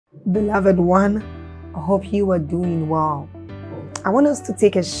Beloved one, I hope you are doing well. I want us to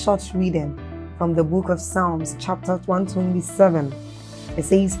take a short reading from the book of Psalms, chapter 127. It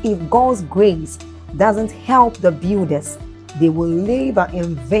says, if God's grace doesn't help the builders, they will labor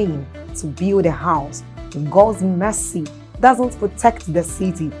in vain to build a house. If God's mercy doesn't protect the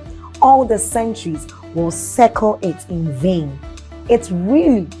city, all the centuries will circle it in vain. It's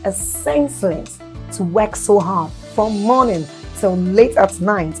really senseless to work so hard from morning till late at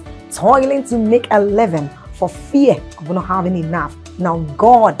night, toiling to make a living for fear of not having enough. Now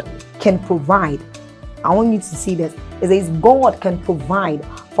God can provide. I want you to see this. It says God can provide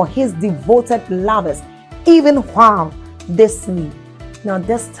for his devoted lovers even while they sleep. Now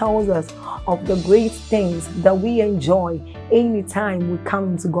this tells us of the great things that we enjoy anytime we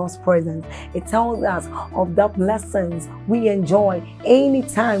come into God's presence. It tells us of the blessings we enjoy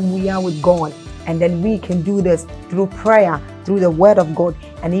anytime we are with God. And then we can do this through prayer, through the word of God,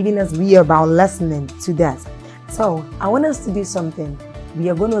 and even as we are about listening to that. So I want us to do something. We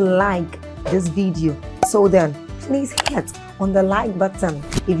are going to like this video. So then please hit on the like button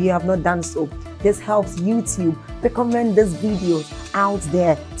if you have not done so. This helps YouTube recommend these videos out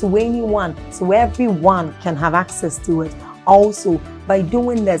there to anyone, so everyone can have access to it. Also, by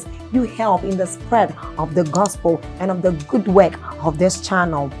doing this, you help in the spread of the gospel and of the good work of this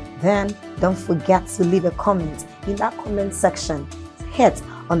channel. Then don't forget to leave a comment in that comment section. Hit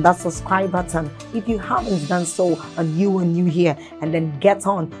on that subscribe button if you haven't done so and you are new here, and then get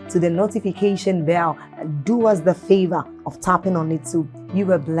on to the notification bell and do us the favor of tapping on it too.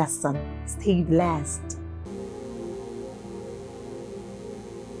 You are blessed. Stay blessed.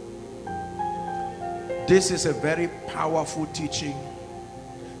 This is a very powerful teaching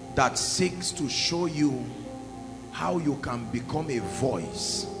that seeks to show you how you can become a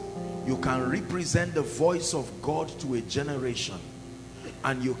voice. You can represent the voice of God to a generation,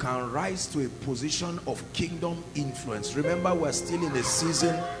 and you can rise to a position of kingdom influence. Remember, we're still in a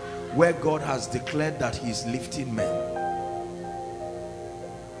season where God has declared that he is lifting men.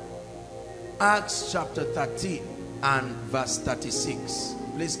 Acts chapter 13 and verse 36.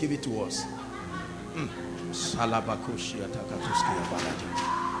 Please give it to us.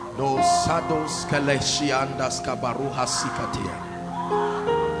 No sados kaleshiandas kabaruha sikatia.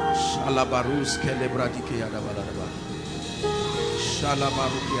 Shalabarus kelebradike yadabalaba.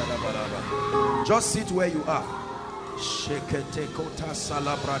 Shalabaruki yadabalaba. Just sit where you are. Shekete kota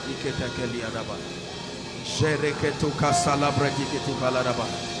salabradike tekeli yadaba. Shereketuka salabradike tibaladaba.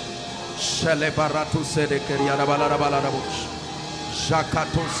 Shelebaratu sedekeri yadabalaba.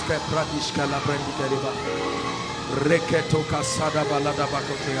 Jakatos kepradish kalabrandike riba. Reketoka sada balada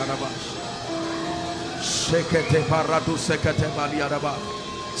bakote yadaba. Shekete paradu sekete baliadaba.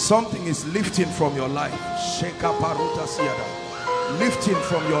 Something is lifting from your life. Sheka paruta siada. Lifting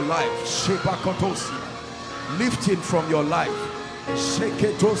from your life. Shepa kotosi. Lifting from your life.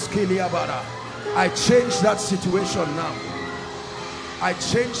 Sheketos kiliabara. I change that situation now. I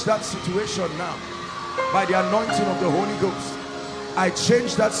change that situation now. By the anointing of the Holy Ghost. I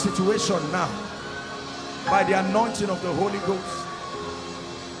change that situation now. By the anointing of the Holy Ghost.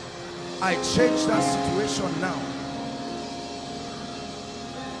 I change that situation now.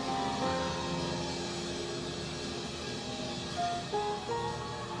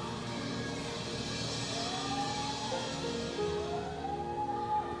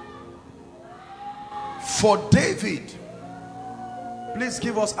 For David, please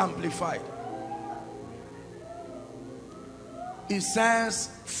give us amplified. It says,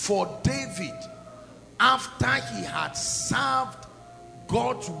 for David, after he had served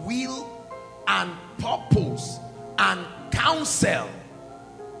God's will and purpose and counsel,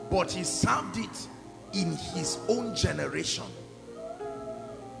 but he served it in his own generation.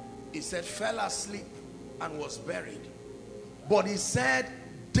 He said, fell asleep and was buried. But he said,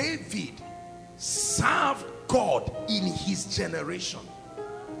 David served God in his generation.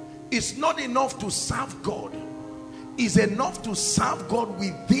 It's not enough to serve God. It's enough to serve God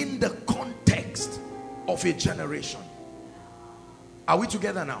within the context of a generation. Are we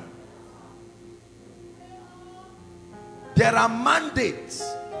together now? There are mandates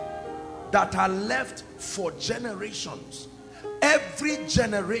that are left for generations. Every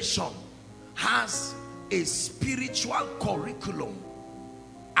generation has a spiritual curriculum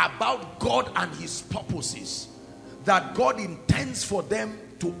about God and his purposes that God intends for them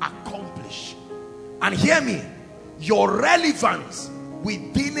to accomplish. And hear me, your relevance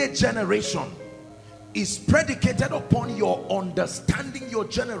within a generation is predicated upon your understanding your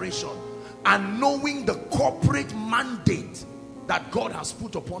generation and knowing the corporate mandate that God has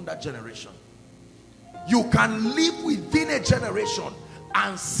put upon that generation. You can live within a generation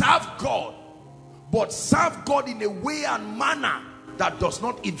and serve God, but serve God in a way and manner that does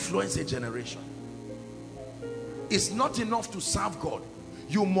not influence a generation. It's not enough to serve God.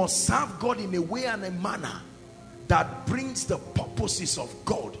 You must serve God in a way and a manner that brings the purposes of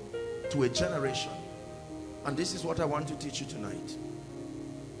God to a generation. And this is what I want to teach you tonight.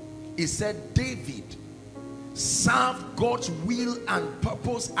 He said David served God's will and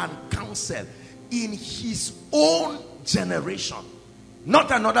purpose and counsel in his own generation,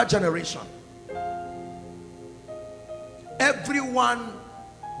 not another generation. Everyone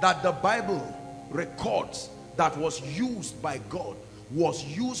that the Bible records that was used by God was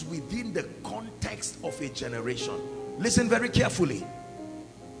used within the context of a generation. Listen very carefully.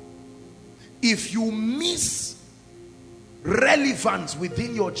 If you miss relevance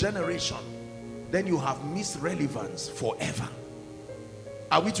within your generation, then you have missed relevance forever.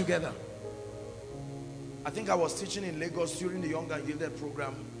 Are we together? I think I was teaching in Lagos during the Young and Gifted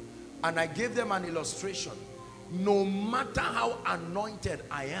program, and I gave them an illustration. No matter how anointed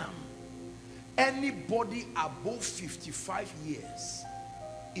I am, anybody above 55 years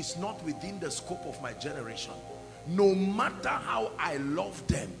is not within the scope of my generation. No matter how I love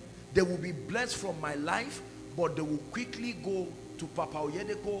them, they will be blessed from my life, but they will quickly go to Papa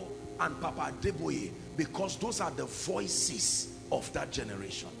Oyedeko and Papa Adeboye, because those are the voices of that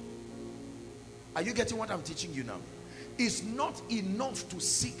generation. Are you getting what I'm teaching you now? It's not enough to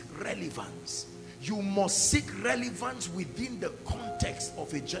seek relevance. You must seek relevance within the context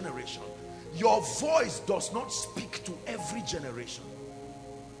of a generation. Your voice does not speak to every generation.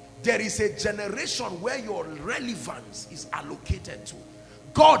 There is a generation where your relevance is allocated to.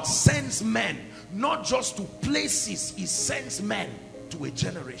 God sends men not just to places, he sends men to a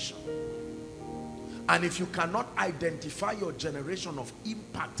generation. And if you cannot identify your generation of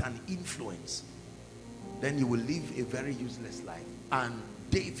impact and influence, then you will live a very useless life. And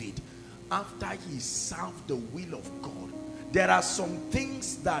David, after he served the will of God, there are some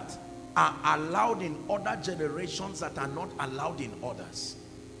things that are allowed in other generations that are not allowed in others.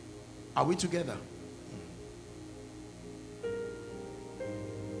 Are we together?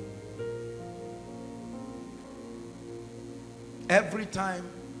 Every time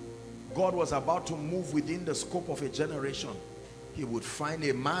God was about to move within the scope of a generation, he would find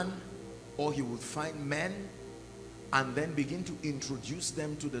a man or he would find men and then begin to introduce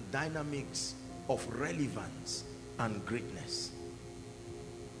them to the dynamics of relevance and greatness,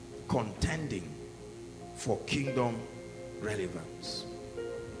 contending for kingdom relevance.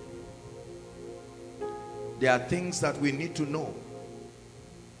 There are things that we need to know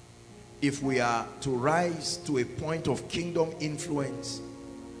if we are to rise to a point of kingdom influence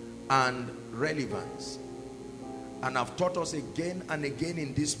and relevance. And I've taught us again and again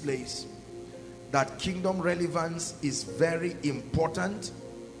in this place that kingdom relevance is very important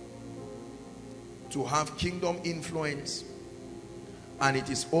to have kingdom influence, and it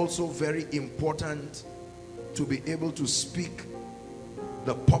is also very important to be able to speak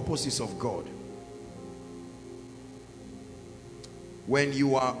the purposes of God. When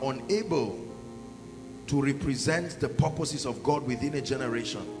you are unable to represent the purposes of God within a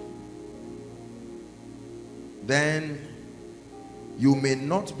generation, then you may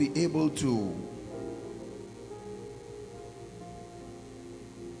not be able to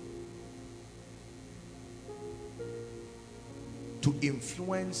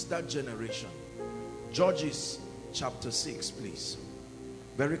influence that generation. Judges chapter 6, please.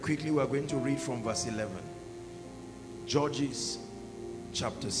 Very quickly, we are going to read from verse 11. Judges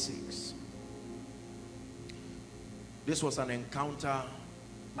chapter 6. This was an encounter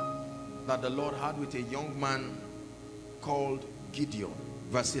that the Lord had with a young man called Gideon.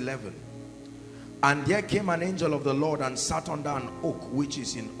 Verse 11. And there came an angel of the Lord and sat under an oak which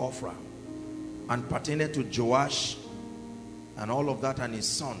is in Ophrah, and pertained to Joash and all of that, and his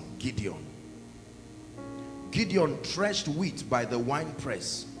son Gideon. Gideon threshed wheat by the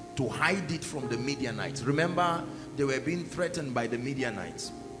winepress to hide it from the Midianites. Remember, they were being threatened by the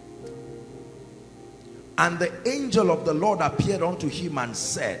Midianites. And the angel of the Lord appeared unto him and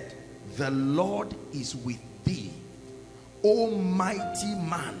said, the Lord is with thee, O mighty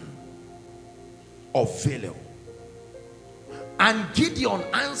man of valor. And Gideon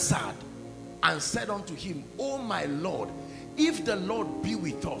answered and said unto him, O my Lord, if the Lord be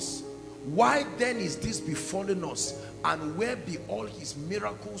with us, why then is this befallen us? And where be all his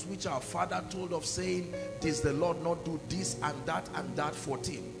miracles which our father told of, saying, does the Lord not do this and that for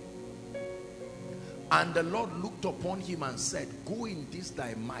him? And the Lord looked upon him and said, go in this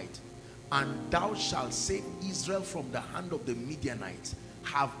thy might, and thou shalt save Israel from the hand of the Midianites.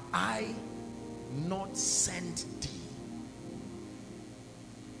 Have I not sent thee?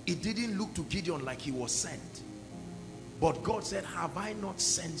 it didn't look to Gideon like he was sent. But God said, have I not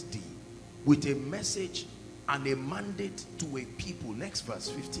sent thee with a message and a mandate to a people? Next verse,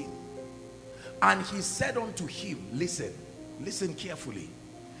 15. And he said unto him, listen carefully.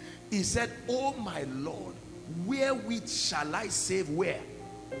 He said, oh my Lord, wherewith shall I save? Where?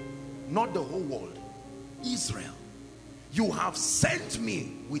 Not the whole world, Israel. You have sent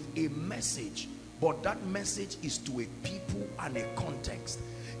me with a message, but that message is to a people and a context.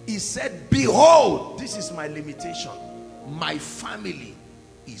 He said, behold, this is my limitation. My family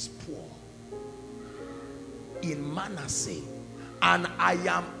is poor in Manasseh, and I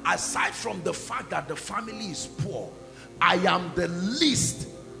am, aside from the fact that the family is poor, I am the least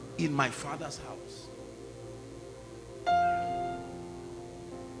in my father's house.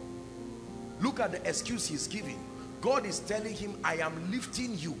 Look at the excuse he's giving. God is telling him, I am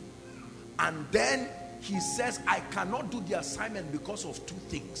lifting you. And then he says, I cannot do the assignment because of two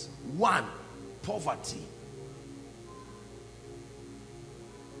things. One, poverty.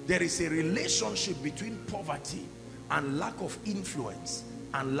 There is a relationship between poverty and lack of influence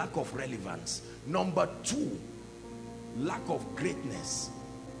and lack of relevance. Number two, lack of greatness.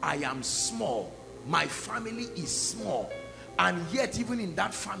 I am small. My family is small. And yet even in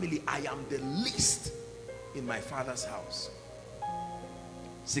that family, I am the least in my father's house.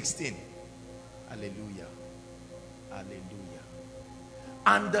 16. Hallelujah. Hallelujah.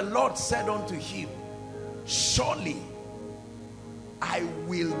 And the Lord said unto him, surely I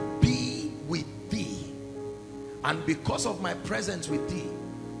will be with thee, and because of my presence with thee,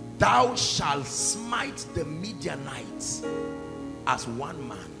 thou shalt smite the Midianites as one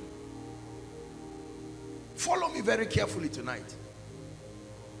man. Follow me very carefully tonight.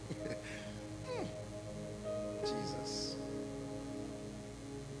 Jesus.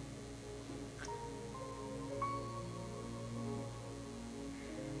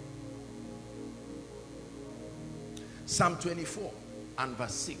 Psalm 24 and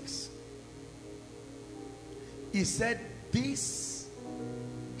verse 6. He said, this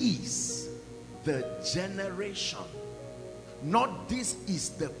is the generation, not this is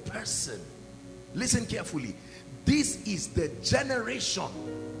the person. Listen carefully. This is the generation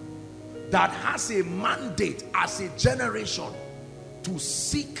that has a mandate as a generation to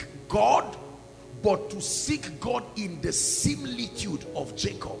seek God, but to seek God in the similitude of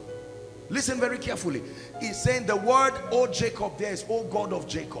Jacob. Listen very carefully. He's saying the word, oh Jacob, there is, oh God of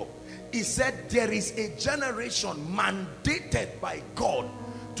Jacob. He said there is a generation mandated by God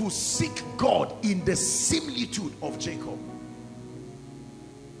to seek God in the similitude of Jacob.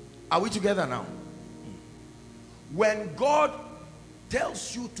 Are we together now? When God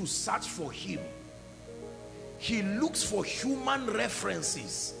tells you to search for him, he looks for human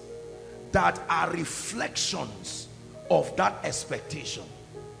references that are reflections of that expectation.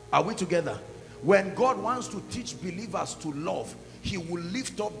 Are we together? When God wants to teach believers to love, he will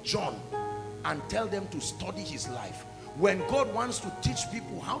lift up John and tell them to study his life. When God wants to teach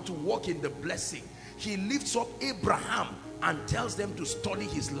people how to walk in the blessing, he lifts up Abraham and tells them to study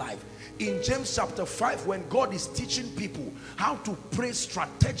his life. In James chapter 5, when God is teaching people how to pray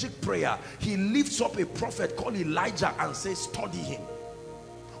strategic prayer, he lifts up a prophet called Elijah and says, study him.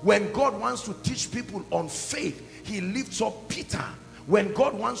 When God wants to teach people on faith, he lifts up Peter. When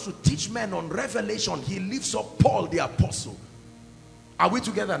God wants to teach men on revelation, he lifts up Paul the apostle. Are we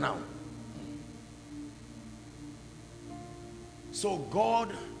together now? So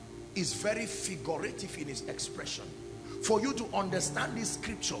God is very figurative in his expression. For you to understand this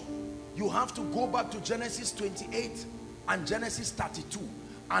scripture, you have to go back to Genesis 28 and Genesis 32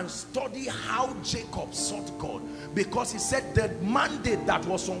 and study how Jacob sought God. Because he said the mandate that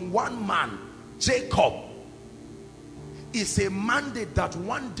was on one man, Jacob, is a mandate that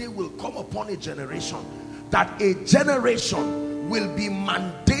one day will come upon a generation. That a generation will be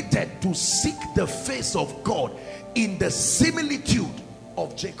mandated to seek the face of God in the similitude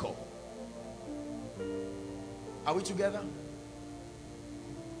of Jacob. Are we together?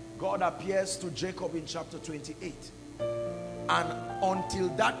 God appears to Jacob in chapter 28. And until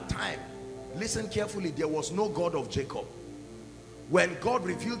that time, listen carefully, there was no God of Jacob. When God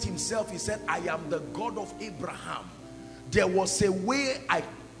revealed himself, he said, I am the God of Abraham. There was a way I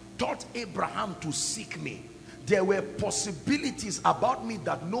taught Abraham to seek me. There were possibilities about me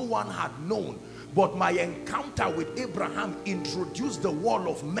that no one had known. But my encounter with Abraham introduced the world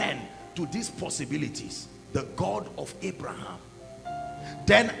of men to these possibilities. The God of Abraham.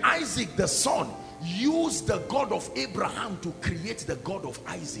 Then Isaac the son used the God of Abraham to create the God of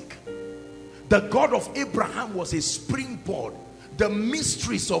Isaac. The God of Abraham was a springboard. The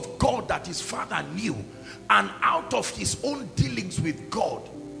mysteries of God that his father knew. And out of his own dealings with God,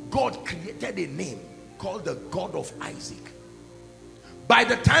 God created a name called the God of Isaac. By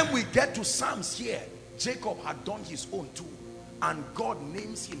the time we get to Psalms here, Jacob had done his own too. And God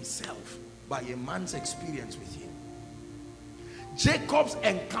names himself by a man's experience with him. Jacob's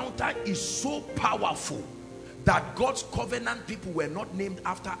encounter is so powerful that God's covenant people were not named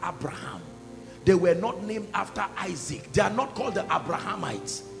after Abraham. They were not named after Isaac. They are not called the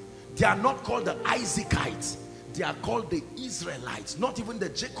Abrahamites. They are not called the Isaacites. They are called the Israelites, not even the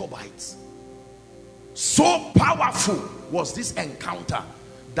Jacobites. So powerful was this encounter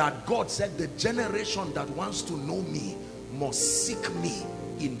that God said the generation that wants to know me must seek me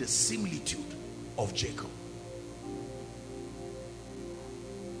in the similitude of Jacob.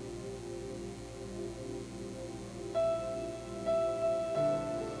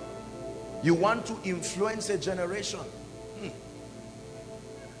 You want to influence a generation?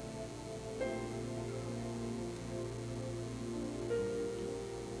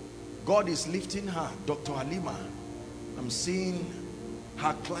 God is lifting her, Dr. Halima. I'm seeing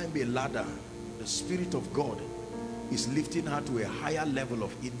her climb a ladder. The Spirit of God is lifting her to a higher level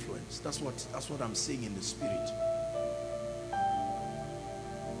of influence. That's what I'm seeing in the Spirit.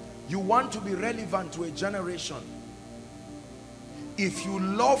 You want to be relevant to a generation. If you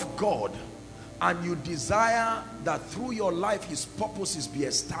love God and you desire that through your life his purposes be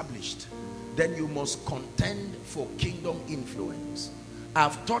established, then you must contend for kingdom influence.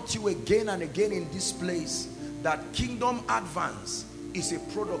 I've taught you again and again in this place that kingdom advance is a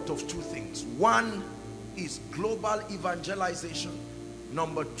product of two things. One is global evangelization.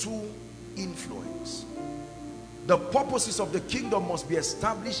 Number two, influence. The purposes of the kingdom must be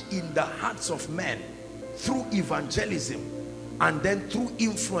established in the hearts of men through evangelism, and then through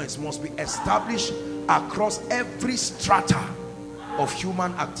influence must be established across every strata of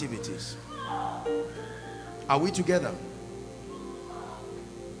human activities. Are we together?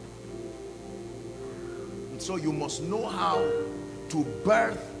 And so you must know how to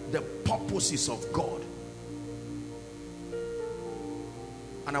birth the purposes of God.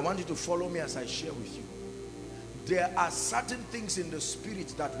 And I want you to follow me as I share with you. There are certain things in the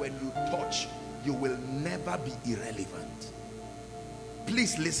spirit that when you touch, you will never be irrelevant.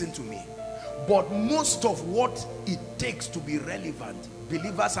 Please listen to me. But most of what it takes to be relevant,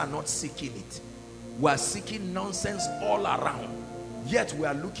 believers are not seeking it. We are seeking nonsense all around, yet we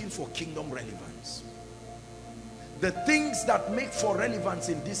are looking for kingdom relevance. The things that make for relevance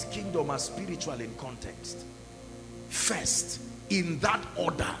in this kingdom are spiritual in context. First, in that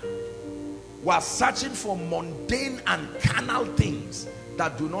order, we are searching for mundane and carnal things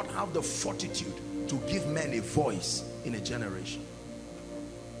that do not have the fortitude to give men a voice in a generation.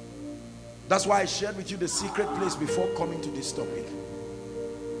 That's why I shared with you the secret place before coming to this topic.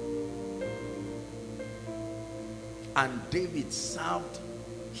 And David served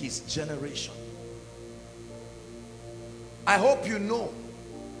his generation. I hope you know,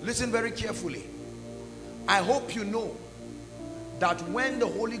 listen very carefully. I hope you know that when the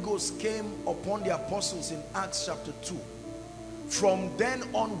Holy Ghost came upon the apostles in Acts chapter 2, from then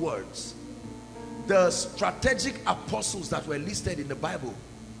onwards, the strategic apostles that were listed in the Bible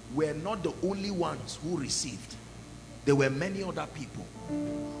were not the only ones who received. There were many other people.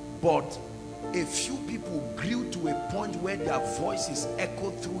 But a few people grew to a point where their voices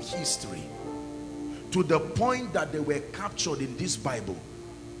echoed through history, to the point that they were captured in this Bible.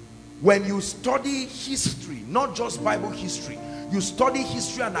 When you study history, not just Bible history, you study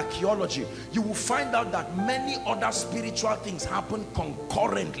history and archaeology, you will find out that many other spiritual things happen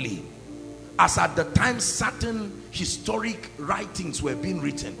concurrently, as at the time certain historic writings were being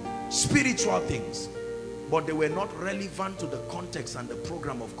written, spiritual things, but they were not relevant to the context and the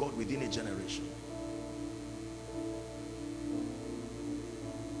program of God within a generation.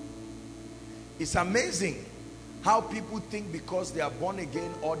 It's amazing how people think because they are born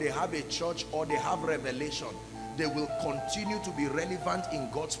again, or they have a church, or they have revelation, they will continue to be relevant in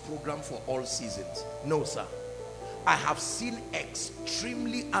God's program for all seasons. No, sir. I have seen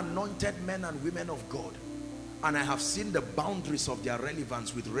extremely anointed men and women of God, and I have seen the boundaries of their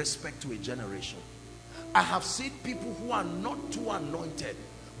relevance with respect to a generation. I have seen people who are not too anointed,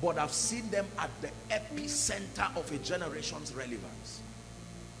 but I've seen them at the epicenter of a generation's relevance.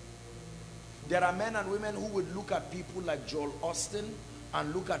 There are men and women who would look at people like Joel Austin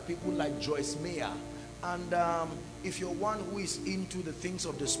and look at people like Joyce Meyer. And if you're one who is into the things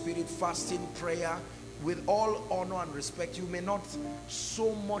of the spirit, fasting, prayer, with all honor and respect, you may not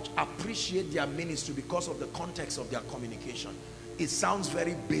so much appreciate their ministry because of the context of their communication. It sounds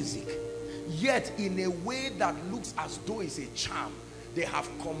very basic. Yet in a way that looks as though it's a charm, they have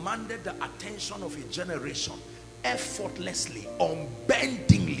commanded the attention of a generation effortlessly,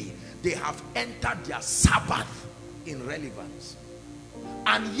 unbendingly. They have entered their Sabbath in relevance.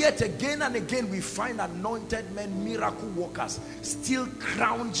 And yet again and again we find anointed men, miracle workers, still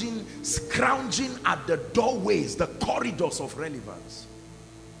scrounging at the doorways, the corridors of relevance.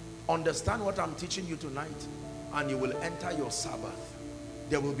 Understand what I'm teaching you tonight, and you will enter your Sabbath.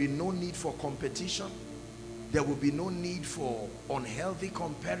 There will be no need for competition. There will be no need for unhealthy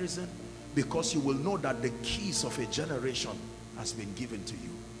comparison, because you will know that the keys of a generation has been given to you.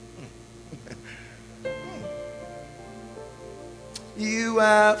 You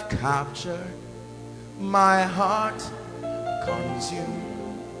have captured my heart,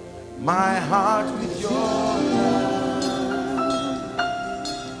 consumed my heart with your love.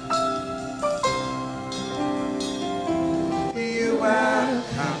 You have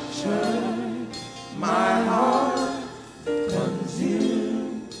captured my heart,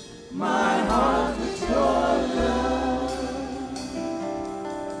 consumed my heart with your love.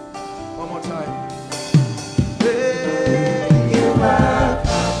 One more time. Hey. You have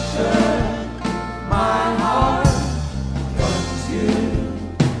captured my heart,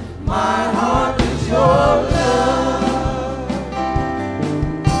 consumed my heart with your love.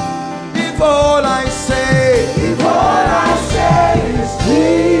 If all I say is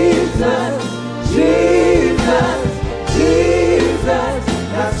Jesus, Jesus, Jesus,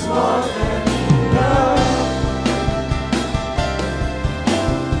 that's more than enough.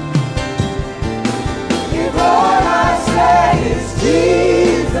 If all I say is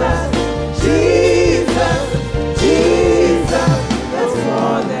Jesus, Jesus, Jesus, that's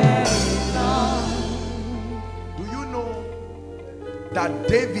more than enough. Do you know that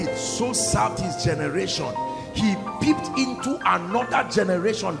David so served his generation? He peeped into another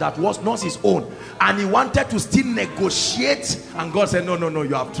generation that was not his own, and he wanted to still negotiate, and God said, no, no, no,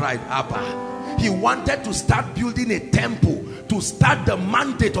 you have tried, Abba. He wanted to start building a temple to start the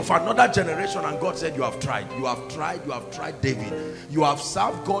mandate of another generation, and God said, you have tried, you have tried, you have tried, David. You have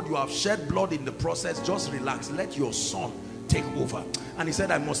served God, you have shed blood in the process. Just relax, let your son take over. And he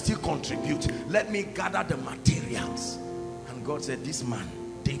said, I must still contribute. Let me gather the materials. And God said, this man,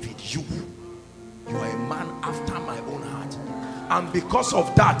 David, you are a man after my own heart. And because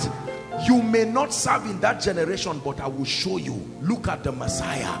of that, you may not serve in that generation, but I will show you. Look at the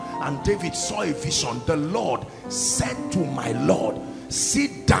Messiah. And David saw a vision. The Lord said to my Lord,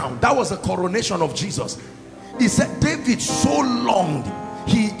 sit down. That was the coronation of Jesus. He said, David so longed.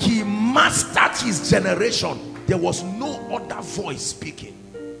 He mastered his generation. There was no other voice speaking.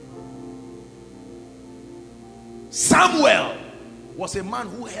 Samuel was a man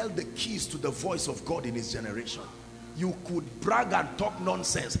who held the keys to the voice of God in his generation. You could brag and talk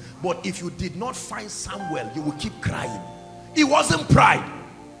nonsense, but if you did not find Samuel, you will keep crying. It wasn't pride.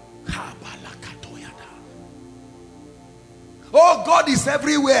 Oh, God is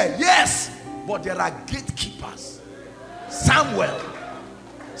everywhere. Yes, but there are gatekeepers. Samuel,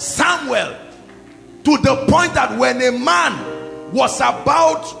 to the point that when a man was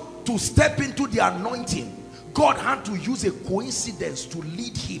about to step into the anointing, God had to use a coincidence to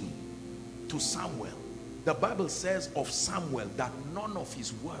lead him to Samuel. The Bible says of Samuel that none of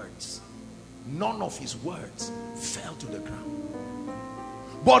his words fell to the ground.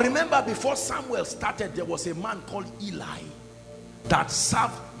 But remember, before Samuel started, there was a man called Eli that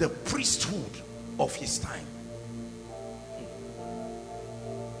served the priesthood of his time.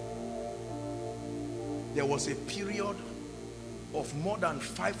 There was a period of more than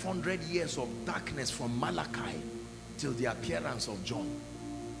 500 years of darkness from Malachi till the appearance of John.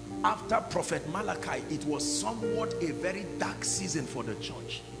 After Prophet Malachi, it was somewhat a very dark season for the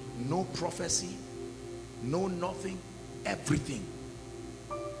church. No prophecy, no nothing, everything.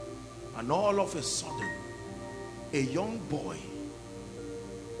 And all of a sudden, a young boy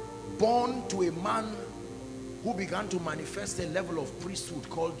born to a man who began to manifest a level of priesthood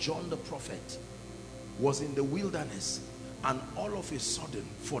called John the prophet was in the wilderness. And all of a sudden,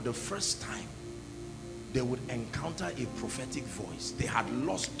 for the first time, they would encounter a prophetic voice. They had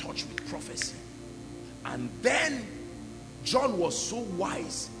lost touch with prophecy. And then John was so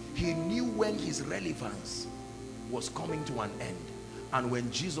wise, he knew when his relevance was coming to an end. And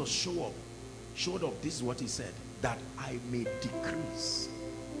when Jesus showed up, this is what he said, that I may decrease.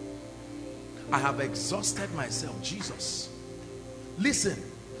 I have exhausted myself. Jesus, listen,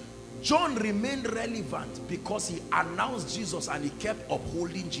 John remained relevant because he announced Jesus and he kept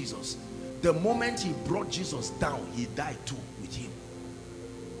upholding Jesus. The moment he brought Jesus down, he died too with him.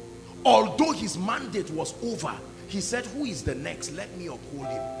 Although his mandate was over, he said, who is the next? Let me uphold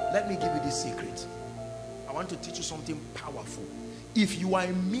him. Let me give you this secret. I want to teach you something powerful. If you are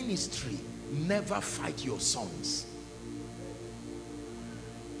in ministry, never fight your sons.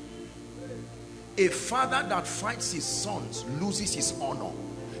 A father that fights his sons loses his honor.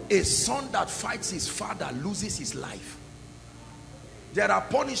 A son that fights his father loses his life. There are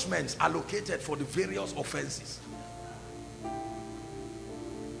punishments allocated for the various offenses.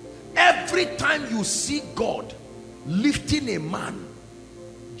 Every time you see God lifting a man,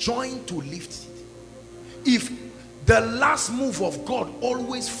 join to lift it. If the last move of God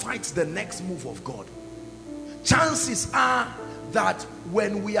always fights the next move of God, chances are that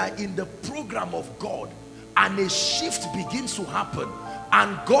when we are in the program of God and a shift begins to happen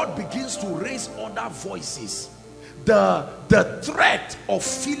and God begins to raise other voices, the threat of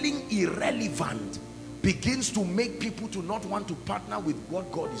feeling irrelevant begins to make people to not want to partner with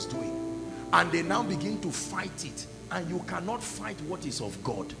what God is doing, and they now begin to fight it. And you cannot fight what is of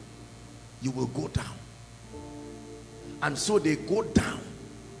God. You will go down. And so they go down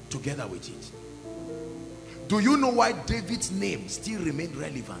together with it. Do you know why David's name still remained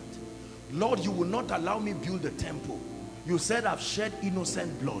relevant? Lord, you will not allow me build a temple. You said I've shed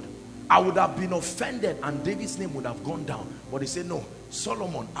innocent blood. I would have been offended and David's name would have gone down. But he said, no,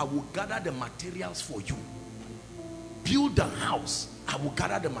 Solomon, I will gather the materials for you. Build the house. I will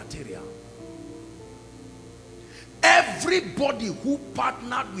gather the material. Everybody who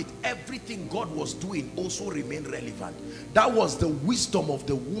partnered with everything God was doing also remained relevant. That was the wisdom of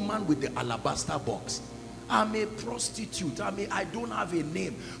the woman with the alabaster box. I'm a prostitute. I don't have a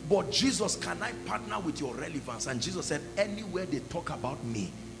name. But Jesus, can I partner with your relevance? And Jesus said, anywhere they talk about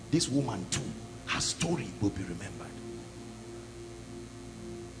me, this woman too, her story will be remembered.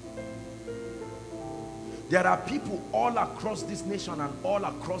 There are people all across this nation and all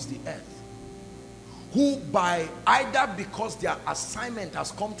across the earth who, by either because their assignment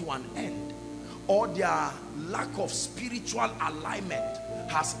has come to an end or their lack of spiritual alignment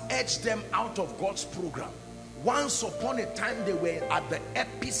has edged them out of God's program. Once upon a time they were at the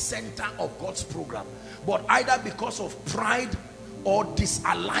epicenter of God's program, but either because of pride or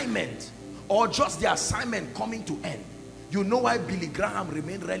disalignment or just the assignment coming to end. You know why Billy Graham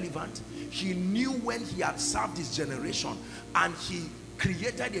remained relevant? He knew when he had served his generation and he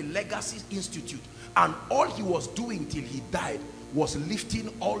created a legacy institute, and all he was doing till he died was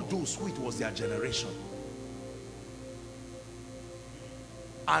lifting all those who it was their generation.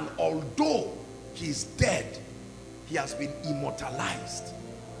 And although he's dead, he has been immortalized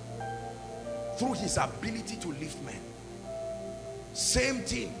through his ability to lift men. Same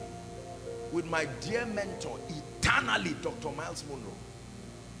thing with my dear mentor, eternally, Dr. Miles Monroe.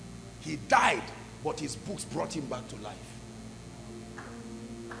 He died, but his books brought him back to life.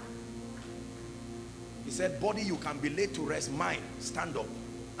 He said, body, you can be laid to rest. Mind, stand up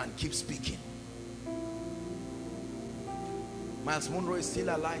and keep speaking. Miles Monroe is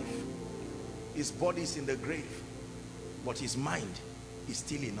still alive. His body is in the grave, but his mind is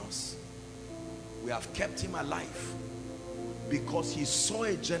still in us. We have kept him alive because he saw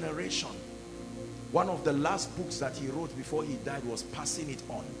a generation. One of the last books that he wrote before he died was passing it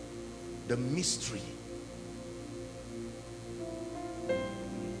on. The mystery.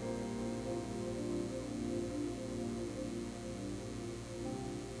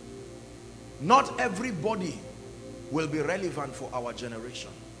 Not everybody will be relevant for our generation.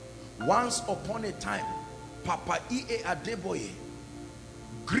 Once upon a time, Papa E.A. Adeboye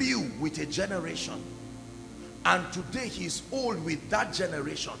grew with a generation, and today he's old with that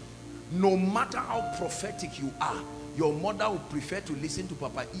generation. No matter how prophetic you are, your mother would prefer to listen to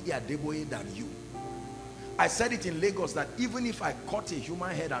Papa E.A. Adeboye than you. I said it in Lagos that even if I cut a human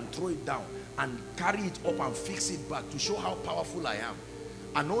head and throw it down and carry it up and fix it back to show how powerful I am,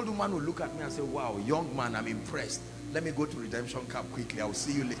 an old woman will look at me and say, wow, young man, I'm impressed. Let me go to redemption camp quickly. I'll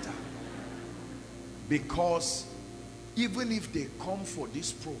see you later. Because even if they come for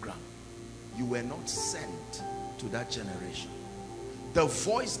this program, you were not sent to that generation. The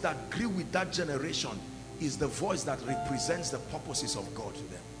voice that grew with that generation is the voice that represents the purposes of God to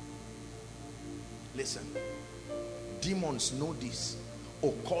them. Listen, demons know this.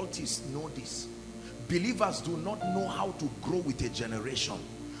 Occultists know this. Believers do not know how to grow with a generation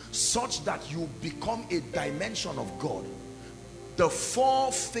such that you become a dimension of God. The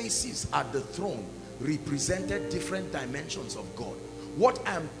four faces at the throne represented different dimensions of God. What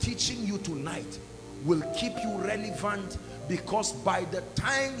I'm teaching you tonight will keep you relevant, because by the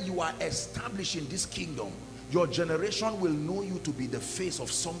time you are established in this kingdom, your generation will know you to be the face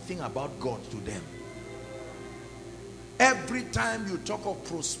of something about God to them. Every time you talk of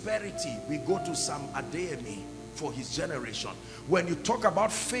prosperity, we go to Sam Adeyemi for his generation. When you talk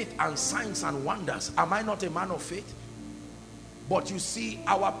about faith and signs and wonders, am I not a man of faith? But you see,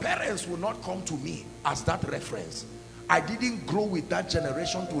 our parents will not come to me as that reference. I didn't grow with that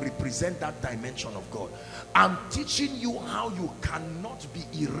generation to represent that dimension of God. I'm teaching you how you cannot be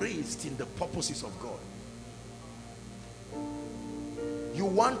erased in the purposes of God. You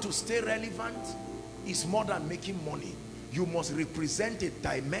want to stay relevant? It's more than making money. You must represent a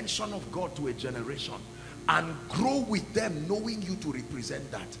dimension of God to a generation and grow with them, knowing you to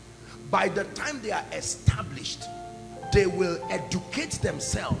represent that. By the time they are established, they will educate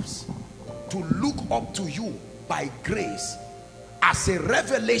themselves to look up to you by grace as a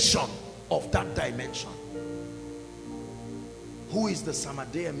revelation of that dimension. Who is the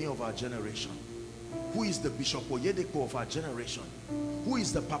Samadeyemi of our generation? Who is the Bishop Oyedepo of our generation? Who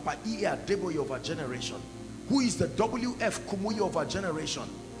is the Papa E.A. Adeboye of our generation? Who is the W.F. Kumuyi of our generation?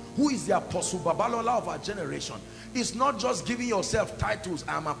 Who is the Apostle Babalola of our generation? It's not just giving yourself titles.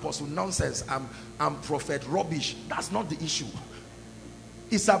 I'm Apostle Nonsense, I'm Prophet Rubbish. That's not the issue.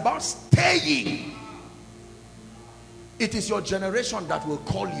 It's about staying. It is your generation that will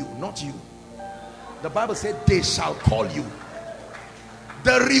call you, not you. The Bible said they shall call you.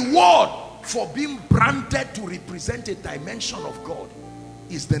 The reward for being branded to represent a dimension of God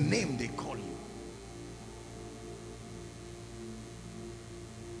is the name they call you.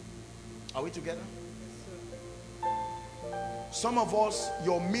 Are we together? Some of us,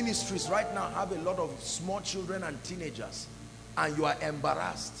 your ministries right now have a lot of small children and teenagers, and you are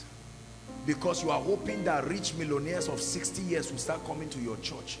embarrassed because you are hoping that rich millionaires of 60 years will start coming to your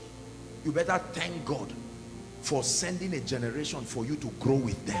church. You better thank God for sending a generation for you to grow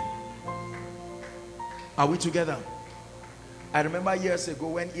with them. Are we together? I remember years ago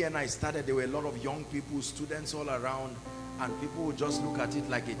when he and I started, there were a lot of young people, students all around, and people would just look at it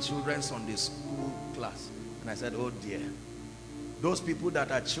like a children's Sunday school class. And I said, oh dear, those people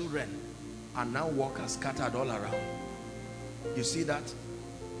that are children are now workers scattered all around. You see that?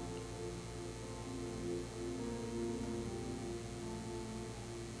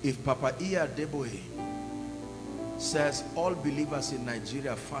 If Papa E.A. Adeboye says all believers in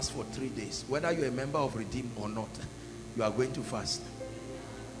Nigeria fast for 3 days, whether you're a member of Redeem or not, you are going to fast.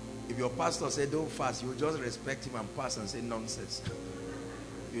 If your pastor said don't fast, you just respect him and pass and say nonsense.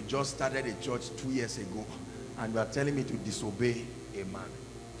 You just started a church 2 years ago and you are telling me to disobey a man.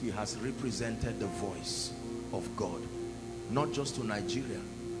 He has represented the voice of God, not just to Nigeria,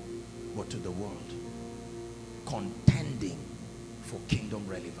 but to the world, contending for kingdom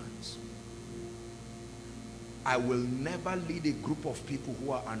relevance. I will never lead a group of people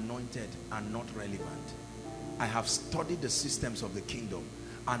who are anointed and not relevant. I have studied the systems of the kingdom,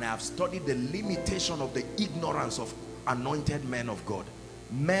 and I have studied the limitation of the ignorance of anointed men of God.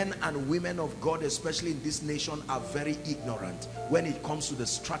 Men and women of God, especially in this nation, are very ignorant when it comes to the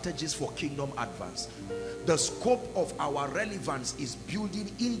strategies for kingdom advance. The scope of our relevance is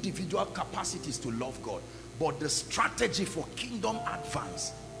building individual capacities to love God, but the strategy for kingdom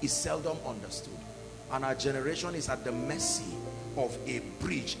advance is seldom understood. And our generation is at the mercy of a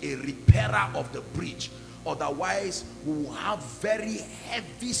bridge, a repairer of the bridge. Otherwise, we will have very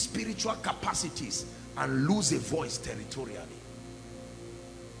heavy spiritual capacities and lose a voice territorially.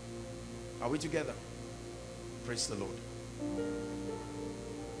 Are we together? Praise the Lord.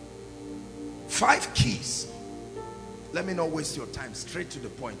 5 keys. Let me not waste your time. Straight to the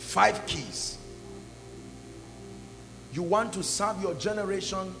point. 5 keys. You want to serve your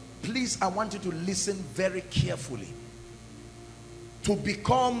generation? Please, I want you to listen very carefully. To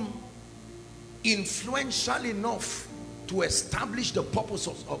become influential enough to establish the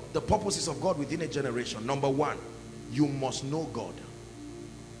purposes of God within a generation. Number 1, you must know God.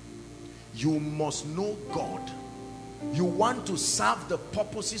 You must know God. You want to serve the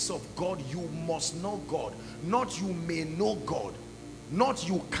purposes of God, you must know God. Not you may know God, not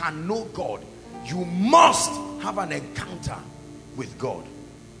you can know God. You must have an encounter with God.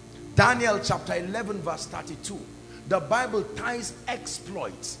 Daniel chapter 11 verse 32. The Bible ties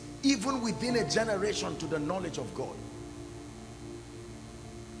exploits even within a generation to the knowledge of God.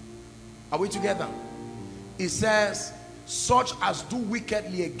 Are we together? It says, such as do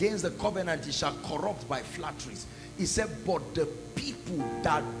wickedly against the covenant, he shall corrupt by flatteries. He said, but the people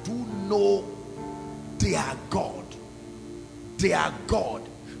that do know their God, their God.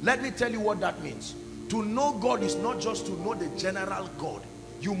 Let me tell you what that means. To know God is not just to know the general God.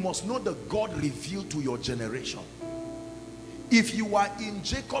 You must know the God revealed to your generation. If you are in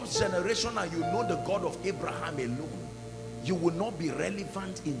Jacob's generation and you know the God of Abraham alone, you will not be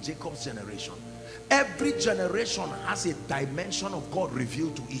relevant in Jacob's generation. Every generation has a dimension of God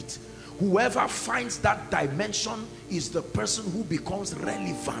revealed to it. Whoever finds that dimension is the person who becomes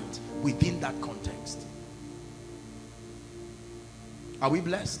relevant within that context. Are we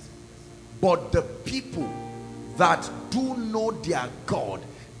blessed? But the people that do know their God,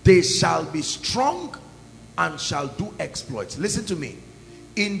 they shall be strong and shall do exploits. Listen to me.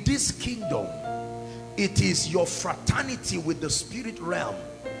 In this kingdom, it is your fraternity with the spirit realm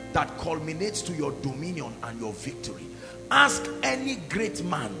that culminates to your dominion and your victory. Ask any great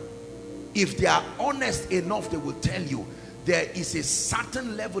man. If they are honest enough, they will tell you there is a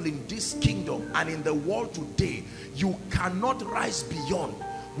certain level in this kingdom and in the world today you cannot rise beyond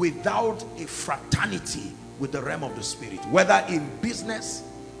without a fraternity with the realm of the spirit, whether in business,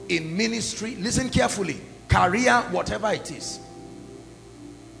 in ministry, listen carefully, career, whatever it is.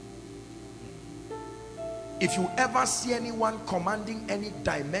 If you ever see anyone commanding any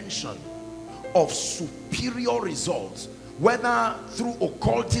dimension of superior results, whether through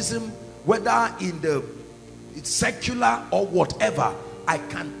occultism, whether in the secular or whatever, I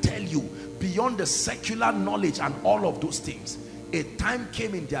can tell you, beyond the secular knowledge and all of those things, a time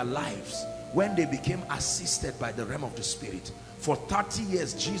came in their lives when they became assisted by the realm of the spirit. For 30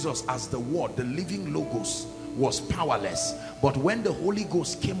 years, Jesus as the word, the living logos, was powerless. But when the Holy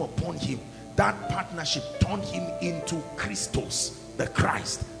Ghost came upon him, that partnership turned him into Christos, the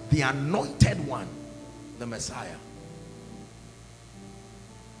Christ, the anointed one, the Messiah.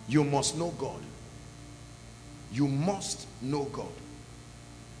 You must know God. You must know God.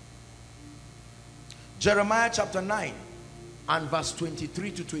 Jeremiah chapter 9 and verse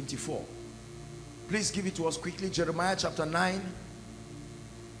 23 to 24. Please give it to us quickly. Jeremiah chapter 9.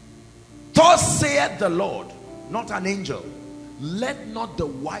 Thus saith the Lord, not an angel, let not the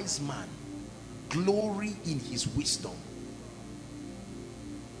wise man glory in his wisdom.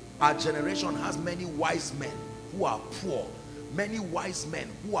 Our generation has many wise men who are poor, many wise men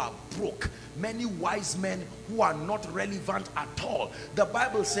who are broke, many wise men who are not relevant at all. The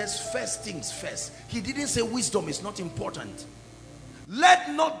Bible says first things first. He didn't say wisdom is not important.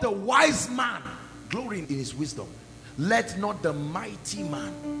 Let not the wise man glory in his wisdom. Let not the mighty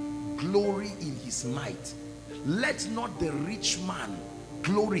man glory in his might. Let not the rich man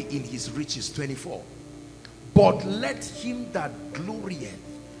glory in his riches. 24. But let him that glorieth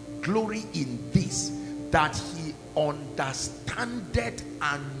glory in this, that he understandeth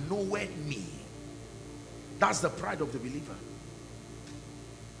and knoweth me. That's the pride of the believer.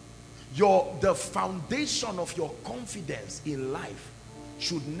 The foundation of your confidence in life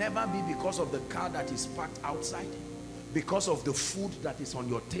should never be because of the car that is parked outside, because of the food that is on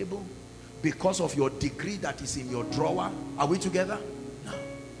your table, because of your degree that is in your drawer. Are we together? No.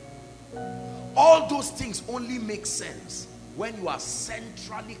 All those things only make sense when you are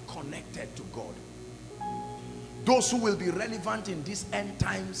centrally connected to God. Those who will be relevant in these end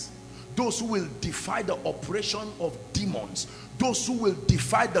times, those who will defy the operation of demons, those who will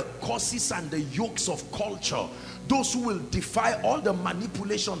defy the causes and the yokes of culture, those who will defy all the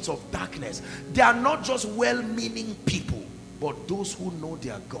manipulations of darkness, they are not just well-meaning people, but those who know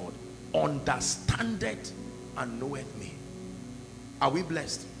their God, understandeth and knoweth me. Are we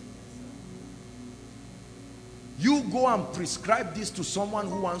blessed? You go and prescribe this to someone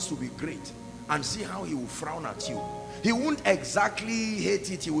who wants to be great and see how he will frown at you. He won't exactly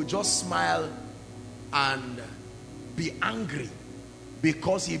hate it. He will just smile and be angry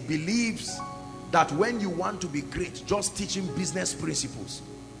because he believes that when you want to be great, just teach him business principles.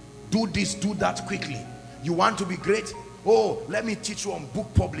 Do this, do that quickly. You want to be great? Oh, let me teach you on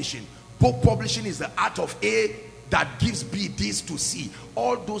book publishing. Book publishing is the art of A that gives B this to C.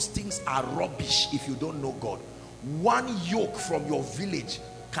 All those things are rubbish if you don't know God. One yoke from your village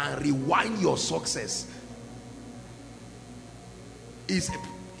can rewind your success. Is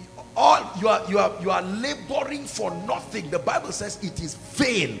all you are laboring for nothing. The Bible says it is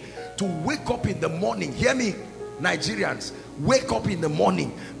vain to wake up in the morning. Hear me, Nigerians, wake up in the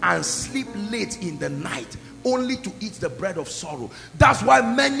morning and sleep late in the night only to eat the bread of sorrow. That's why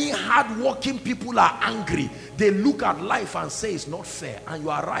many hard-working people are angry. They look at life and say it's not fair, and you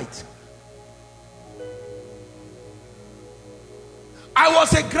are right. I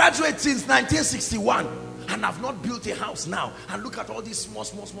was a graduate since 1961 and I've not built a house now, and look at all these small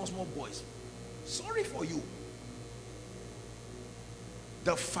boys. Sorry for you.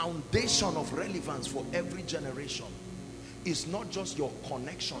 The foundation of relevance for every generation is not just your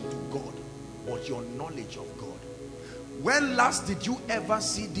connection to God, but your knowledge of God. When last did you ever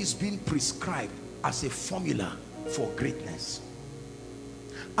see this being prescribed as a formula for greatness?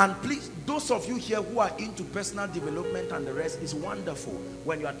 And please, those of you here who are into personal development and the rest, is wonderful.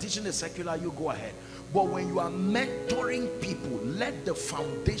 When you are teaching the secular, you go ahead. But when you are mentoring people, let the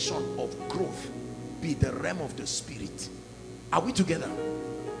foundation of growth be the realm of the spirit. Are we together?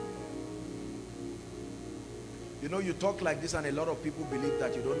 You know, you talk like this and a lot of people believe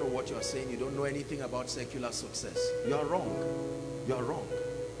that you don't know what you're saying. You don't know anything about secular success. You're wrong. You're wrong.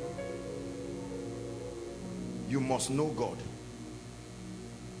 You must know God.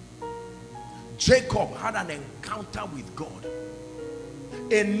 Jacob had an encounter with God.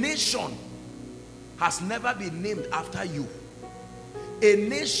 A nation has never been named after you. A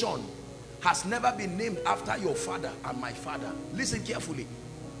nation has never been named after your father and my father. Listen carefully.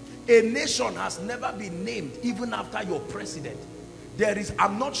 A nation has never been named even after your president.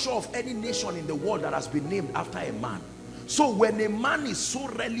 I'm not sure of any nation in the world that has been named after a man. So when a man is so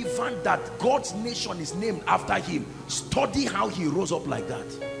relevant that God's nation is named after him, study how he rose up like that.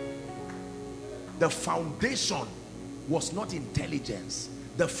 The foundation was not intelligence.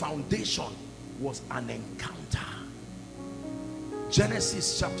 The foundation was an encounter.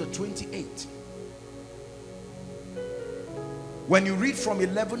 Genesis chapter 28. When you read from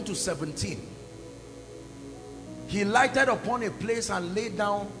 11 to 17, he lighted upon a place and lay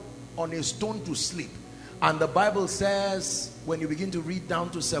down on a stone to sleep. And the Bible says, when you begin to read down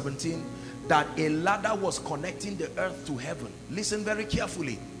to 17, that a ladder was connecting the earth to heaven. Listen very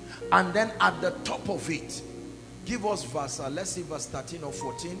carefully. And then at the top of it, give us verse, let's see verse 13 or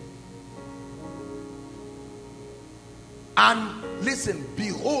 14. And listen,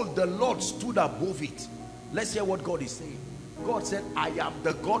 behold, the Lord stood above it. Let's hear what God is saying. God said, I am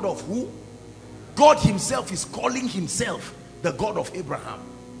the God of who? God himself is calling himself the God of Abraham.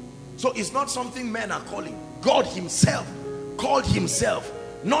 So it's not something men are calling. God himself called himself.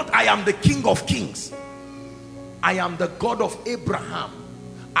 Not I am the King of Kings. I am the God of Abraham.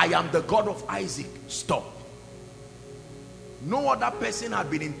 I am the God of Isaac. Stop. No other person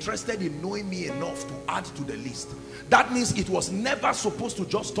had been interested in knowing me enough to add to the list. That means it was never supposed to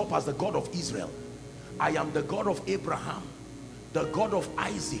just stop as the God of Israel. I am the God of Abraham, the God of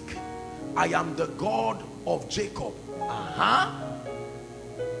Isaac. I am the God of Jacob. I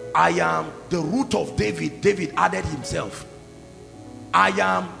am the root of David. David added himself. I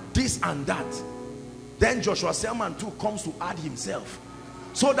am this and that. Then Joshua Selman too comes to add himself.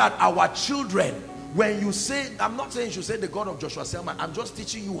 So that our children, when you say, I'm not saying you should say the God of Joshua Selman, I'm just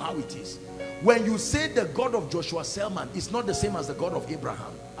teaching you how it is. When you say the God of Joshua Selman, it's not the same as the God of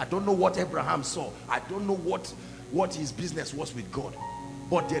Abraham. I don't know what Abraham saw. I don't know what his business was with God.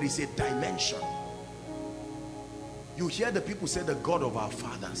 But there is a dimension. You hear the people say the God of our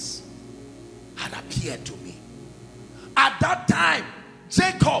fathers had appeared to me. At that time,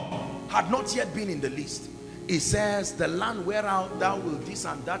 Jacob had not yet been in the list. It says, the land whereout thou will this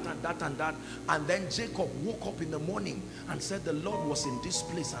and that and that and that. And then Jacob woke up in the morning and said, the Lord was in this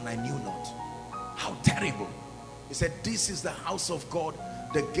place and I knew not. How terrible. He said, this is the house of God,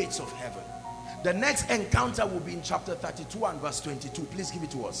 the gates of heaven. The next encounter will be in chapter 32 and verse 22. Please give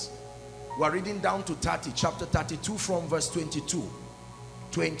it to us. We're reading down to 30, chapter 32 from verse 22.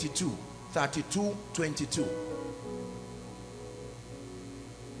 22, 32, 22.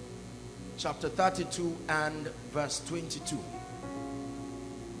 Chapter 32 and verse 22.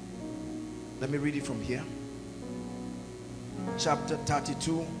 Let me read it from here. Chapter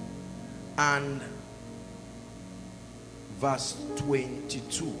 32 and verse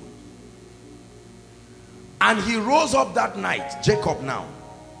 22. And he rose up that night, Jacob now,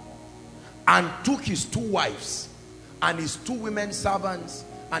 and took his 2 wives and his 2 women servants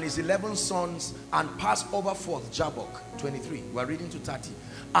and his 11 sons and passed over forth Jabbok. 23. We're reading to 30.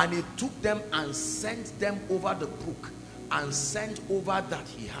 And he took them and sent them over the brook and sent over that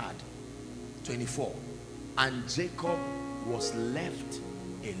he had. 24. And Jacob was left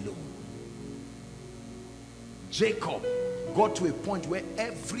alone. Jacob got to a point where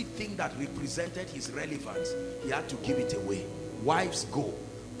everything that represented his relevance, he had to give it away. Wives go,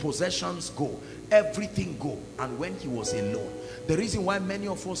 possessions go, everything go. And when he was alone, the reason why many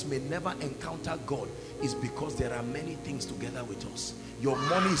of us may never encounter God is because there are many things together with us. Your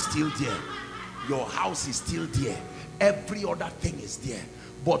money is still there, your house is still there, every other thing is there.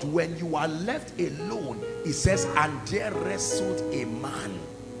 But when you are left alone, it says, and there wrestled a man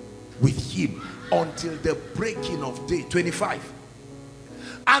with him until the breaking of day. 25.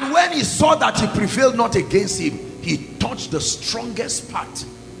 And when he saw that he prevailed not against him, he touched the strongest part.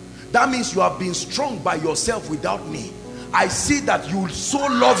 That means you have been strong by yourself without me. I see that you so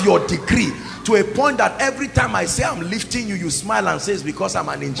love your degree to a point that every time I say I'm lifting you, you smile and say it's because I'm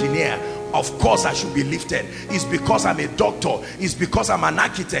an engineer. Of course I should be lifted. It's because I'm a doctor. It's because I'm an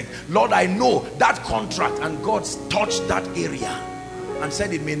architect. Lord, I know that contract. And God touched that area and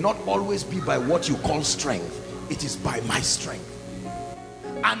said it may not always be by what you call strength. It is by my strength.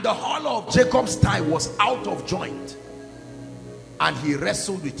 And the hollow of Jacob's thigh was out of joint, and he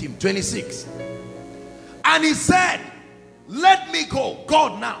wrestled with him. 26. And he said, let me go,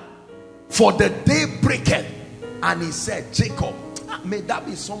 God now, for the day breaketh. And he said, Jacob, may that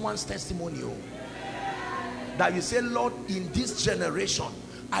be someone's testimony. Oh, that you say, Lord, in this generation,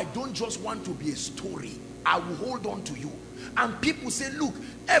 I don't just want to be a story. I will hold on to you. And people say, look,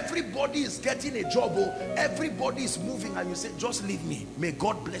 everybody is getting a job, oh, everybody is moving, and you say, just leave me. May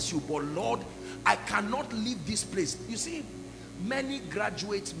God bless you, but Lord, I cannot leave this place. You see, many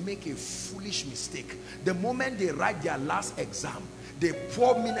graduates make a foolish mistake. The moment they write their last exam, they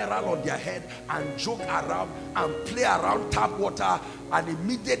pour mineral on their head and joke around and play around tap water, and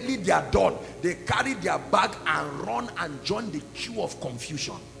immediately they are done. They carry their bag and run and join the queue of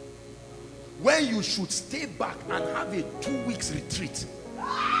confusion. When you should stay back and have a 2 weeks retreat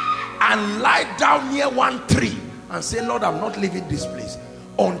and lie down near one tree and say, Lord, I'm not leaving this place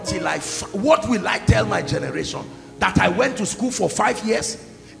until what will I tell my generation? That I went to school for 5 years?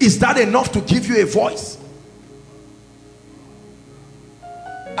 Is that enough to give you a voice?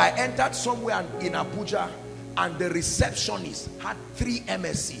 I entered somewhere in Abuja, and the receptionist had 3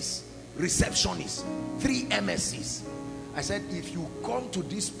 MSCs. Receptionist, 3 MSCs. I said, if you come to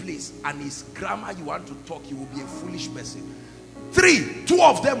this place and it's grammar you want to talk, you will be a foolish person. 3, 2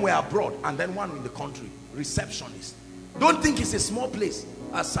 of them were abroad, and then 1 in the country. Receptionist. Don't think it's a small place.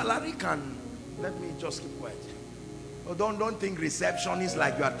 A salary can, let me just keep quiet. Oh, don't think receptionist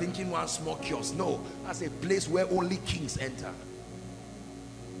like you are thinking one small kiosk. No, that's a place where only kings enter.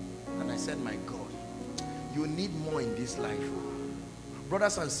 And I said, my God, you need more in this life.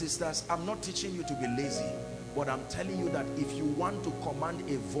 Brothers and sisters, I'm not teaching you to be lazy, but I'm telling you that if you want to command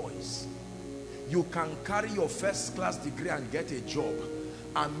a voice, you can carry your first-class degree and get a job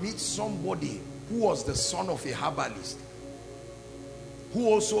and meet somebody who was the son of a herbalist, who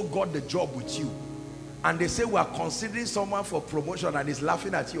also got the job with you. And they say, we are considering someone for promotion, and he's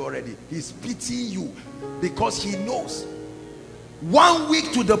laughing at you already. He's pitying you because he knows 1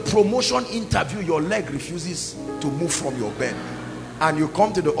 week to the promotion interview, your leg refuses to move from your bed. And you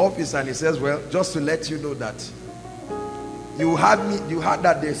come to the office and he says, well, just to let you know that you had me, you had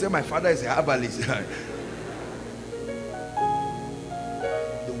that. They say my father is a herbalist.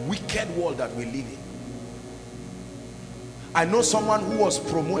 The wicked world that we live in. I know someone who was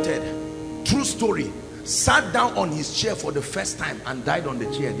promoted, true story, sat down on his chair for the first time and died on the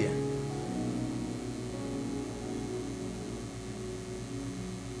chair there.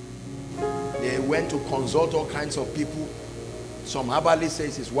 They went to consult all kinds of people. Some herbalist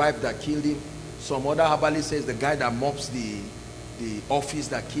says his wife that killed him. Some other herbalist says the guy that mops the office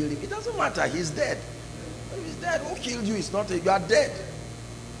that killed him. It doesn't matter, he's dead. He's dead. Who killed you? It's not you are dead.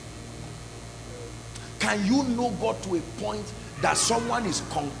 Can you know God to a point that someone is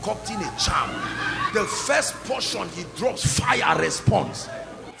concocting a charm? The first portion he drops, fire response.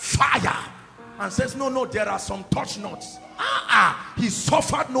 Fire. And says, no, there are some touch nots. He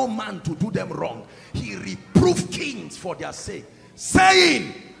suffered no man to do them wrong. He reproved kings for their sake,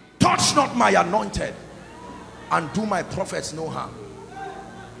 saying, touch not my anointed, and do my prophets no harm.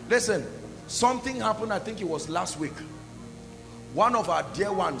 Listen, something happened, I think it was last week. One of our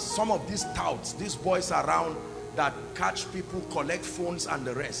dear ones, some of these touts, these boys around that catch people, collect phones and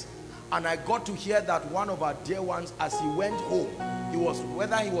the rest. And I got to hear that one of our dear ones, as he went home,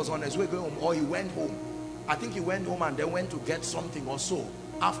 whether he was on his way going home or he went home, I think he went home and then went to get something or so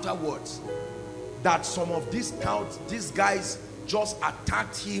afterwards, that some of these touts, these guys just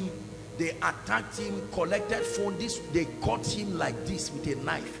attacked him. They attacked him, collected phone. They cut him like this with a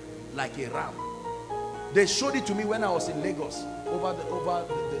knife, like a ram. They showed it to me when I was in Lagos over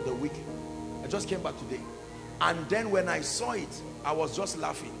the week. I just came back today. And then when I saw it, I was just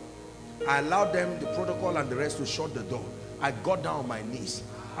laughing. I allowed them, the protocol and the rest, to shut the door. I got down on my knees.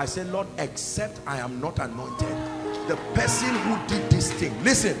 I said, Lord, except I am not anointed, the person who did this thing.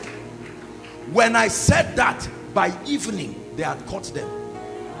 Listen, when I said that, by evening, they had caught them.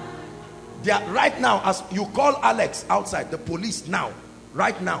 They are right now, as you call Alex outside, the police now,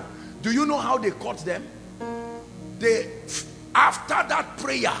 right now. Do you know how they caught them? After that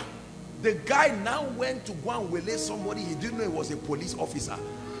prayer, the guy now went to go and waylay somebody. He didn't know he was a police officer.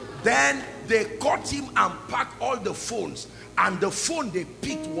 Then they caught him and packed all the phones. And the phone they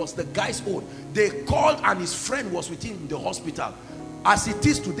picked was the guy's own. They called and his friend was with him in the hospital. As it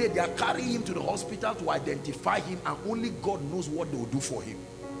is today, they are carrying him to the hospital to identify him, and only God knows what they will do for him.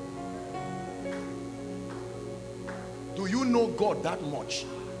 Do you know God that much?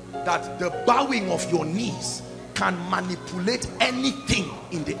 That the bowing of your knees can manipulate anything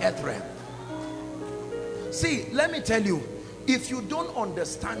in the earth realm. See, let me tell you, if you don't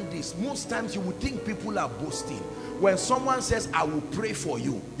understand this, most times you would think people are boasting. When someone says, I will pray for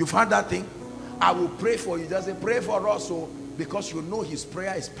you, you've heard that thing? I will pray for you. Just say, pray for us, so because you know his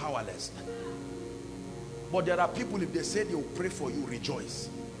prayer is powerless. But there are people, if they say they will pray for you, rejoice.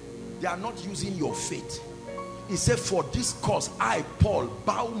 They are not using your faith. He said, for this cause I, Paul,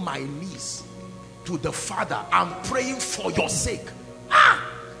 bow my knees to the Father. I'm praying for your sake.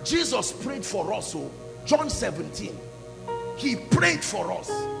 Jesus prayed for us. So John 17, he prayed for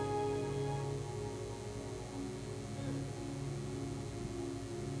us.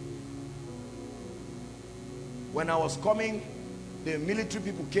 When I was coming, the military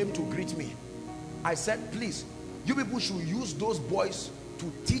people came to greet me. I said, please, you people should use those boys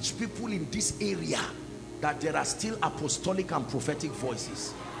to teach people in this area that there are still apostolic and prophetic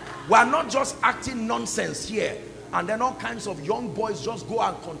voices. We are not just acting nonsense here, and then all kinds of young boys just go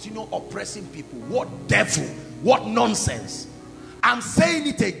and continue oppressing people. What devil, what nonsense. I'm saying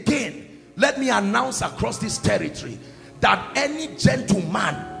it again. Let me announce across this territory that any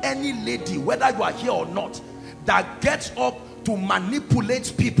gentleman, any lady, whether you are here or not, that gets up to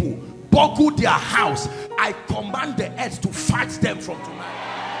manipulate people, boggle their house, I command the earth to fight them from tonight.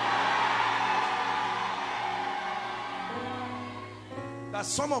 That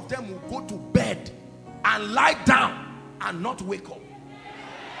some of them will go to bed and lie down and not wake up.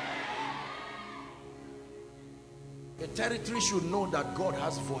 The territory should know that God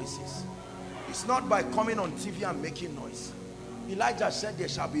has voices. It's not by coming on TV and making noise. Elijah said there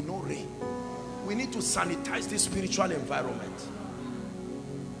shall be no rain. We need to sanitize this spiritual environment.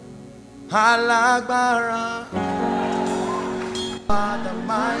 Alagbara, the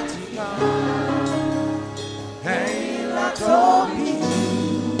mighty God. Hey, la told me.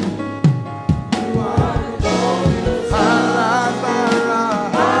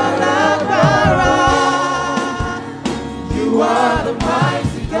 You are the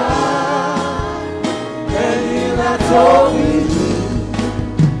mighty God. Hey, la told me.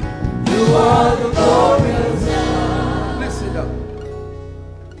 You are the glorious God. Listen up.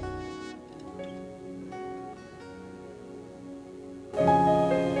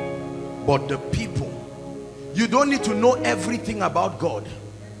 But the people, you don't need to know everything about God.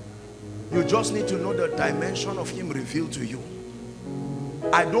 You just need to know the dimension of him revealed to you.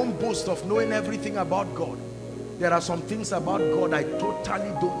 I don't boast of knowing everything about God. There are some things about God I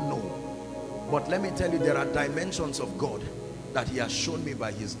totally don't know. But let me tell you, there are dimensions of God that he has shown me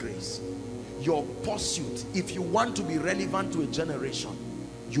by his grace. Your pursuit, if you want to be relevant to a generation,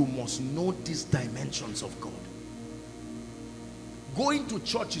 you must know these dimensions of God. Going to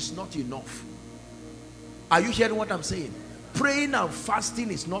church is not enough. Are you hearing what I'm saying? Praying and fasting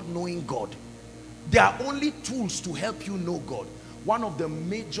is not knowing God. There are only tools to help you know God. One of the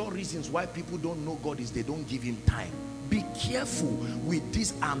major reasons why people don't know God is they don't give him time. Be careful with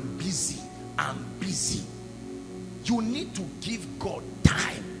this I'm busy. You need to give God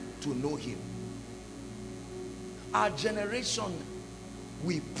time to know him. Our generation,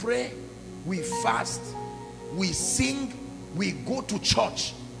 we pray, we fast, we sing, we go to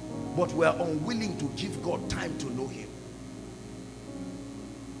church, but we are unwilling to give God time to know him.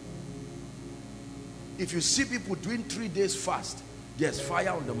 If you see people doing 3 days fast, there's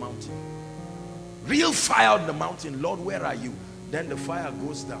fire on the mountain. Real fire on the mountain. Lord, where are you? Then the fire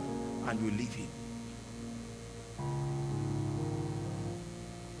goes down and you leave him.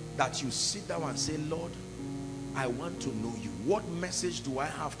 That you sit down and say, Lord, I want to know you. What message do I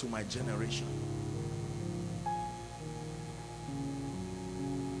have to my generation?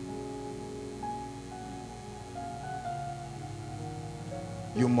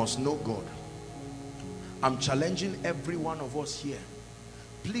 You must know God. I'm challenging every one of us here.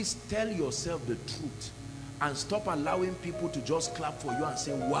 Please tell yourself the truth and stop allowing people to just clap for you and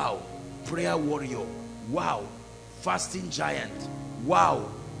say, wow, prayer warrior, wow, fasting giant, wow,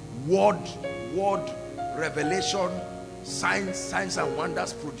 word revelation, signs and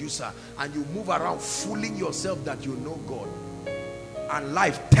wonders producer, and you move around fooling yourself that you know God, and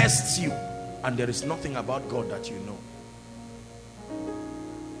life tests you and there is nothing about God that you know.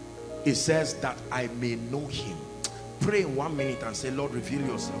 It says that I may know him. Pray in 1 minute and say, Lord, reveal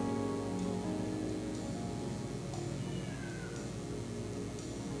yourself.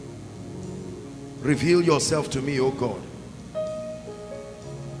 Reveal yourself to me, oh God,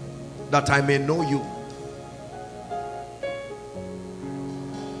 that I may know you.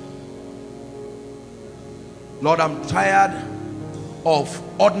 Lord, I'm tired of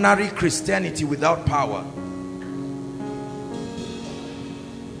ordinary Christianity without power.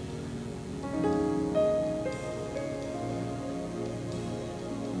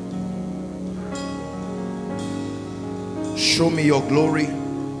 Show me your glory.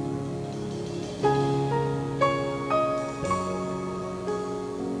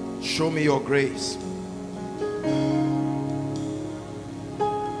 Show me your grace.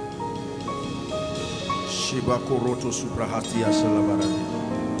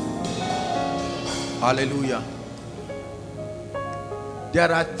 Hallelujah.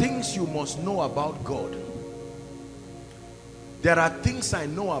 There are things you must know about God. There are things I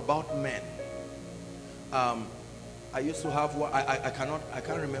know about men. I used to have one, I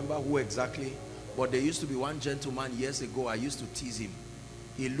can't remember who exactly, but there used to be one gentleman years ago. I used to tease him.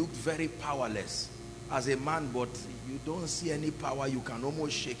 He looked very powerless as a man, but you don't see any power. You can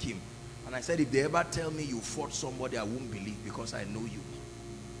almost shake him. And I said, if they ever tell me you fought somebody, I won't believe, because I know you.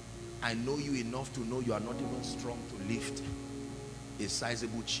 I know you enough to know you are not even strong to lift a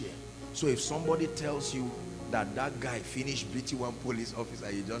sizable chair. So if somebody tells you that that guy finished beating one police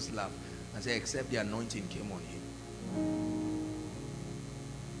officer, you just laugh and say, except the anointing came on him.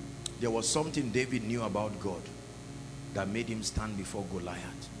 There was something David knew about God that made him stand before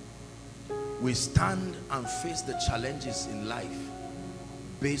Goliath. We stand and face the challenges in life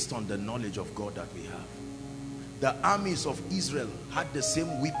based on the knowledge of God that we have. The armies of Israel had the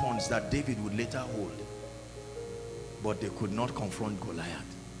same weapons that David would later hold, but they could not confront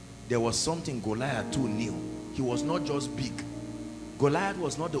Goliath. There was something Goliath too knew. He was not just big. Goliath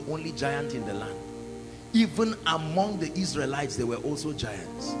was not the only giant in the land. Even among the Israelites, there were also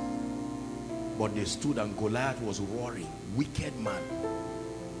giants. But they stood, and Goliath was roaring, wicked man.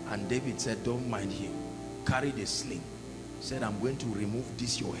 And David said, don't mind him. Carried a sling. Said, I'm going to remove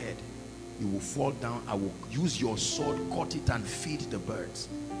this your head. You will fall down. I will use your sword, cut it and feed the birds.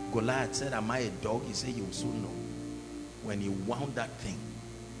 Goliath said, am I a dog? He said, you will soon know. When he wound that thing,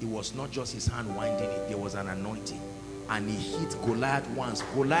 it was not just his hand winding it. There was an anointing. And he hit Goliath once.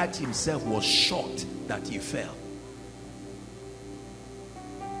 Goliath himself was shocked that he fell.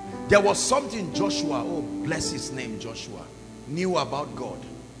 There was something Joshua, oh bless his name, Joshua, knew about God.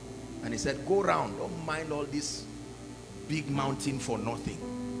 And he said, go round, don't mind all this big mountain for nothing.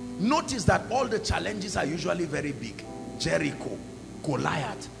 Notice that all the challenges are usually very big. Jericho,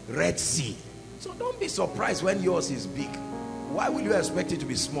 Goliath, Red Sea. So don't be surprised when yours is big. Why will you expect it to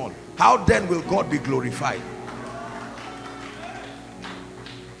be small? How then will God be glorified?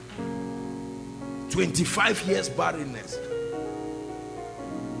 25 years barrenness.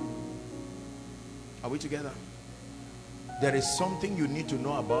 Are we together? There is something you need to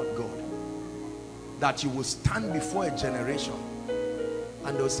know about God. That you will stand before a generation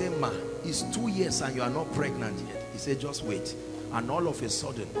and they'll say, ma, it's 2 years and you are not pregnant yet. He said, just wait. And all of a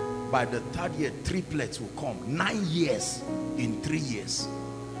sudden, by the 3rd year, triplets will come. 9 years in 3 years.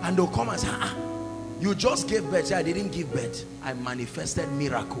 And they'll come and say, you just gave birth. Yeah, I didn't give birth. I manifested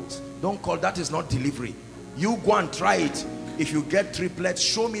miracles. Don't call that, is not delivery. You go and try it. If you get triplets,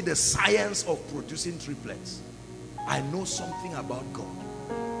 show me the science of producing triplets. I know something about God.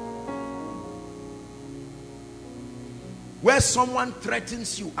 Where someone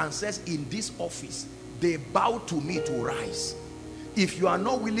threatens you and says, in this office, they bow to me to rise. If you are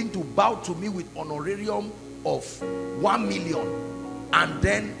not willing to bow to me with honorarium of 1 million and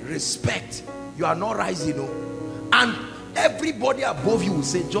then respect, you are not rising. And everybody above you will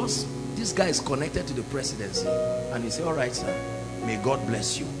say, just this guy is connected to the presidency. And you say, all right, sir, may God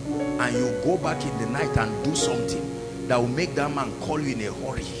bless you. And you go back in the night and do something that will make that man call you in a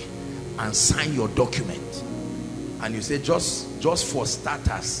hurry and sign your document. And you say, just for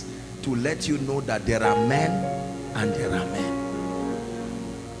starters, to let you know that there are men and there are men.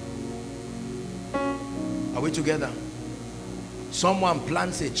 Are we together? Someone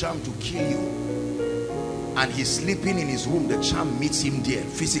plants a charm to kill you, and he's sleeping in his room. The charm meets him there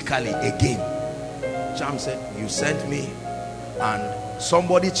physically again. Charm said, you sent me, and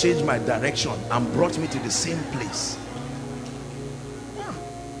somebody changed my direction and brought me to the same place.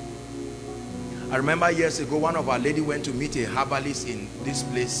 I remember years ago, one of our lady went to meet a herbalist in this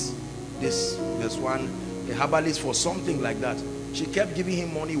place. This one, a herbalist for something like that. She kept giving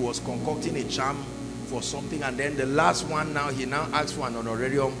him money, was concocting a charm for something, and then the last one, now he now asked for an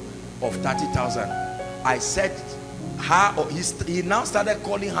honorarium of 30,000. I said her, he now started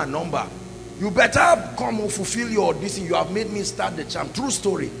calling her number. You better come and fulfill your audition. You have made me start the charm. True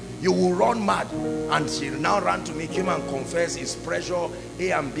story. You will run mad. And she now ran to me, came and confessed his pressure,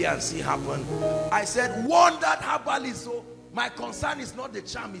 A and B and C happened. I said, warn that herbalist. So my concern is not the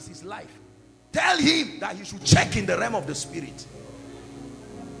charm, it's his life. Tell him that he should check in the realm of the spirit.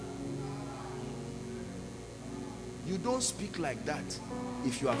 You don't speak like that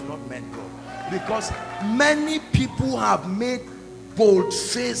if you have not met God. Because many people have made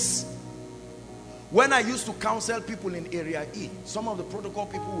bold-faced When I used to counsel people in Area E, some of the protocol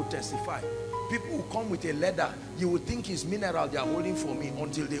people would testify. People who come with a leather, you would think it's mineral they are holding for me.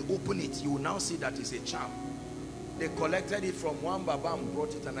 Until they open it, you will now see that it's a charm. They collected it from one Baba and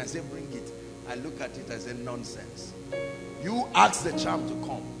brought it, and I said, bring it. I look at it, I said, nonsense. You ask the charm to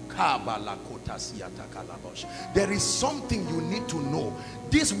come. There is something you need to know.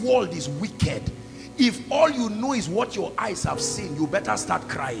 This world is wicked. If all you know is what your eyes have seen, you better start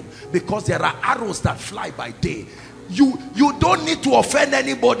crying, because there are arrows that fly by day. You don't need to offend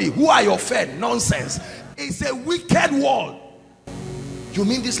anybody. Who are you offend? Nonsense. It's a wicked world. You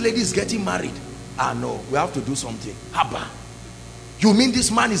mean this lady is getting married? Ah, no, we have to do something. Haba. You mean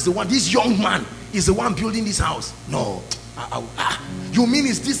this man is the one, this young man is the one building this house? No. You mean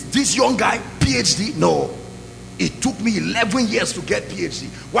is this young guy PhD? No. It took me 11 years to get PhD.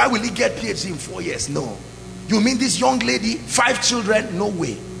 Why will he get PhD in 4 years? No. You mean this young lady, 5 children? No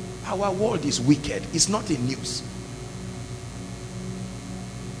way. Our world is wicked. It's not in news.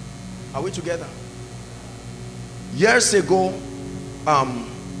 Are we together? Years ago,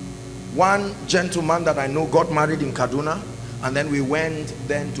 one gentleman that I know got married in Kaduna, and then we went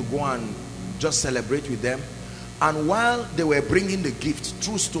then to go and just celebrate with them. And while they were bringing the gifts,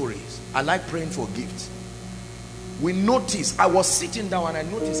 true stories, I like praying for gifts. We noticed, I was sitting down and I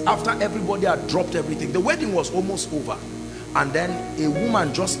noticed after everybody had dropped everything, the wedding was almost over, and then a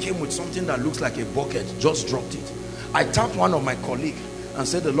woman just came with something that looks like a bucket, just dropped it. I tapped one of my colleagues and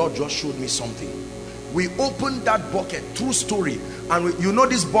said, the Lord just showed me something. We opened that bucket, true story, and you know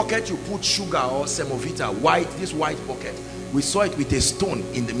this bucket you put sugar or semovita, white, this white bucket, we saw it with a stone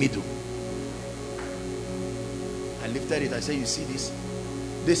in the middle. I lifted it, I said, you see this?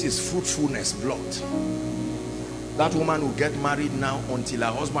 This is fruitfulness blood. That woman will get married now until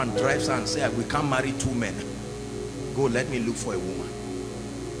her husband drives her and says, we can't marry 2 men. Go, let me look for a woman.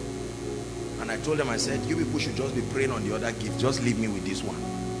 And I told them, I said, you people should just be praying on the other gift. Just leave me with this one.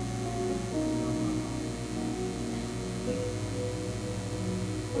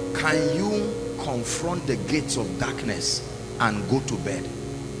 Can you confront the gates of darkness and go to bed?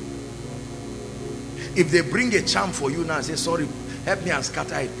 If they bring a charm for you now and say, sorry, help me and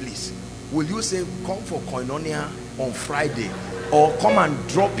scatter it, please. Will you say, come for koinonia on Friday, or come and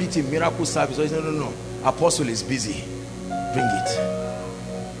drop it in miracle service? Or no, no, no, apostle is busy. Bring it.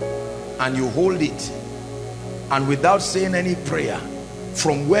 And you hold it, and without saying any prayer,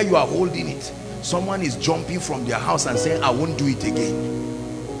 from where you are holding it, someone is jumping from their house and saying, I won't do it again.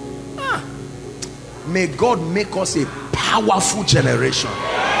 May God make us a powerful generation.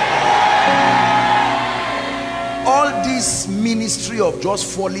 All this ministry of just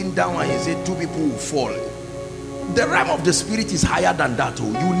falling down and you say 2 people will fall, the realm of the spirit is higher than that.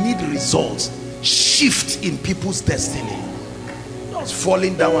 You need results, shift in people's destiny. Just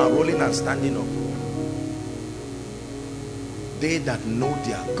falling down and rolling and standing up. They that know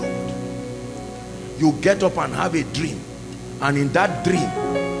their God. You get up and have a dream, and in that dream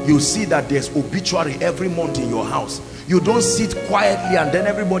you see that there's obituary every month in your house. You don't sit quietly and then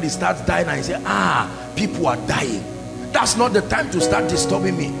everybody starts dying and you say, people are dying. That's not the time to start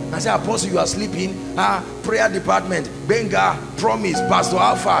disturbing me. I say, apostle, you are sleeping. Prayer department, Benga, promise, Pastor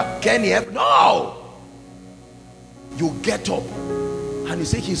Alpha, Kenny. No! You get up and you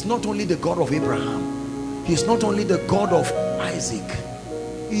say, he's not only the God of Abraham, he's not only the God of Isaac.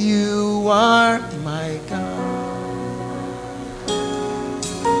 You are my God.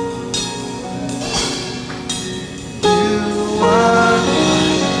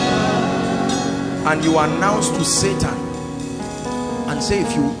 And you announce to Satan and say,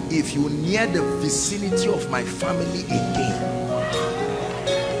 if you near the vicinity of my family again.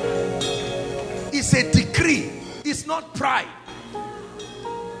 It's a decree. It's not pride.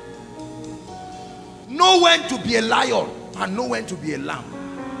 Know when to be a lion and know when to be a lamb.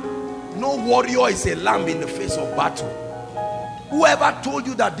 No warrior is a lamb in the face of battle. Whoever told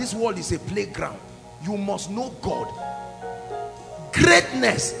you that this world is a playground, you must know God.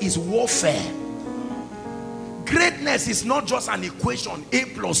 Greatness is warfare. Greatness is not just an equation, A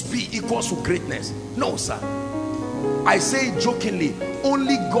plus B equals to greatness. No, sir. I say jokingly,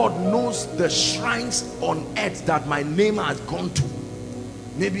 only God knows the shrines on earth that my name has gone to.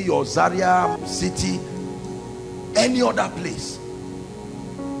 Maybe your Zaria city, any other place.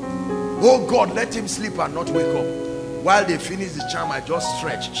 Oh God, let him sleep and not wake up. While they finish the charm, I just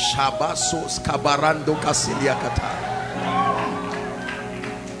stretch. Shabasos kabarando kasilia kata.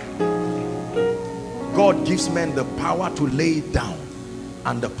 God gives men the power to lay it down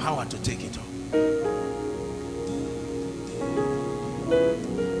and the power to take it up.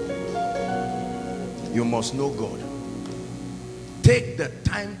 You must know God. Take the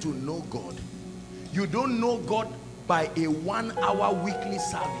time to know God. You don't know God by a 1-hour weekly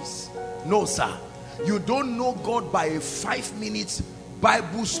service. No, sir. You don't know God by a 5 minutes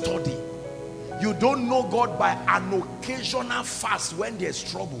Bible study. You don't know God by an occasional fast when there's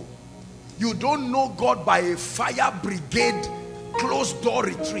trouble. You don't know God by a fire brigade closed door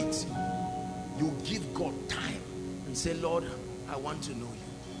retreat. You give God time and say, Lord, I want to know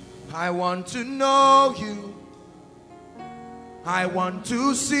you. I want to know you. I want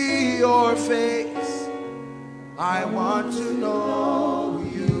to see your face. I want to know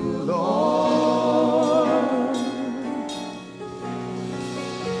you, Lord.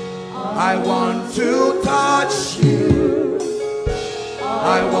 I want to touch you.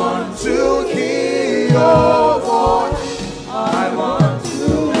 I want to hear your voice. I want to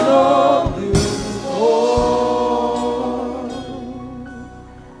know you, Lord.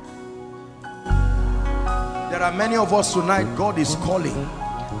 There are many of us tonight, God is calling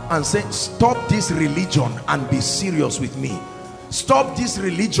and saying, stop this religion and be serious with me. Stop this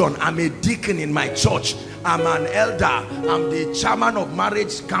religion. I'm a deacon in my church. I'm an elder. I'm the chairman of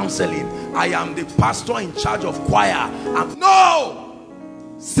marriage counseling. I am the pastor in charge of choir. No!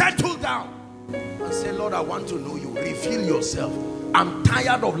 Settle down and say, Lord, I want to know you. Reveal yourself. I'm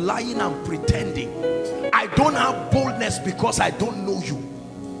tired of lying and pretending. I don't have boldness because I don't know you.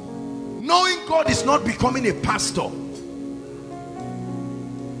 Knowing God is not becoming a pastor.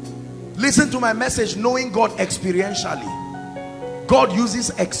 Listen to my message, knowing God experientially. God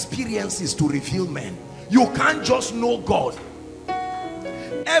uses experiences to reveal men. You can't just know God.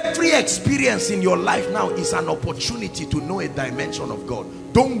 Every experience in your life now is an opportunity to know a dimension of God.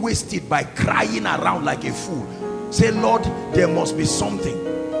 Don't waste it by crying around like a fool. Say, Lord, there must be something.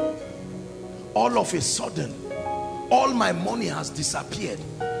 All of a sudden, all my money has disappeared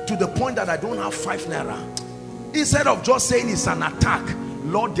to the point that I don't have 5 naira. Instead of just saying it's an attack,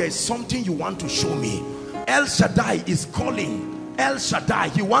 Lord, there is something you want to show me. El Shaddai is calling. El Shaddai,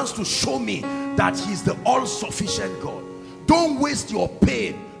 he wants to show me that he's the all-sufficient God. Don't waste your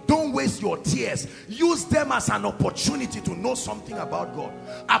pain. Don't waste your tears. Use them as an opportunity to know something about God.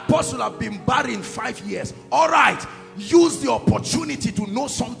 Apostle have been barren 5 years. All right, use the opportunity to know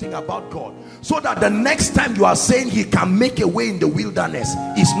something about God, so that the next time you are saying he can make a way in the wilderness,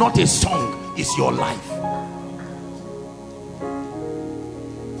 it's not a song, it's your life.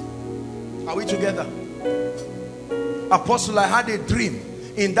 Are we together? Apostle, I had a dream.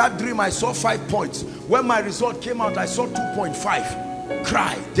 In that dream I saw 5 points. When my result came out, I saw 2.5.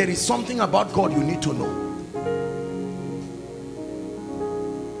 Cry. There is something about God you need to know.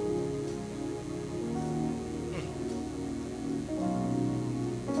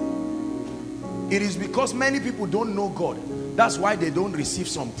 It is because many people don't know God. That's why they don't receive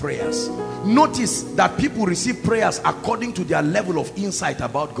some prayers. Notice that people receive prayers according to their level of insight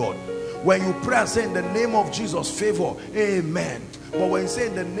about God. When you pray and say, in the name of Jesus, favor, amen. But when you say,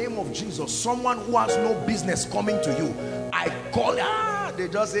 in the name of Jesus, someone who has no business coming to you, I call, they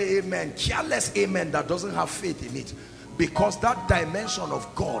just say amen. Careless amen that doesn't have faith in it. Because that dimension of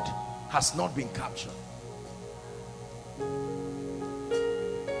God has not been captured.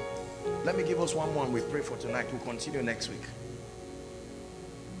 Let me give us one more and we pray for tonight. We'll continue next week.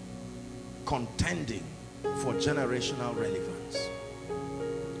 Contending for generational relevance.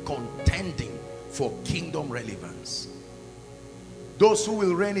 Contending for kingdom relevance. Those who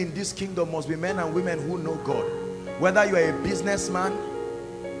will reign in this kingdom must be men and women who know God. Whether you are a businessman,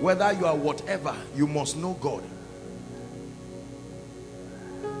 whether you are whatever, you must know God.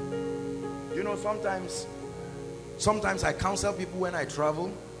 You know, sometimes I counsel people when I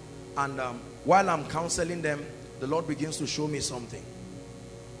travel, and while I'm counseling them, the Lord begins to show me something,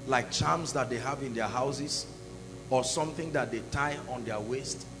 like charms that they have in their houses, or something that they tie on their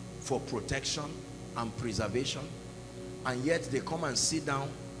waist for protection and preservation, and yet they come and sit down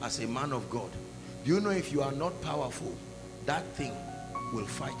as a man of God. Do you know, if you are not powerful, that thing will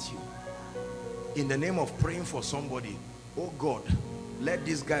fight you. In the name of praying for somebody, oh God, let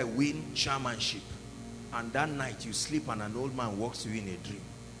this guy win chairmanship, and that night you sleep and an old man walks to you in a dream.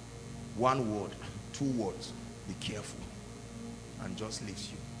 1 word, 2 words, be careful, and just leaves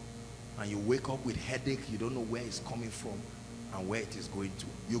you. And you wake up with headache, you don't know where it's coming from and where it is going to.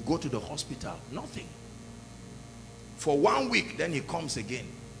 You go to the hospital, nothing. For 1 week, then he comes again.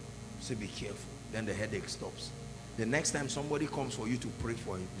 Say, be careful. Then the headache stops. The next time somebody comes for you to pray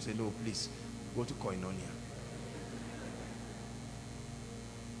for him, you say, no, please, go to Koinonia.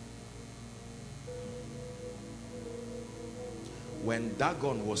 When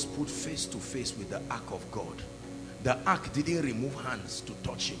Dagon was put face to face with the ark of God, the ark didn't remove hands to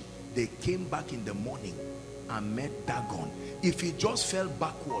touch him. They came back in the morning and met Dagon. If he just fell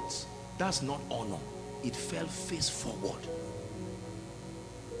backwards, That's not honor. It fell face forward.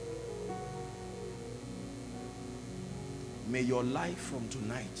 May your life from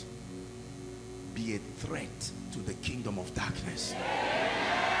tonight be a threat to the kingdom of darkness.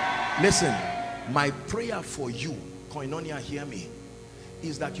 Listen, my prayer for you, Koinonia, hear me,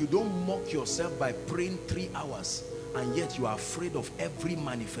 is that you don't mock yourself by praying 3 hours and yet you are afraid of every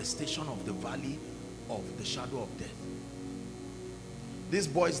manifestation of the valley of the shadow of death. These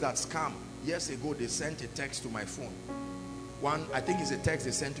boys that scam, years ago they sent a text to my phone. One, I think it's a text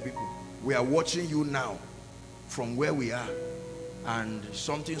they sent to people. We are watching you now from where we are, and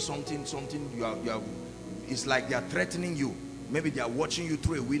something you are, it's like they are threatening you. Maybe they are watching you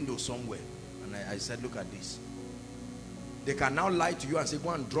through a window somewhere. And I said, look at this. They can now lie to you and say,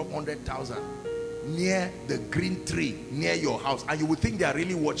 go and drop 100,000 near the green tree near your house, and you would think they are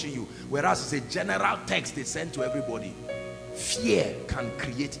really watching you, whereas it's a general text they send to everybody. Fear can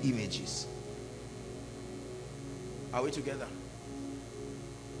create images. Are we together?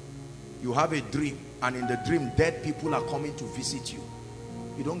 You have a dream, and in the dream dead people are coming to visit you.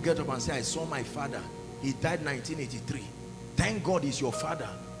 You don't get up and say, I saw my father, he died 1983. Thank God he's your father.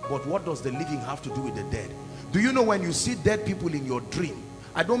 But what does the living have to do with the dead? Do you know when you see dead people in your dream,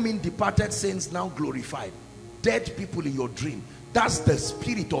 I don't mean departed saints now glorified, dead people in your dream, that's the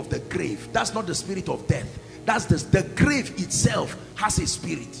spirit of the grave. That's not the spirit of death. That's the grave itself has a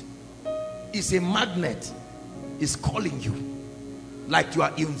spirit. It's a magnet. It's calling you like you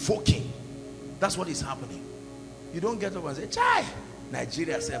are invoking. That's what is happening. You don't get up and say, Chai,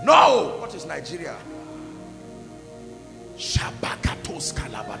 Nigeria said, no. What is Nigeria? Shabakatos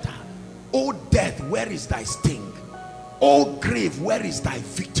kalabata. Oh death, where is thy sting? Oh grave, where is thy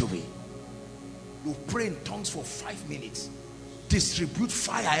victory? You pray in tongues for 5 minutes. Distribute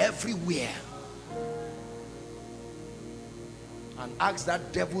fire everywhere. And ask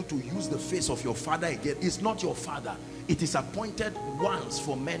that devil to use the face of your father again. It's not your father. It is appointed once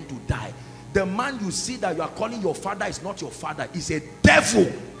for men to die. The man you see that you are calling your father is not your father. It's a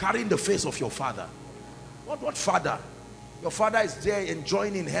devil carrying the face of your father. What father? Your father is there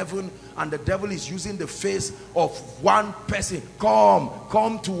enjoying in heaven, and the devil is using the face of one person.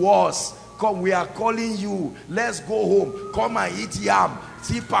 Come to us. Come, we are calling you. Let's go home. Come and eat yam,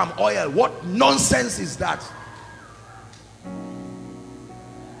 see palm oil. What nonsense is that?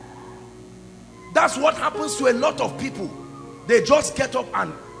 That's what happens to a lot of people. They just get up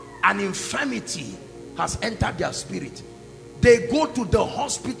and an infirmity has entered their spirit. They go to the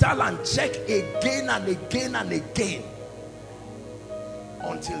hospital and check again and again and again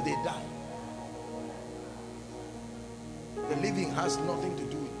until they die. The living has nothing to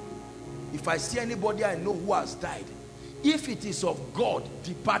do with it. If I see anybody I know who has died, if it is of God,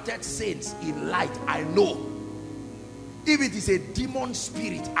 departed saints in light, I know. If it is a demon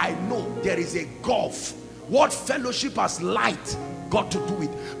spirit, I know there is a gulf. What fellowship has light got to do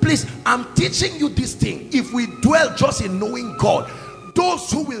with? Please, I'm teaching you this thing. If we dwell just in knowing God,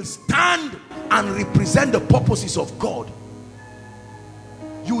 those who will stand and represent the purposes of God,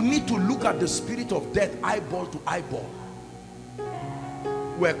 you need to look at the spirit of death eyeball to eyeball.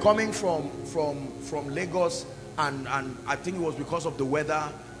 We're coming from Lagos, and I think it was because of the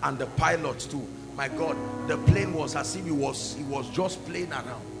weather and the pilots too. My God, the plane was as if he was just playing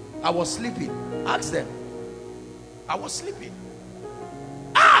around. I was sleeping. Ask them. I was sleeping.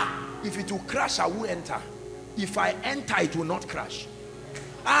 If it will crash, I will enter. If I enter, it will not crash.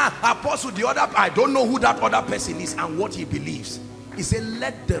 Apostle, the other, I don't know who that other person is and what he believes. He said,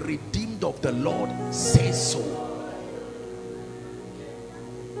 let the redeemed of the Lord say so.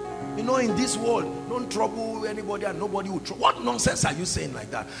 You know, in this world, don't trouble anybody and nobody will trouble. What nonsense are you saying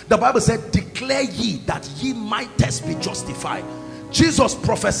like that? The Bible said, declare ye that ye mightest be justified. Jesus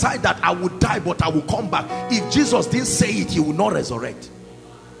prophesied that I would die, but I will come back. If Jesus didn't say it, he will not resurrect.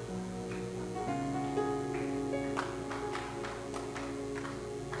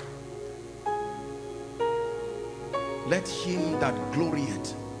 Let him that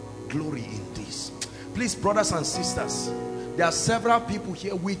glorieth glory in this. Please, brothers and sisters, there are several people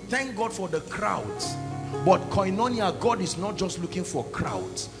here. We thank God for the crowds, but Koinonia, God is not just looking for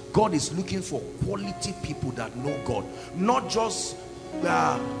crowds. God is looking for quality people that know God. Not just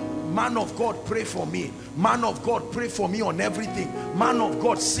man of God, pray for me. Man of God, pray for me on everything. Man of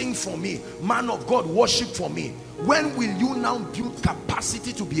God, sing for me. Man of God, worship for me. When will you now build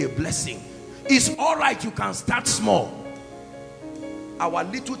capacity to be a blessing? It's all right, you can start small. Our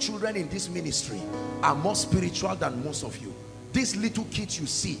little children in this ministry are more spiritual than most of you. These little kids you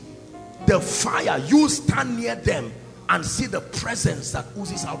see, the fire, you stand near them and see the presence that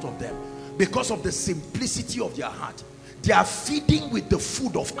oozes out of them because of the simplicity of their heart. They are feeding with the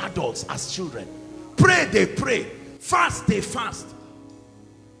food of adults as children. Pray, they pray. Fast, they fast.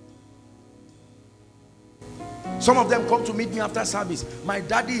 Some of them come to meet me after service. My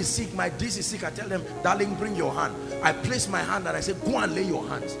daddy is sick, my this is sick. I tell them, darling, bring your hand. I place my hand and I say, go and lay your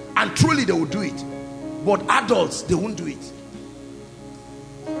hands. And truly they will do it. But adults, they won't do it.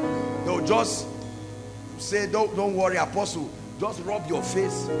 They'll just say, don't worry, apostle. Just rub your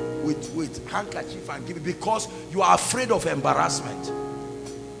face with handkerchief and give it, because you are afraid of embarrassment.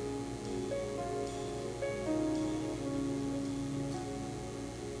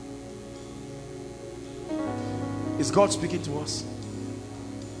 Is God speaking to us?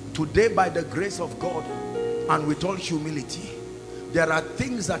 Today, by the grace of God and with all humility, there are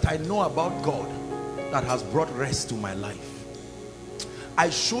things that I know about God that has brought rest to my life.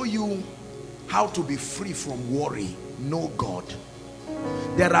 I show you how to be free from worry. Know God.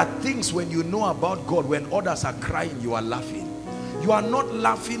 There are things when you know about God, when others are crying, you are laughing. You are not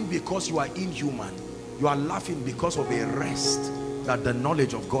laughing because you are inhuman. You are laughing because of a rest that the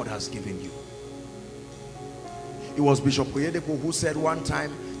knowledge of God has given you. It was Bishop Oyedepo who said one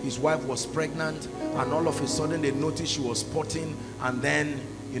time his wife was pregnant and all of a sudden they noticed she was spotting, and then,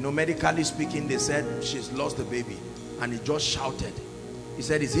 you know, medically speaking, they said she's lost the baby, and he just shouted. He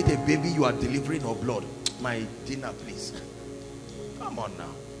said, is it a baby you are delivering or blood? My dinner, please. Come on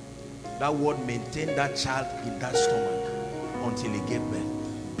now. That word maintained that child in that stomach until he gave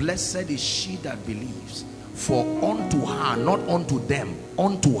birth. Blessed is she that believes, for unto her, not unto them,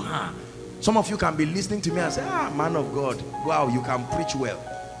 unto her. Some of you can be listening to me and say, ah, man of God, wow, you can preach well.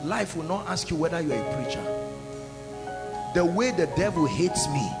 Life will not ask you whether you're a preacher. The way the devil hates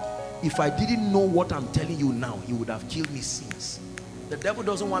me, if I didn't know what I'm telling you now, he would have killed me since. The devil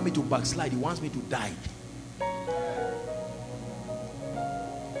doesn't want me to backslide. He wants me to die.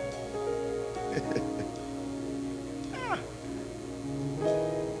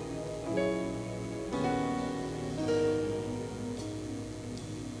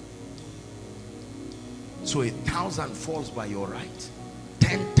 So 1,000 falls by your right,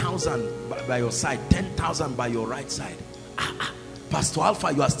 10,000 by your side, 10,000 by your right side. Pastor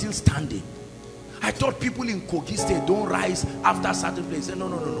Alpha, you are still standing. I thought people in Kogi State don't rise after certain places. No,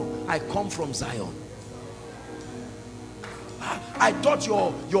 no, no, no. I come from Zion. I thought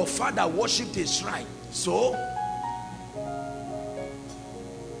your father worshipped a shrine. So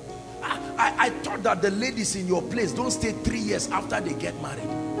I thought that the ladies in your place don't stay 3 years after they get married.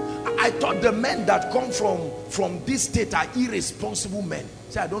 I thought the men that come from this state are irresponsible men.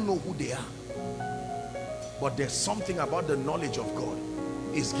 Say, I don't know who they are. But there's something about the knowledge of God.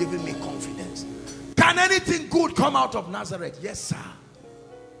 It's giving me confidence. Can anything good come out of Nazareth? Yes, sir.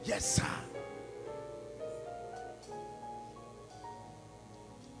 Yes, sir.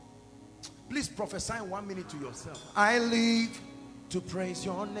 Please prophesy in 1 minute to yourself. I live to praise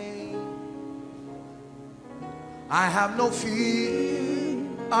your name. I have no fear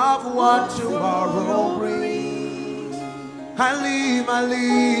of what tomorrow brings. I live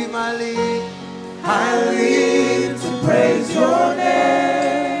to praise your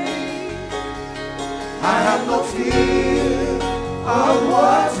name. I have no fear of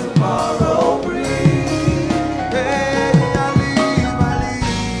what tomorrow brings. Hey,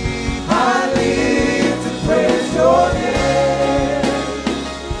 I live to praise your name.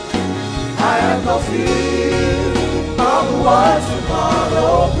 I have no fear of what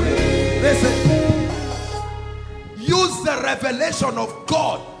tomorrow brings. Listen, use the revelation of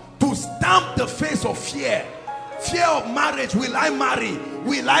God to stamp the face of fear. Fear of marriage. Will I marry?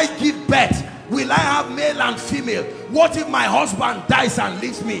 Will I give birth? Will I have male and female? What if my husband dies and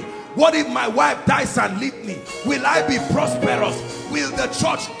leaves me? What if my wife dies and leaves me? Will I be prosperous? Will the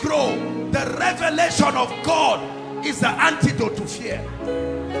church grow? The revelation of God is the antidote to fear.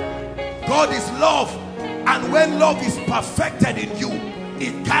 God is love, and when love is perfected in you,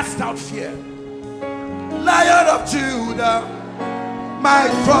 it casts out fear. Lion of Judah, my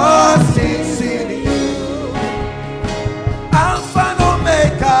trust is in you. Alpha and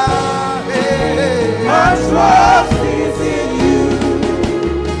Omega, hey, my trust is in you.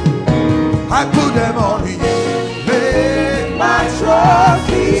 I put them on you. Hey, my trust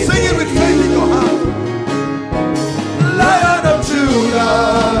is in you. Sing it with faith in your heart. Lion of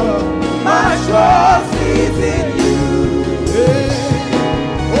Judah, my trust is in you. Hey,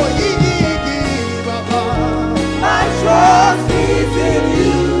 oh, ye, Baba, my trust is in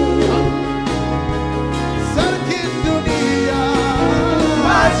you.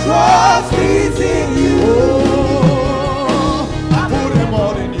 My trust is in you. Oh, I put them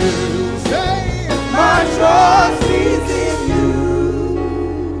all in you. Say, my trust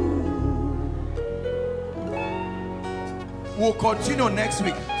will continue next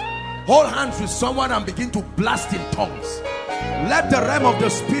week. Hold hands with someone and begin to blast in tongues. Let the realm of the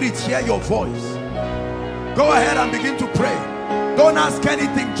spirit hear your voice. Go ahead and begin to pray. Don't ask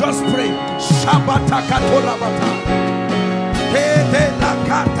anything, just pray.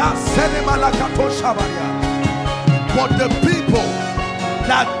 But the people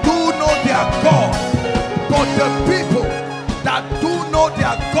that do know their God, but the people that do know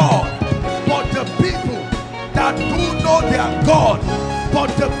their God, but the people that do know their God, but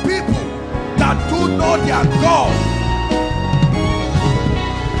the people that do know their God.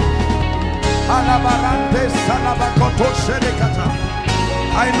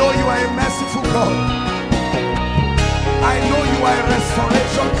 I know you are a merciful God. I know you are a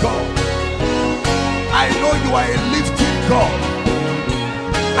restoration God. I know you are a lifting God.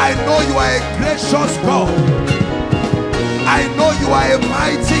 I know you are a gracious God. I know you are a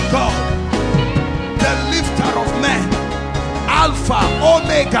mighty God, the lifter of men, Alpha,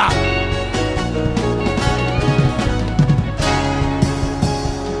 Omega.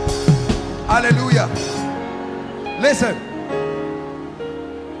 Hallelujah. Listen.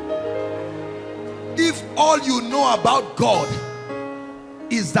 If all you know about God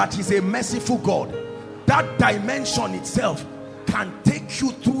is that he's a merciful God, that dimension itself can take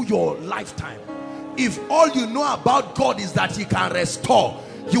you through your lifetime. If all you know about God is that he can restore,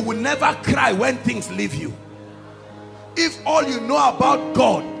 you will never cry when things leave you. If all you know about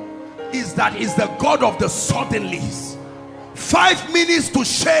God is that he's the God of the suddenlies, 5 minutes to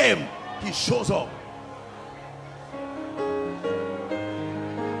shame, he shows up.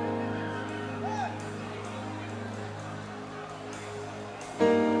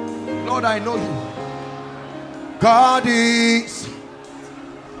 Lord, I know you. God is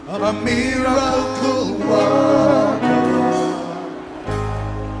a miracle worker.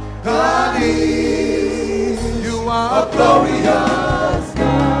 God is, you are a glorious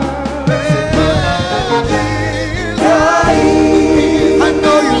God. I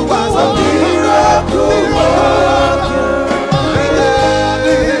know you are a miracle worker.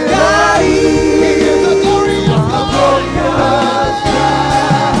 God is a glorious God.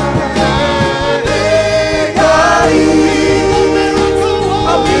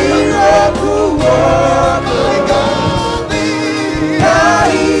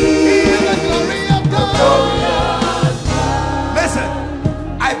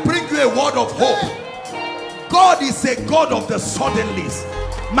 Of hope. God is a God of the suddenlies.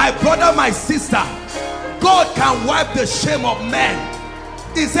 My brother, my sister, God can wipe the shame of men.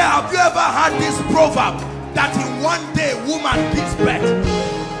 He said, have you ever heard this proverb that in one day woman gives birth?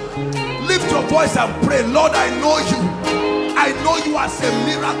 Lift your voice and pray. Lord, I know you. I know you as a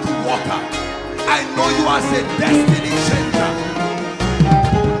miracle worker. I know you as a destiny changer.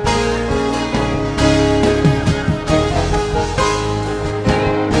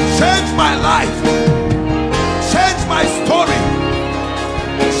 Change my life, change my story,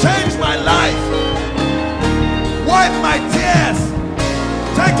 change my life, wipe my tears,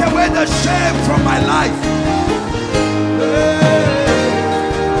 take away the shame from my life.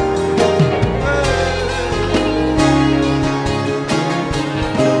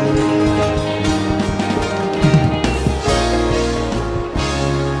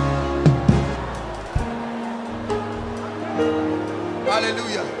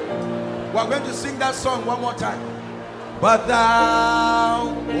 Hallelujah. We're going to sing that song one more time. But thou,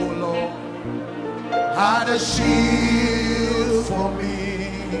 O Lord, art a shield for me,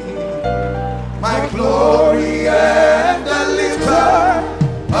 my glory and the lifter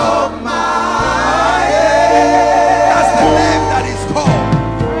of my head. That's the name that is called.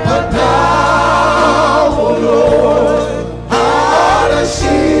 But thou, O Lord, art a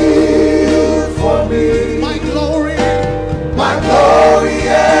shield for me, my glory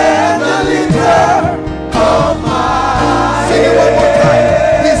and the lifter of my head. Sing it one more time.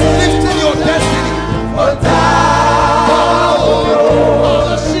 He's lifting your destiny. But thou, O Lord,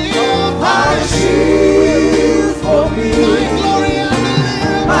 art a shield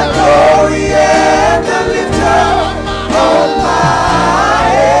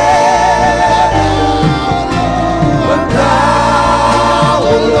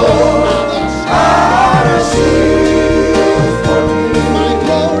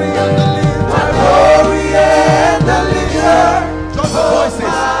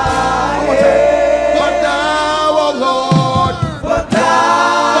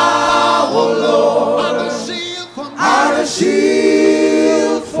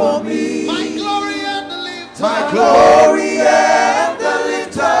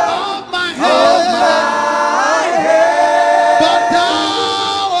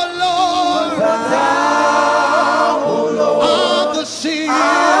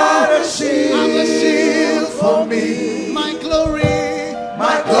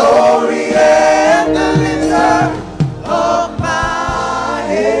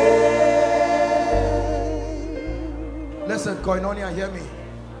Koinonia, hear me.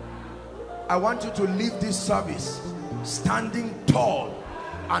 I want you to leave this service standing tall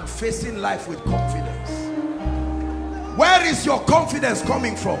and facing life with confidence. Where is your confidence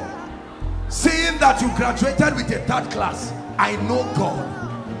coming from? Seeing that you graduated with a 3rd class. I know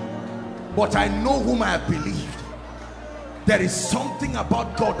God, but I know whom I have believed. There is something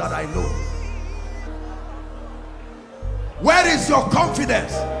about God that I know. Where is your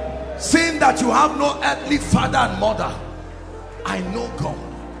confidence? Seeing that you have no earthly father and mother. I know God.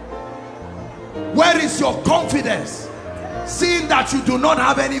 Where is your confidence? Seeing that you do not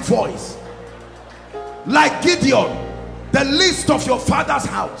have any voice. Like Gideon, the least of your father's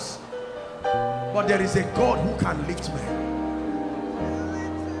house. But there is a God who can lift men.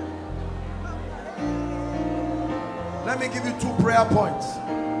 Let me give you 2 prayer points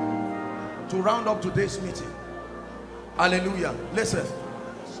to round up today's meeting. Hallelujah. Listen.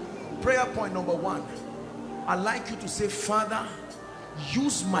 Prayer point number 1. I'd like you to say, Father,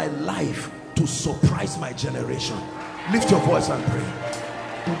 use my life to surprise my generation. Lift your voice and pray.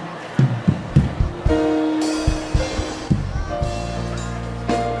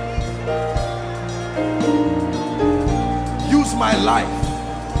 Use my life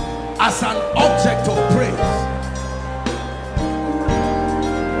as an object of praise.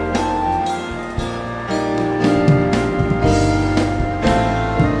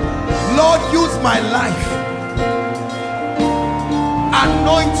 Lord, use my life.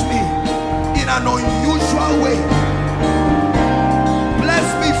 Anoint me in an unusual way. Bless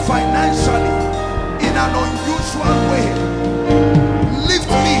me financially in an unusual way. Lift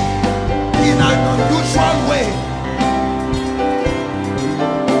me in an unusual way.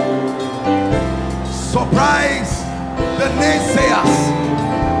 Surprise the naysayers.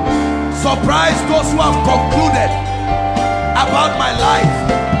 Surprise those who have concluded about my life.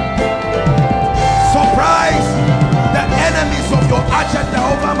 Surprise the enemies of your agenda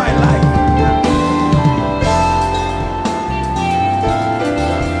over my life.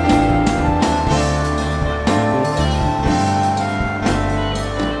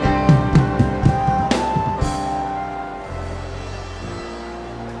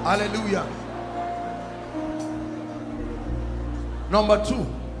 Hallelujah. Number 2,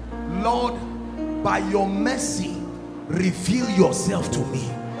 Lord, by your mercy, reveal yourself to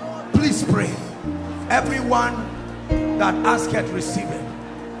me. Please pray. Everyone that asketh, receiveth.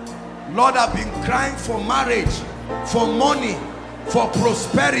 Lord, I've been crying for marriage, for money, for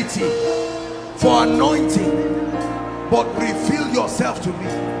prosperity, for anointing, but reveal yourself to me.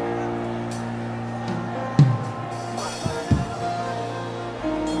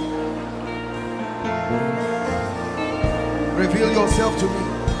 Reveal yourself to me.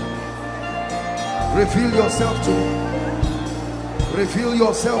 Reveal yourself to me. Reveal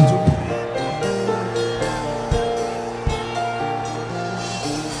yourself to me.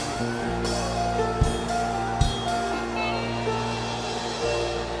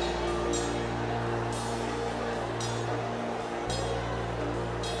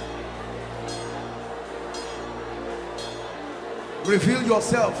 Reveal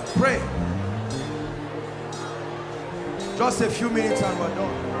yourself. Pray. Just a few minutes and we're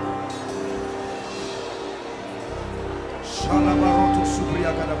done.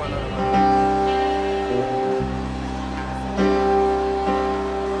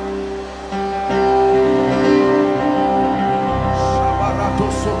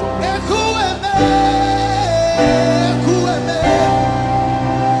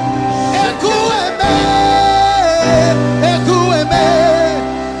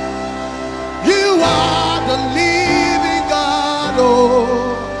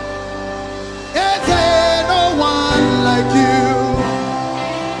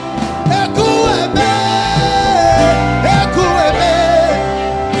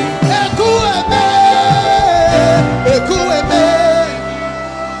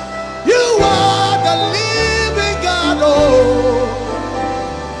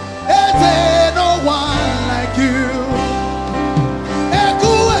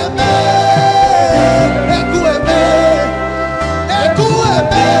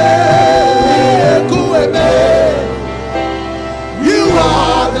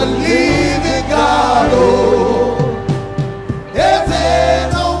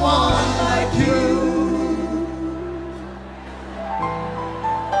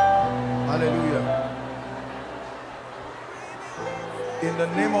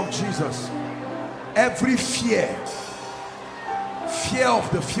 Every fear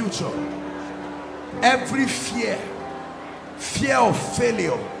of the future, every fear of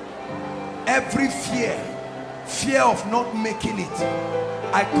failure, every fear of not making it,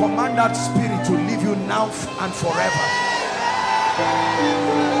 I command that spirit to leave you now and forever.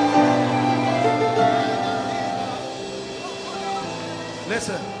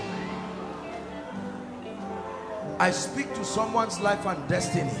 Listen, I speak to someone's life and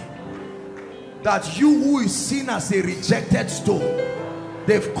destiny that you who is seen as a rejected stone,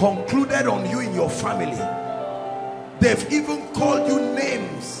 they've concluded on you in your family. They've even called you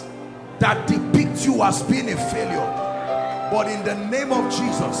names that depict you as being a failure. But in the name of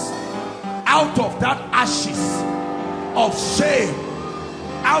Jesus, out of that ashes of shame,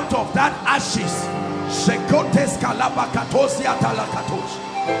 out of that ashes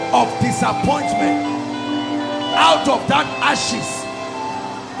of disappointment, out of that ashes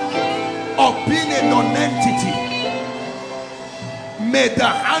of being a non-entity, may the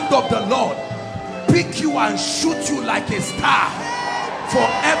hand of the Lord pick you and shoot you like a star for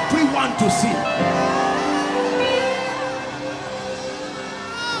everyone to see.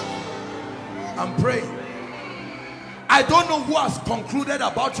 I'm praying. I don't know who has concluded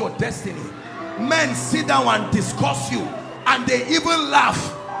about your destiny. Men sit down and discuss you and they even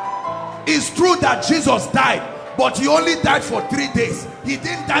laugh. It's true that Jesus died, but he only died for 3 days. He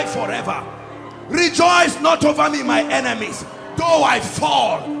didn't die forever. Rejoice not over me, my enemies, though I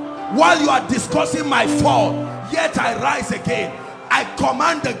fall. While you are discussing my fall, yet I rise again. I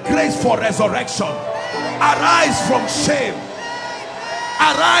command the grace for resurrection. Arise from shame,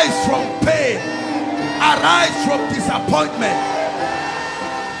 arise from pain, arise from disappointment.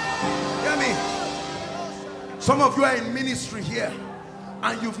 Hear me? Some of you are in ministry here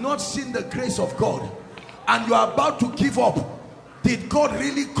and you've not seen the grace of God, and you are about to give up. Did God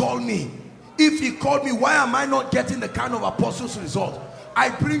really call me? If he called me, why am I not getting the kind of apostles' result? I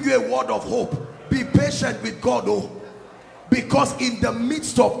bring you a word of hope. Be patient with God, oh, because in the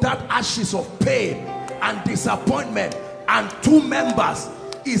midst of that ashes of pain and disappointment and 2 members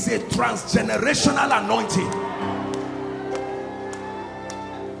is a transgenerational anointing.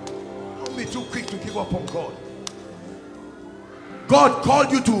 Don't be too quick to give up on God. God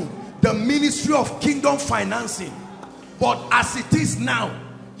called you to the ministry of kingdom financing, but as it is now,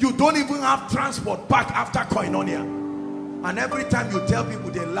 you don't even have transport back after Koinonia, and every time you tell people,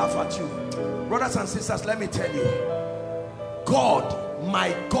 they laugh at you. Brothers and sisters, let me tell you, God,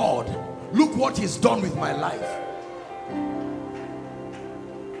 my God, look what he's done with my life.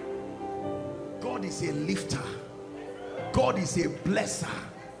 God is a lifter. God is a blesser.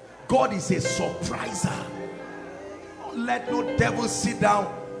 God is a surpriser. Don't let no devil sit down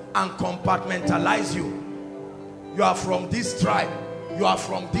and compartmentalize you. You are from this tribe, you are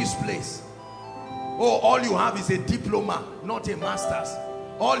from this place. Oh, all you have is a diploma, not a master's.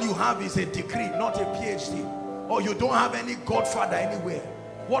 All you have is a degree, not a PhD. Oh, you don't have any godfather anywhere.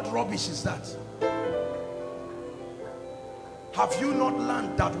 What rubbish is that? Have you not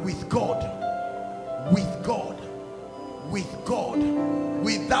learned that with God,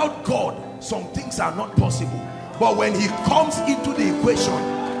 without God, some things are not possible? But when he comes into the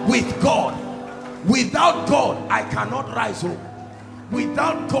equation, with God, without God, I cannot rise up.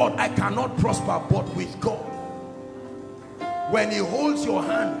 Without God, I cannot prosper. But with God, when he holds your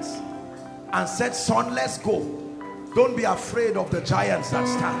hands and said, son, let's go, don't be afraid of the giants that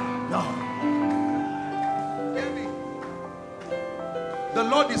stand. No. Hear me? The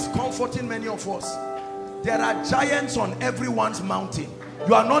Lord is comforting many of us. There are giants on everyone's mountain.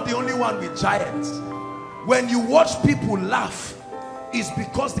 You are not the only one with giants. When you watch people laugh, it's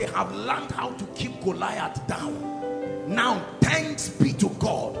because they have learned how to keep Goliath down. Now, thanks be to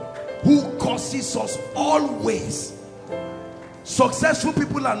God who causes us always. Successful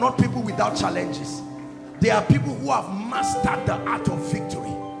people are not people without challenges. They are people who have mastered the art of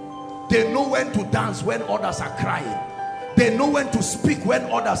victory. They know when to dance when others are crying. They know when to speak when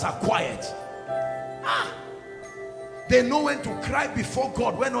others are quiet. They know when to cry before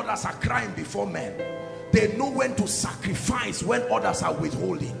God when others are crying before men. They know when to sacrifice when others are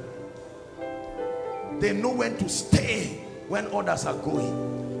withholding. They know when to stay when others are going.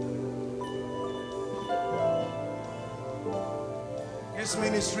 This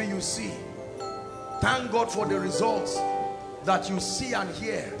ministry you see, thank God for the results that you see and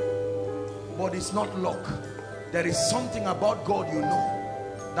hear, but it's not luck. There is something about God, you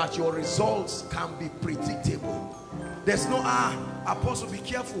know, that your results can be predictable. There's no, apostle, be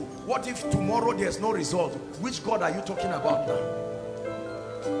careful. What if tomorrow there's no result? Which God are you talking about now?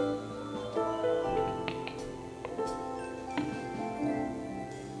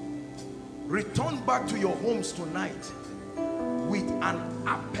 Return back to your homes tonight with an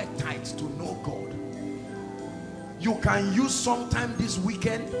appetite to know God. You can use sometime this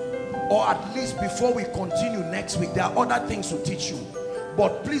weekend, or at least before we continue next week. There are other things to teach you,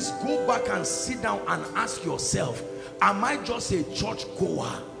 but please go back and sit down and ask yourself, Am I just a church goer?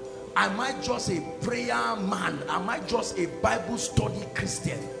 Am I just a prayer man? Am I just a Bible study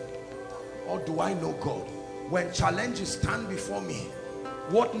Christian? Or do I know God? When challenges stand before me,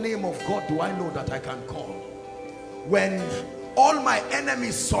 what name of God do I know that I can call? When all my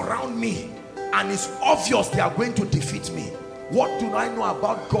enemies surround me and it's obvious they are going to defeat me, what do I know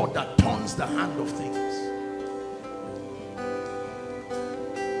about God that turns the hand of things?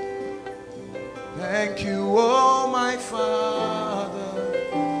 Thank you, oh my Father,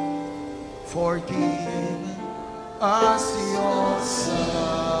 for giving us your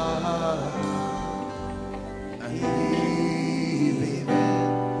Son and giving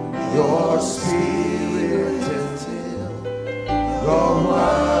your Spirit until your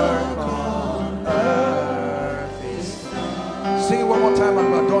work on earth is done. Sing it one more time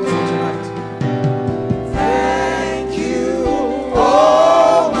and we're done for tonight. Thank you,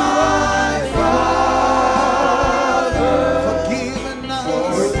 oh my Father, for giving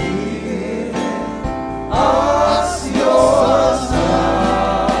us your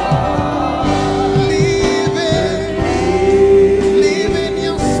Son, leaving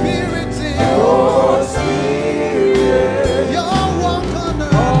your Spirit in your Spirit. Your work on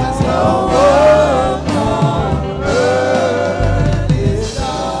earth is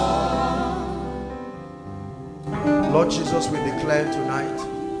done. Lord Jesus, we declare tonight,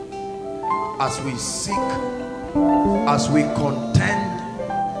 as we seek, as we contend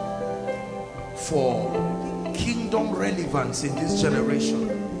for kingdom relevance in this generation,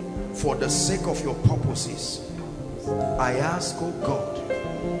 for the sake of your purposes, I ask, oh God,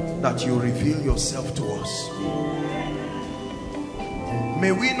 that you reveal yourself to us.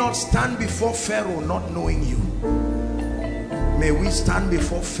 May we not stand before Pharaoh not knowing you. May we stand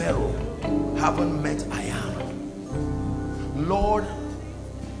before Pharaoh having met I am. Lord,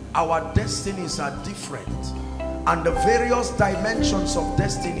 our destinies are different, and the various dimensions of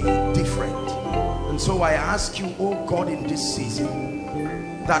destiny different. And so I ask you, oh God, in this season,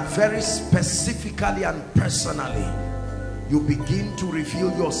 that very specifically and personally, you begin to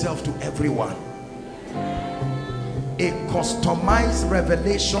reveal yourself to everyone. A customized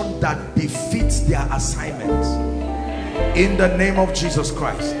revelation that befits their assignment. In the name of Jesus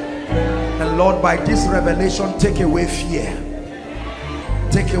Christ. And Lord, by this revelation, take away fear.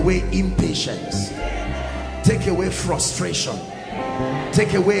 Take away impatience. Take away frustration.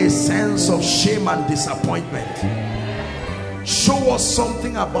 Take away a sense of shame and disappointment. Show us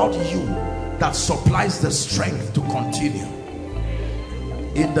something about you that supplies the strength to continue.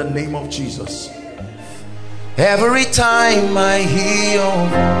 In the name of Jesus. Every time I hear your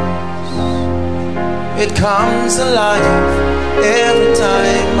voice, it comes alive. Every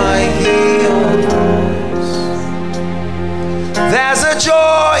time I hear your voice, there's a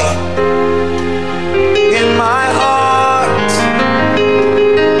joy in my heart.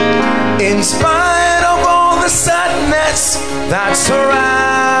 In spite of all the sadness that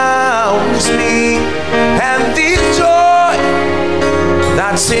surrounds me, and the joy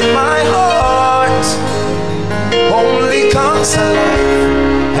that's in my heart only comes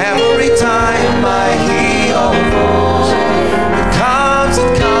alive. Every time I hear your voice, it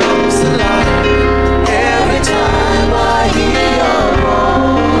comes alive. Every time I hear your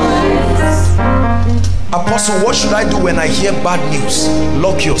voice. Apostle, what should I do when I hear bad news?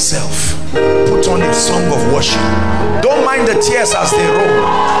 Lock yourself. Put on a song of worship. Don't mind the tears as they roll.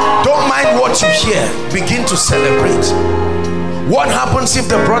 Don't mind what you hear. Begin to celebrate. What happens if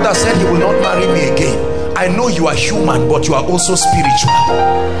the brother said he will not marry me again? I know you are human, but you are also spiritual.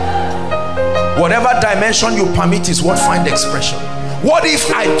 Whatever dimension you permit is what finds expression. What if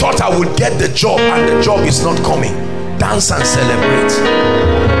I thought I would get the job and the job is not coming? Dance and celebrate.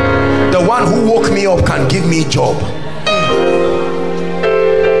 The one who woke me up can give me a job.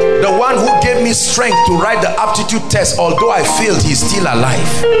 The one who gave me strength to write the aptitude test, although I failed, he's still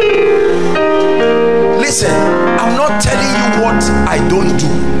alive. Listen, I'm not telling you what I don't do.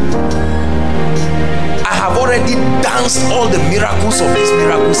 I have already danced all the miracles of this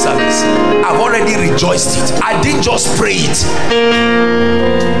miracle service. I've already rejoiced it. I didn't just pray it.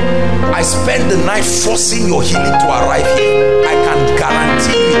 I spent the night forcing your healing to arrive here. I can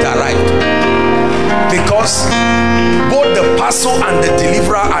guarantee you it arrived. Because both the pastor and the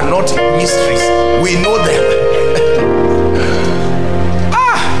deliverer are not mysteries. We know them.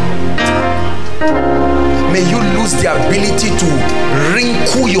 May you lose the ability to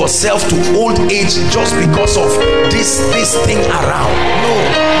wrinkle yourself to old age just because of this thing around. No.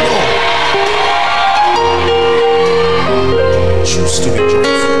 Choose to be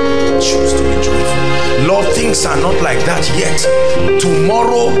joyful. Choose to be joyful. Lord, things things are not like that yet.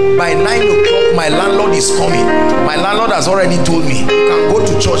 Tomorrow by 9 o'clock, my landlord is coming. My landlord has already told me, you can go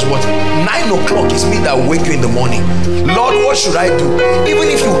to church, but 9 o'clock is me that will wake you in the morning. Lord, what should I do? Even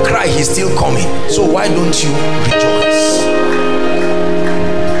if you cry, he's still coming. So why don't you rejoice?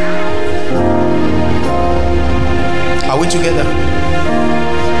 Are we together?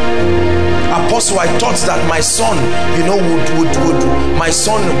 Apostle, I thought that my son, you know, would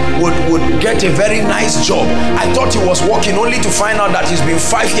get a very nice job. I thought he was working, only to find out that he's been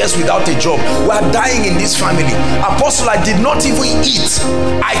 5 years without a job. We are dying in this family. Apostle, I did not even eat.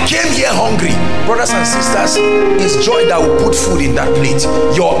 I came here hungry. Brothers and sisters, it's joy that will put food in that plate.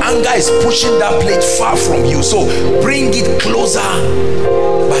 Your anger is pushing that plate far from you. So bring it closer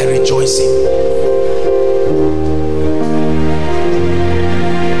by rejoicing.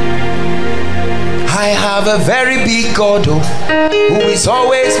 I have a very big God who is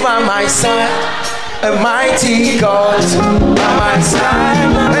always by my side, a mighty God by my side.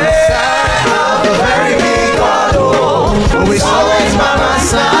 I have a very big God who is always by my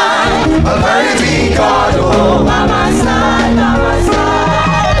side, a very big God by my side, by my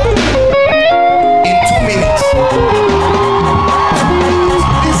side. In 2 minutes.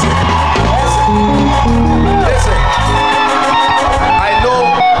 Listen.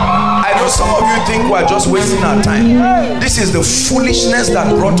 I know some of you think we're just wasting our time. This is the foolishness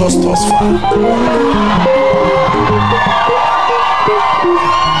that brought us thus far.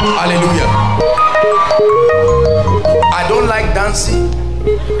 Hallelujah. I don't like dancing.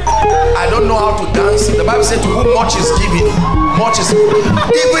 I don't know how to dance. The Bible said to whom much is given, much is given.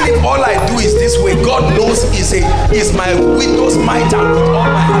 Even if all I do is this way, God knows is my widow's might and with all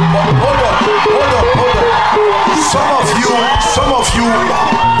my heart. But hold on. Some of you,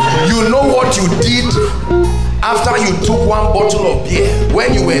 you know what you did after you took 1 bottle of beer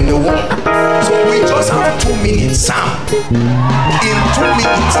when you were in the war. So we just have 2 minutes, Sam. In 2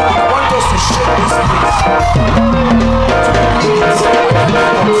 minutes, I want us to share this place. 2 minutes.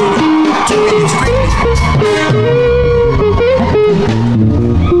 2 minutes, quickly.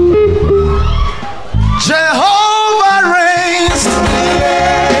 Jehovah reigns.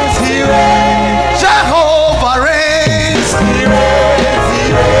 He reigns. Jehovah reigns. He reigns. He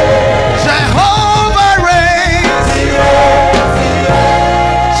reigns. Jehovah reigns. He reigns. He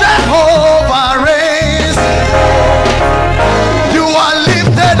reigns. Jehovah reigns. You are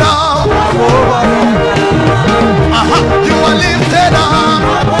lifted up. You are lifted up.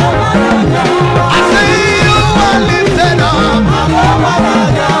 I say you are lifted up.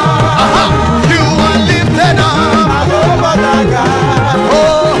 You are lifted up.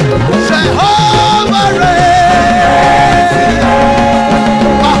 Oh, Jehovah reigns.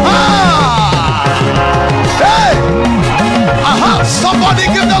 Hey. Somebody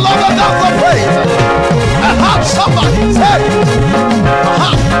give the Lord a dance of praise. Somebody say.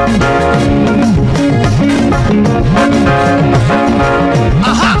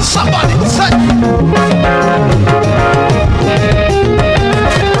 Somebody say.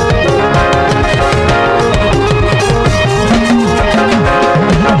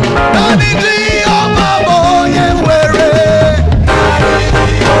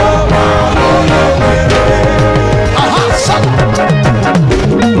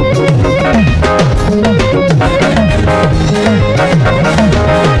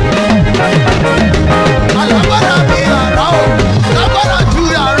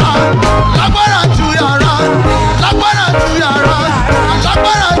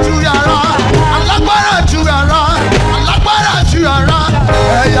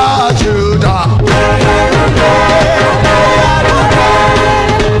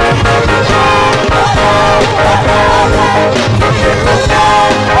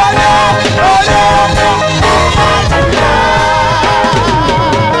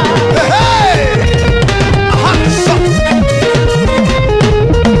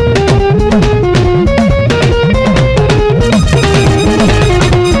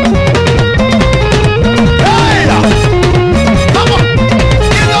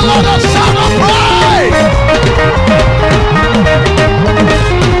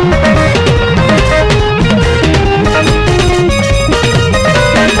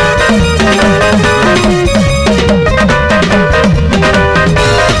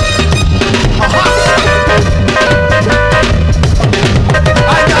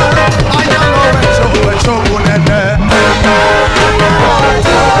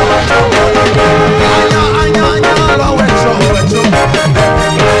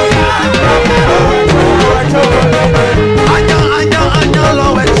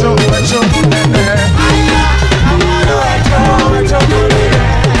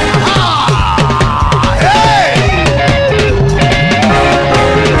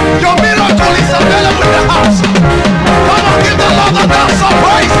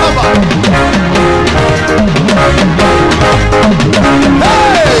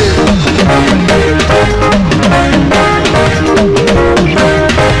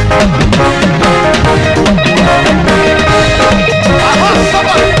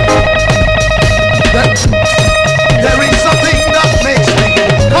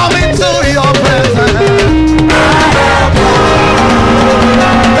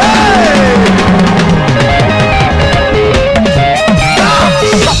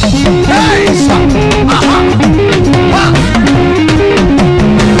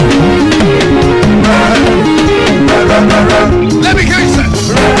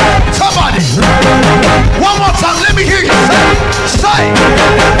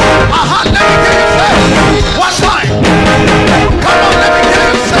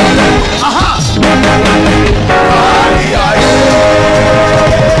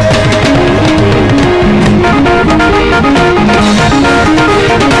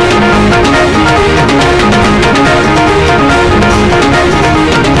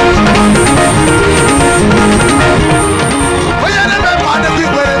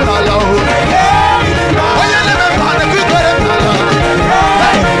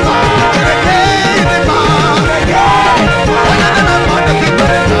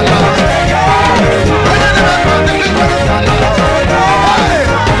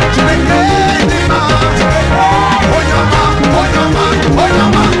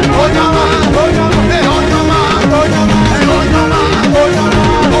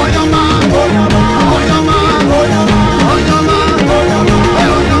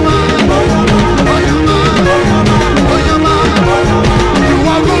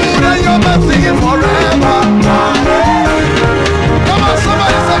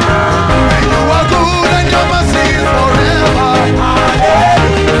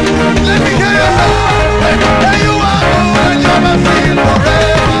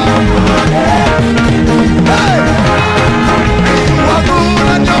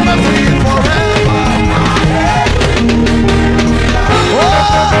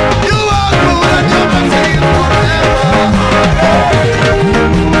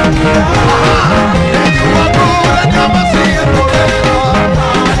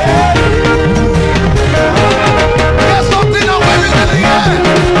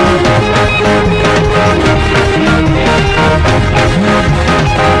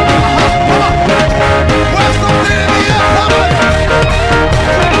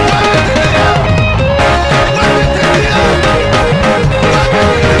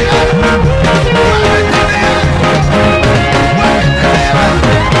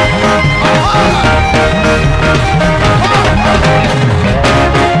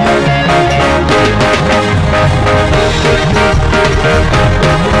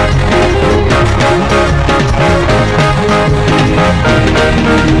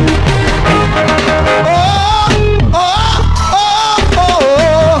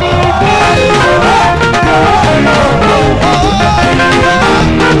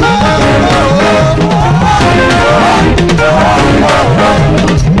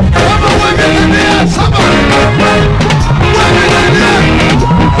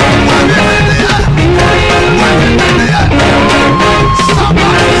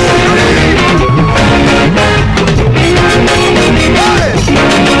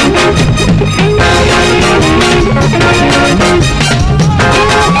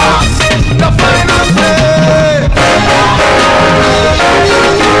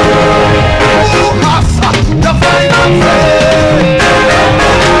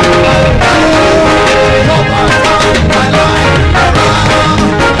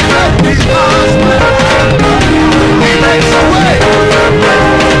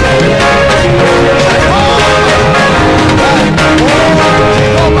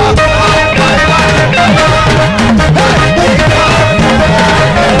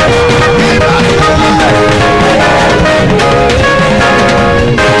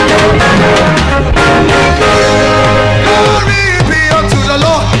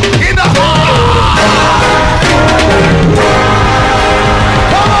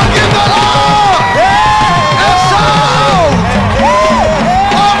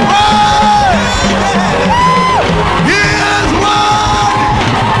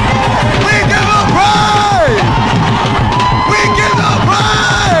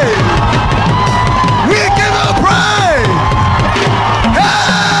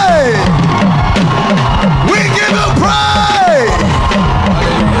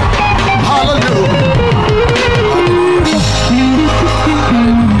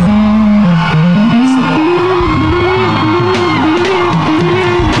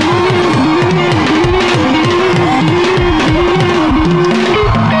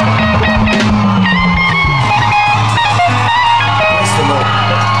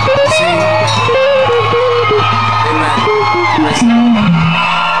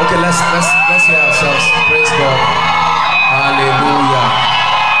 Let's hear ourselves. Praise God. Hallelujah.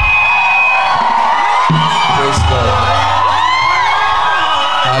 Praise God.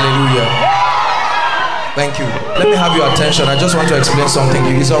 Hallelujah. Thank you. Let me have your attention. I just want to explain something.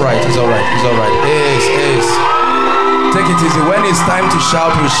 It's all right. It's all right. It's all right. Yes. Take it easy. When it's time to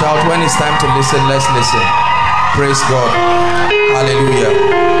shout, we shout. When it's time to listen, let's listen. Praise God. Hallelujah.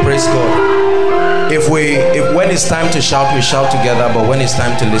 Praise God. If when it's time to shout, we shout together. But when it's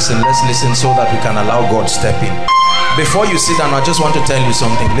time to listen, let's listen so that we can allow God to step in. Before you sit down, I just want to tell you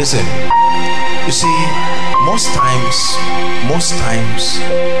something. Listen. You see, most times,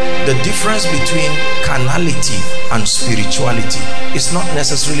 the difference between carnality and spirituality is not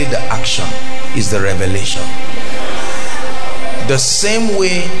necessarily the action, it's the revelation. The same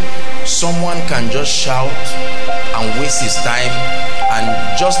way someone can just shout and waste his time and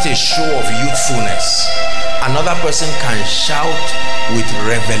just a show of youthfulness, another person can shout with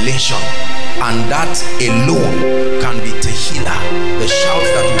revelation, and that alone can be Tehillah, the shout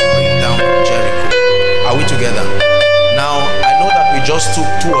that will bring down Jericho. Are we together? Now, I know that we just took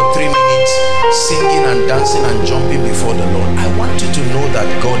 2 or 3 minutes singing and dancing and jumping before the Lord. I want you to know that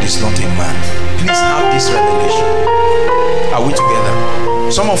God is not a man. Please have this revelation. Are we together?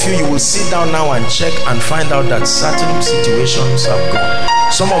 Some of you will sit down now and check and find out that certain situations have gone.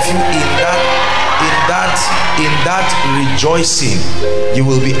 Some of you in that rejoicing, you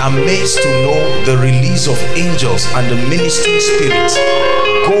will be amazed to know the release of angels and the ministering spirits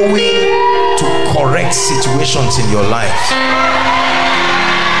going to correct situations in your life.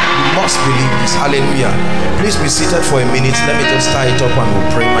 You must believe this. Hallelujah. Please be seated for a minute. Let me just tie it up and we'll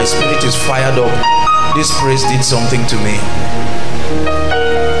pray. My spirit is fired up. This praise did something to me.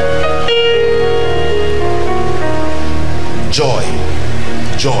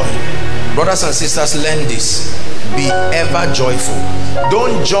 Joy. Brothers and sisters, learn this. Be ever joyful.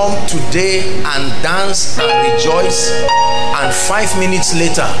 Don't jump today and dance and rejoice, and 5 minutes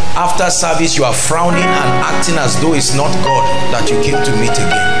later after service you are frowning and acting as though it's not God that you came to meet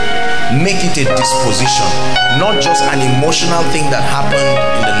again. Make it a disposition, not just an emotional thing that happened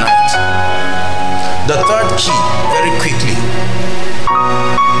in the night. The third key, very quickly,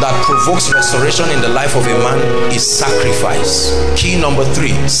 that provokes restoration in the life of a man is sacrifice. Key number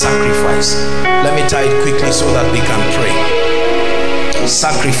 3, sacrifice. Let me tie it quickly so that we can pray.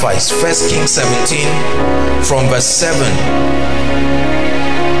 Sacrifice. 1 Kings 17 from verse 7.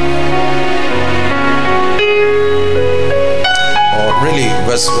 Or really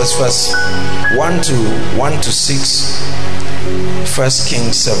verse 1 to 6. 1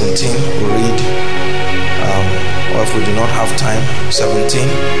 Kings 17, we'll read. Or if we do not have time, 17.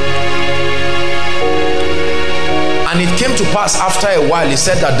 And it came to pass after a while, he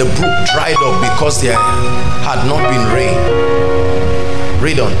said that the brook dried up because there had not been rain.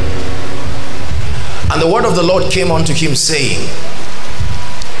 Read on. And the word of the Lord came unto him, saying,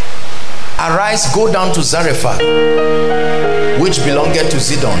 Arise, go down to Zarephath, which belongeth to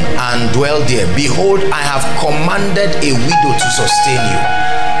Zidon, and dwell there. Behold, I have commanded a widow to sustain you.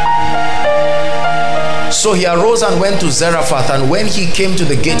 So he arose and went to Zarephath, and when he came to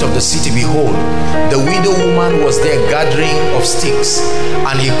the gate of the city, behold, the widow woman was there gathering of sticks.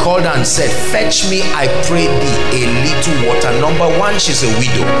 And he called her and said, Fetch me, I pray thee, a little water. Number 1, she's a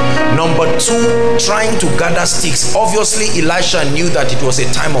widow. Number 2, trying to gather sticks. Obviously, Elisha knew that it was a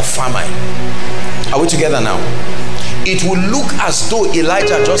time of famine. Are we together now? It will look as though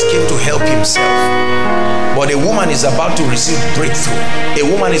Elijah just came to help himself. But a woman is about to receive breakthrough. A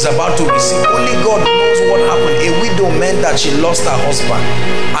woman is about to receive, only God knows what happened. A widow meant that she lost her husband,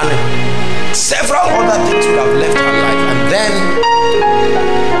 and several other things would have left her life. And then,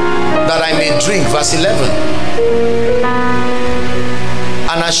 that I may drink, verse 11.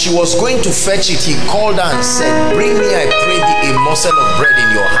 And as she was going to fetch it, he called her and said, Bring me, I pray thee, a morsel of bread in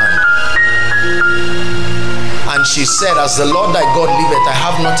your hand. And she said, As the Lord thy God liveth, I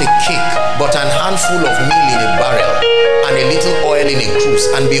have not a cake, but an handful of meal in a barrel, and a little oil in a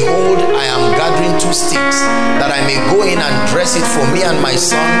cruse. And behold, I am gathering 2 sticks, that I may go in and dress it for me and my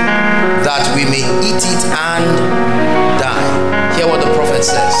son, that we may eat it and die. Hear what the prophet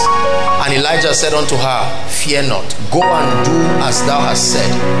says. And Elijah said unto her, Fear not, go and do as thou hast said.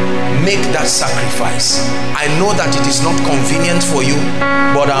 Make that sacrifice. I know that it is not convenient for you,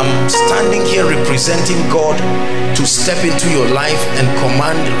 but I'm standing here representing God to step into your life and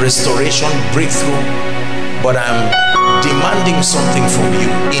command restoration, breakthrough. But I'm demanding something from you.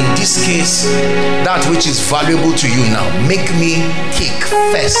 In this case, that which is valuable to you now. Make me cake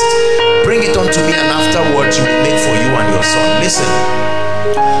first. Bring it unto me, and afterwards you will make for you and your son. Listen,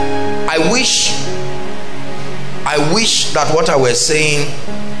 I wish that what I was saying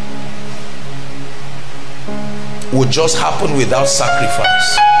would just happen without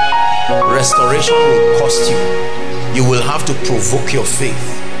sacrifice. Restoration will cost you. You will have to provoke your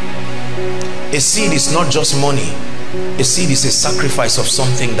faith. A seed is not just money. A seed is a sacrifice of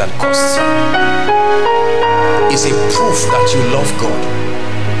something that costs you. It's a proof that you love God.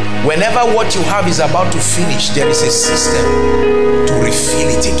 Whenever what you have is about to finish, there is a system to refill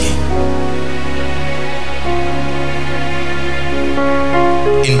it again.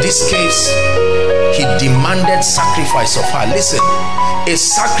 In this case, he demanded sacrifice of her. Listen, a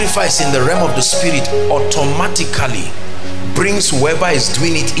sacrifice in the realm of the spirit automatically brings whoever is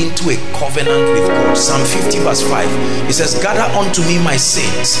doing it into a covenant with God. Psalm 50 verse 5, it says, gather unto me my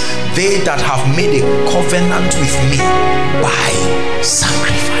saints, they that have made a covenant with me by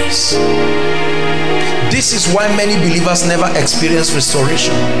sacrifice. This is why many believers never experience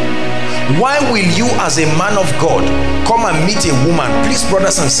restoration. Why will you as a man of God come and meet a woman? Please,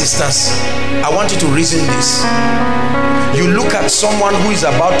 brothers and sisters, I want you to reason this. You look at someone who is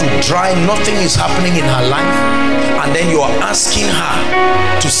about to dry, nothing is happening in her life, and then you are asking her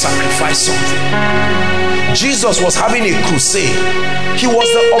to sacrifice something. Jesus was having a crusade. He was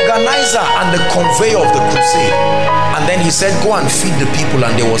the organizer and the conveyor of the crusade. And then he said, go and feed the people,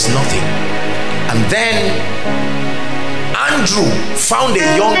 and there was nothing. And then Andrew found a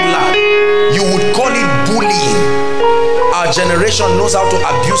young lad. You would call it bullying. Our generation knows how to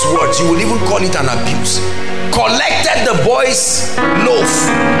abuse words. You will even call it an abuse. Collected the boy's loaf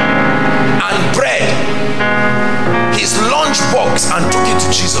and bread, his lunchbox, and took it to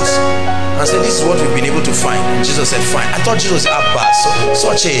Jesus and said, this is what we've been able to find. And Jesus said, fine. I thought Jesus said,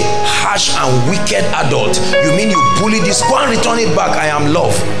 such a harsh and wicked adult. You mean you bully this? Go and return it back. I am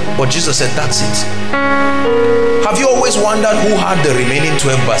love. But Jesus said, that's it. Have you always wondered who had the remaining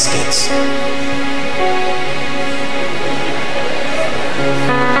 12 baskets?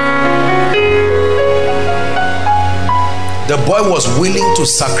 The boy was willing to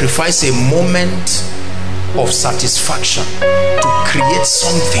sacrifice a moment of satisfaction to create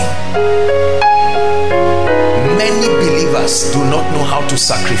something. Many believers do not know how to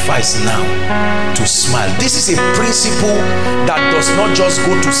sacrifice now to smile. This is a principle that does not just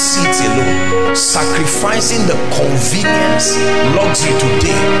go to seeds alone. Sacrificing the convenience, luxury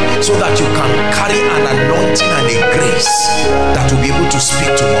today, so that you can carry an anointing and a grace that will be able to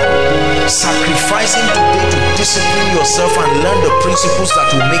speak tomorrow. Sacrificing today to discipline yourself and learn the principles that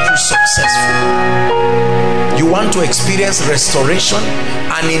will make you successful. You want to experience restoration,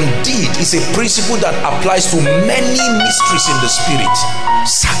 and indeed it's a principle that applies to many mysteries in the spirit.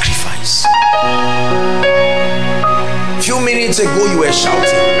 Sacrifice. Few minutes ago you were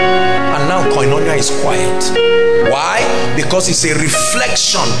shouting, and now koinonia is quiet. Why? Because it's a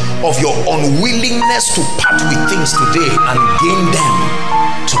reflection of your unwillingness to part with things today and gain them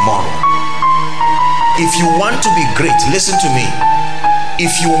tomorrow. If you want to be great, listen to me. If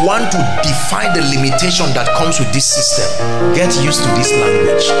you want to defy the limitation that comes with this system, get used to this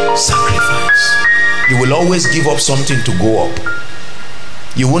language. Sacrifice. You will always give up something to go up.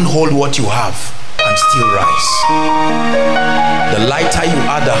 You won't hold what you have and still rise. The lighter you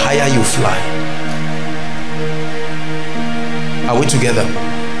are, the higher you fly. Are we together?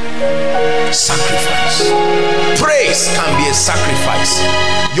 Sacrifice. Praise can be a sacrifice.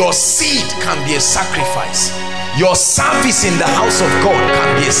 Your seed can be a sacrifice. Your service in the house of God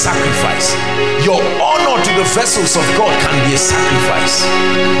can be a sacrifice. Your honor to the vessels of God can be a sacrifice.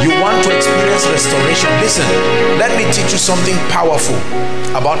 You want to experience restoration? Listen, let me teach you something powerful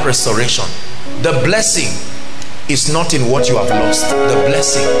about restoration. The blessing is not in what you have lost. The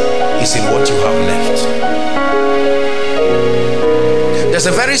blessing is in what you have left. There's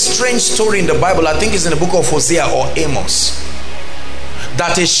a very strange story in the Bible. I think it's in the book of Hosea or Amos,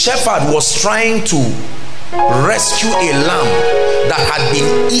 that a shepherd was trying to rescue a lamb that had been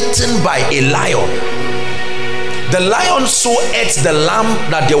eaten by a lion. The lion so ate the lamb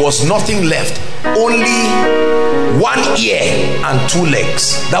that there was nothing left, only one ear and 2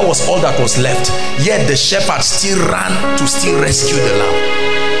 legs. That was all that was left. Yet the shepherd still ran to still rescue the lamb.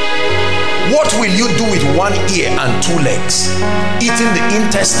 What will you do with 1 ear and 2 legs? Eating the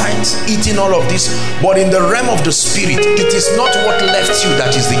intestines, eating all of this. But in the realm of the spirit, it is not what left you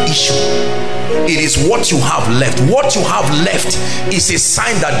that is the issue. It is what you have left. What you have left is a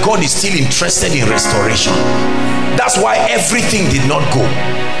sign that God is still interested in restoration. That's why everything did not go.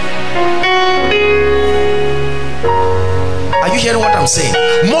 Are you hearing what I'm saying?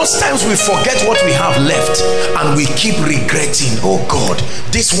 Most times we forget what we have left and we keep regretting. Oh God,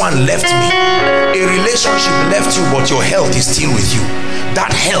 this one left me. A relationship left you, but your health is still with you.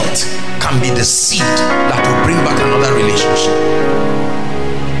 That health can be the seed that will bring back another relationship.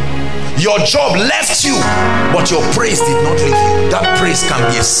 Your job left you, but your praise did not leave you. That praise can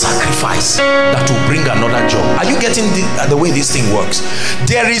be a sacrifice that will bring another job. Are you getting the way this thing works?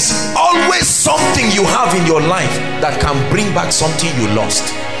 There is always something you have in your life that can bring back something you lost.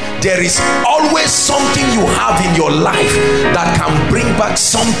 There is always something you have in your life that can bring back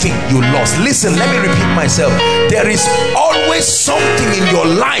something you lost. Listen, let me repeat myself. There is always something in your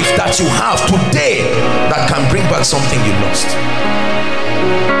life that you have today that can bring back something you lost.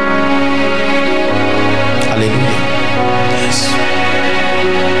 Hallelujah. Yes.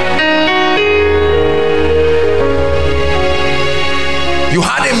 You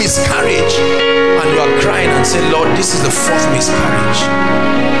had a miscarriage and you are crying and say, Lord, this is the 4th miscarriage.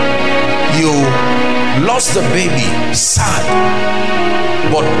 You lost the baby, sad,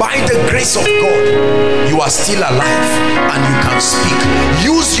 but by the grace of God you are still alive and you can speak.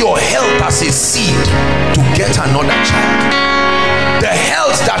 Use your health as a seed to get another child. The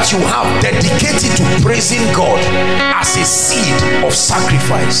health that you have, dedicated to praising God as a seed of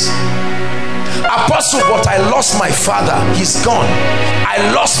sacrifice. Apostle, but I lost my father, he's gone. I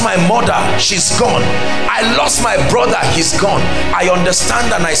lost my mother, she's gone. I lost my brother, he's gone. I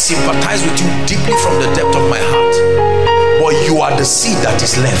understand and I sympathize with you deeply from the depth of my heart. But you are the seed that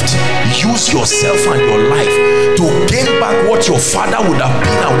is left. Use yourself and your life to gain back what your father would have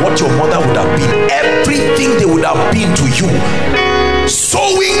been and what your mother would have been. Everything they would have been to you.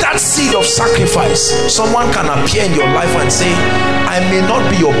 Sowing that seed of sacrifice. Someone can appear in your life and say, I may not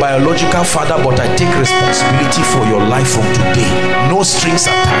be your biological father, but I take responsibility for your life from today. No strings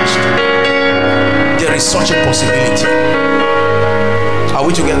attached. There is such a possibility. Are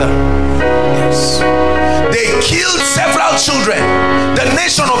we together? Yes. They killed several children. The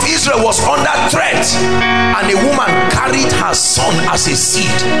nation of Israel was under threat, and a woman carried her son as a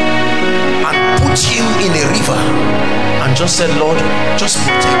seed and put him in a river and just said, Lord, just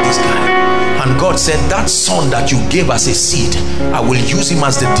protect this guy. And God said, that son that you gave as a seed, I will use him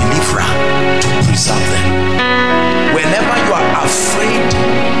as the deliverer to preserve them. Whenever you are afraid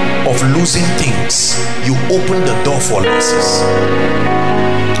of losing things, you open the door for losses.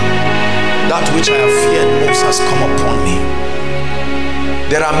 That which I have feared most has come upon me.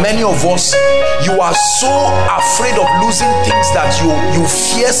 There are many of us, you are so afraid of losing things that you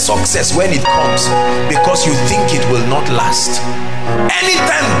fear success when it comes, because you think it will not last.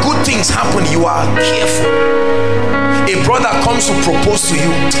 Anytime good things happen, you are careful. A brother comes to propose to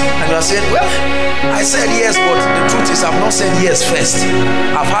you and you are saying, well, I said yes, but the truth is I've not said yes first.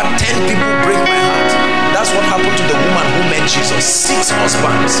 I've had 10 people break my heart. That's what happened to the woman who met Jesus. 6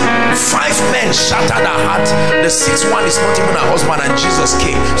 husbands, 5 men shattered her heart. The 6th one is not even her husband, and Jesus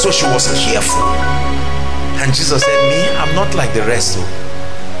came. So she was careful. And Jesus said, me, I'm not like the rest.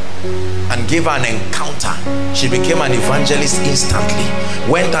 And gave her an encounter. She became an evangelist instantly.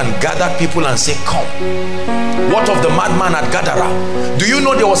 Went and gathered people and said, come. What of the madman at Gadara? Do you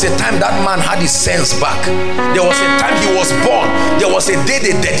know there was a time that man had his sense back? There was a time he was born. There was a day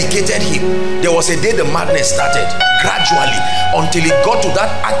they dedicated him. There was a day the madness started gradually until it got to that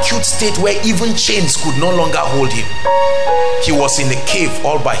acute state where even chains could no longer hold him. He was in a cave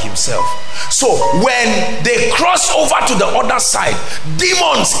all by himself. So when they crossed over to the other side,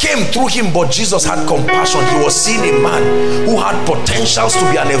 demons came through him, but Jesus had compassion. He was seeing a man who had potentials to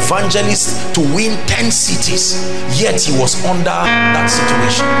be an evangelist, to win 10 cities, yet he was under that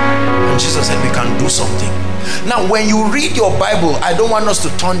situation. And Jesus said, we can do something. Now when you read your Bible, I don't want us to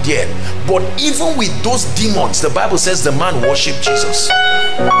turn there, but even with those demons, the Bible says the man worshiped Jesus.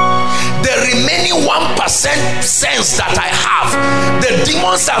 The remaining 1% sense that I have, the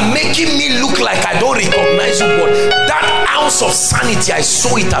demons are making me look like I don't recognize you, but that ounce of sanity, I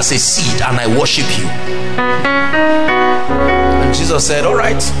sow it as a seed and I worship you. And Jesus said, all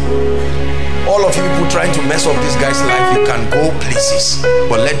right, all of you people trying to mess up this guy's life, you can go places,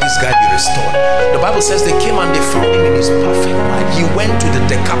 but let this guy be restored. The Bible says they came and they found him in his perfect mind. He went to the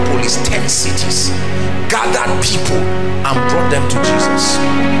Decapolis, 10 cities, gathered people and brought them to Jesus.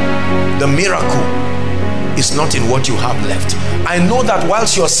 The miracle is not in what you have left. I know that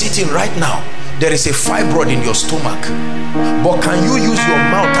whilst you're sitting right now, there is a fibroid in your stomach, but can you use your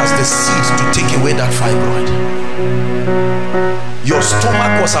mouth as the seed to take away that fibroid? Your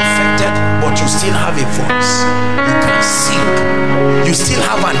stomach was affected, but you still have a voice. You can sing. You still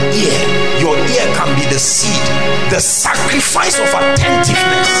have an ear. Your ear can be the seed. The sacrifice of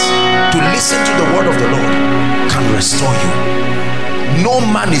attentiveness to listen to the word of the Lord can restore you. No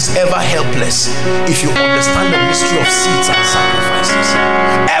man is ever helpless if you understand the mystery of seeds and sacrifices.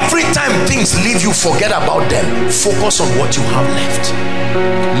 Every time things leave you, forget about them. Focus on what you have left.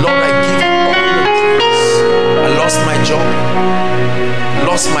 Lord, I give you all the praise. I lost my job,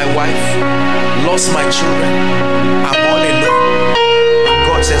 lost lost my wife, lost my children. I'm all alone. And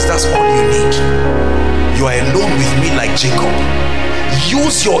God says, that's all you need. You are alone with me like Jacob.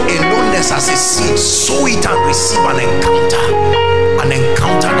 Use your aloneness as a seed. Sow it and receive an encounter. An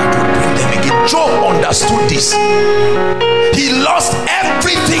encounter that will bring them again. Job understood this. He lost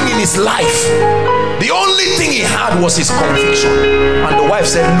everything in his life. The only thing he had was his conviction. And the wife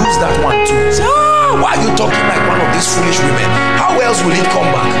said, lose that one too. He said, why are you talking like one of these foolish women? How else will it come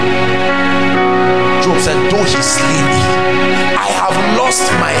back? Job said, though he slay me, I have lost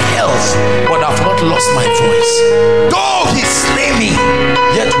my health, but I've not lost my voice. Though he slay me,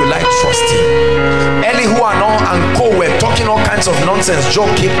 yet will I trust him. Elihu and co were talking all kinds of nonsense. Job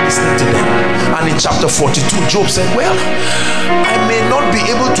kept listening to them. And in chapter 42, Job said, well, I may not be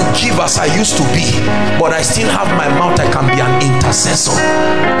able to give as I used to be, but I still have my mouth. I can be an intercessor.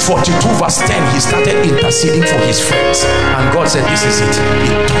 42 verse 10, he started interceding for his friends. And God said, this is it.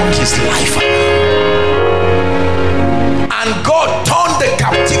 He turned his life around. And God turned the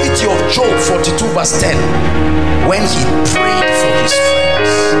captivity of Job, 42 verse 10, when he prayed for his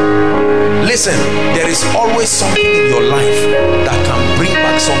friends. Listen, there is always something in your life that can bring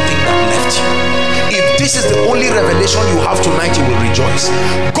back something that left you. If this is the only revelation you have tonight, you will rejoice.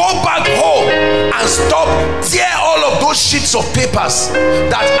 Go back home and stop, tear all of those sheets of papers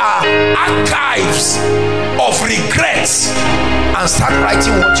that are archives of regrets and start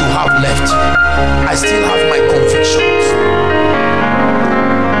writing what you have left. I still have my convictions.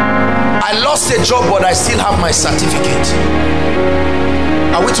 I lost a job, but I still have my certificate.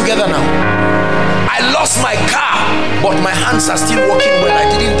 Are we together now? I lost my car, but my hands are still working well. I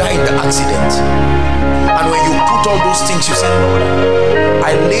didn't die in the accident. And when you put all those things, you say, Lord,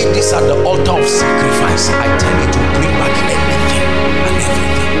 I laid this at the altar of sacrifice. I tell you to bring back anything and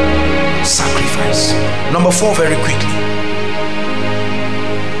everything. Sacrifice. Number 4, very quickly.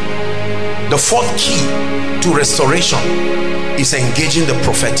 The fourth key to restoration is engaging the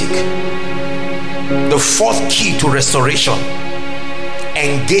prophetic. The fourth key to restoration,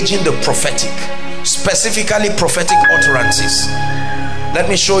 engaging the prophetic, specifically prophetic utterances. Let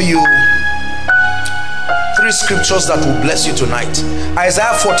me show you 3 scriptures that will bless you tonight.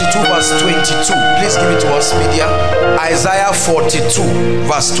 Isaiah 42 verse 22. Please give it to us, media. Isaiah 42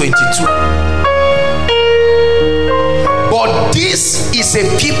 verse 22. But this is a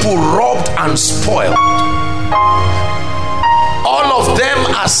people robbed and spoiled. All of them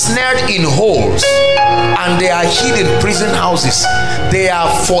are snared in holes, and they are hid in prison houses. They are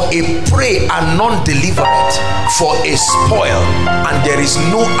for a prey and none deliver it, for a spoil, and there is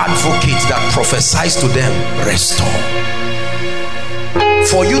no advocate that prophesies to them, restore.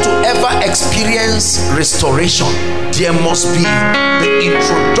 For you to ever experience restoration, there must be the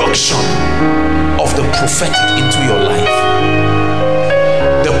introduction of the prophetic into your life.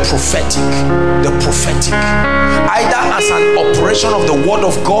 The prophetic, either as an operation of the word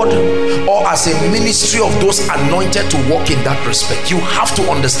of God or as a ministry of those anointed to walk in that respect. You have to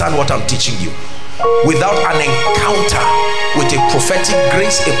understand what I'm teaching you. Without an encounter with a prophetic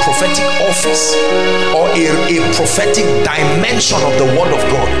grace, a prophetic office, or a prophetic dimension of the word of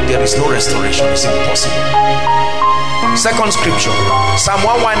God, there is no restoration. It's impossible. Second scripture, Psalm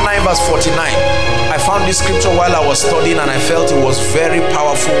 119 verse 49. I found this scripture while I was studying and I felt it was very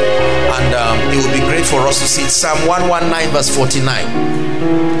powerful, and it would be great for us to see it. Psalm 119 verse 49.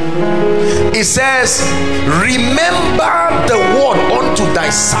 It says, remember the word unto thy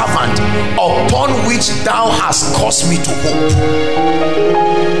servant, upon which thou hast caused me to hope.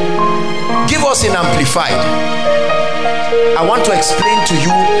 Give us an amplified. I want to explain to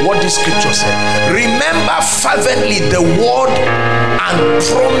you what this scripture said. Remember fervently the word and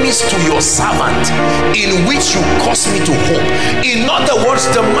promise to your servant, in which you caused me to hope. In other words,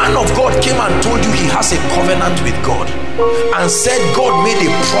 the man of God came and told you he has a covenant with God, and said God made a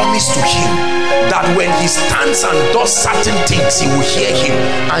promise to him that when he stands and does certain things, he will hear him.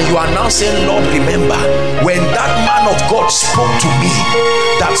 And you are now saying, Lord, remember when that man of God spoke to me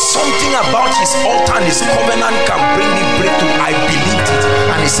that something about his altar and his covenant can bring me breakthrough. I believed it.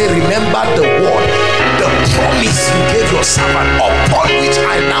 And he said, remember the word, the promise you gave your servant, upon which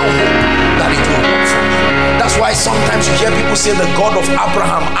I now hope that it will work for me. That's why sometimes you hear people say the God of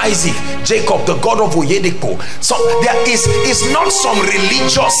Abraham, Isaac, Jacob, the God of Oyedepo. So there is not some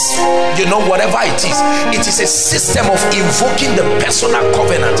religious, whatever it is. It is a system of invoking the personal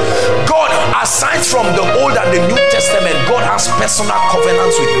covenant. God, aside from the Old and the New Testament, God has personal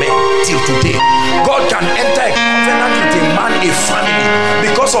covenants with men till today. God can enter a covenant with a man, a family,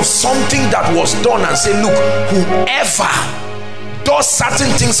 because of something that was done, and say, look, whoever does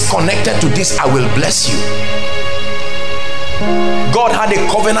certain things connected to this, I will bless you. God had a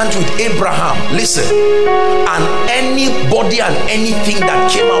covenant with Abraham. Listen, and anybody and anything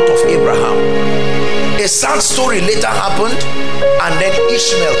that came out of Abraham. A sad story later happened, and then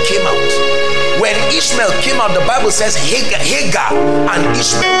Ishmael came out. When Ishmael came out, the Bible says Hagar and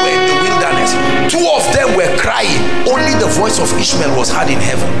Ishmael were in the wilderness. Two of them were crying. Only the voice of Ishmael was heard in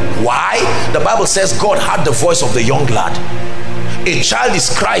heaven. Why? The Bible says God heard the voice of the young lad. A child is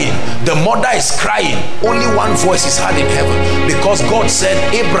crying, the mother is crying, only one voice is heard in heaven, because God said,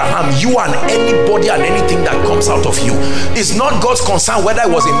 Abraham, you and anybody and anything that comes out of you. It's not God's concern whether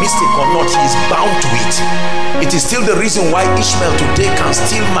it was a mistake or not. He is bound to it. It is still the reason why Ishmael today can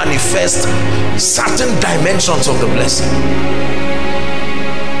still manifest certain dimensions of the blessing.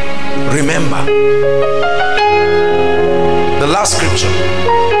 Remember the last scripture,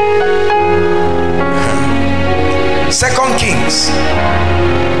 2 Kings.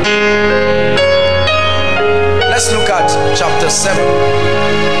 Let's look at chapter 7.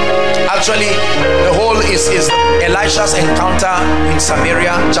 Actually, the whole is Elisha's encounter in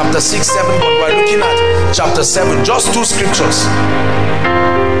Samaria, chapter 6, 7, but we're looking at chapter 7, just two scriptures.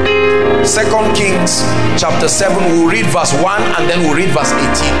 2 Kings chapter 7, we'll read verse 1 and then we'll read verse 18.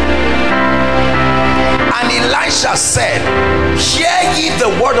 And Elisha said, hear ye the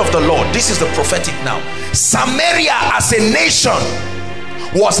word of the Lord. This is the prophetic now. Samaria as a nation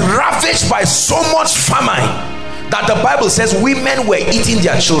was ravaged by so much famine that the Bible says women were eating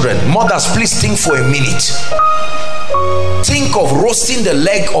their children. Mothers, please think for a minute. Think of roasting the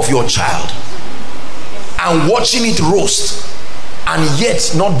leg of your child and watching it roast and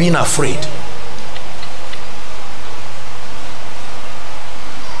yet not being afraid.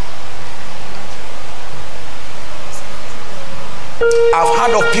 I've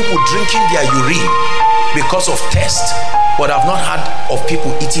heard of people drinking their urine because of thirst, but I've not heard of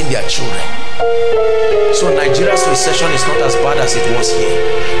people eating their children. So Nigeria's recession is not as bad as it was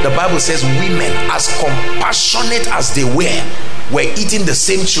here. The Bible says women, as compassionate as they were eating the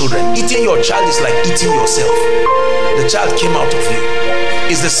same children. Eating your child is like eating yourself. The child came out of you.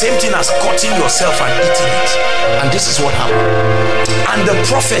 It's the same thing as cutting yourself and eating it. And this is what happened. And the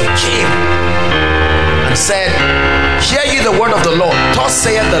prophet came and said, hear ye the word of the Lord. Thus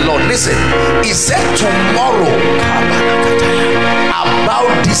saith the Lord. Listen, he said, tomorrow about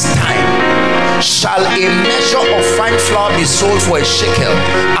this time shall a measure of fine flour be sold for a shekel,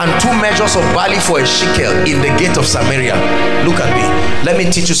 and 2 measures of barley for a shekel in the gate of Samaria. Look at me. Let me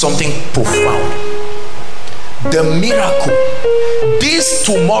teach you something profound. The miracle, this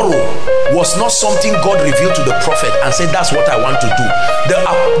tomorrow was not something God revealed to the prophet and said, that's what I want to do.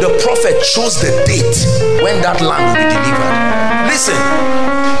 The prophet chose the date when that land will be delivered. Listen,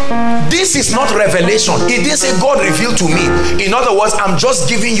 this is not revelation. It didn't say God revealed to me. In other words, I'm just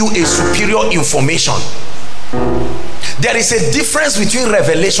giving you a superior information. There is a difference between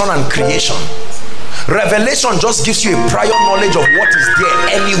revelation and creation. Revelation just gives you a prior knowledge of what is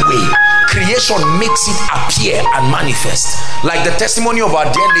there anyway. Creation makes it appear and manifest. Like the testimony of our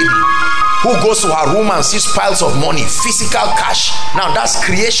dear lady who goes to her room and sees piles of money, physical cash. Now that's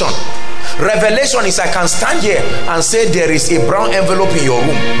creation. Revelation is I can stand here and say there is a brown envelope in your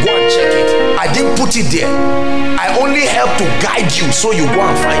room. Go and check it. I didn't put it there. I only help to guide you so you go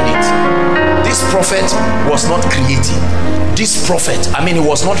and find it. This prophet was not creating. This prophet, he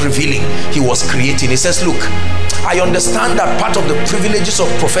was not revealing, he was creating. He says, look, I understand that part of the privileges of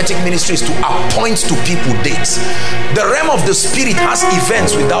prophetic ministry is to appoint to people dates. The realm of the spirit has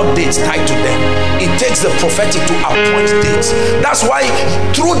events without dates tied to them. It takes the prophetic to appoint dates. That's why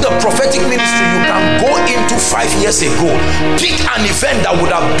through the prophetic ministry you can go into 5 years ago, pick an event that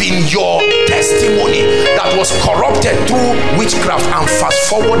would have been your testimony that was corrupted through witchcraft and fast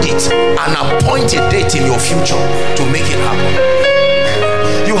forward it and appoint a date in your future to make it happen.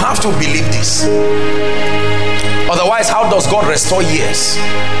 You have to believe this. Otherwise, how does God restore years?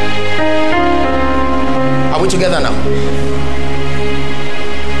 Are we together now?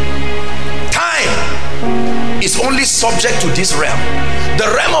 Time is only subject to this realm. The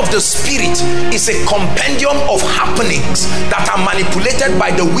realm of the spirit is a compendium of happenings that are manipulated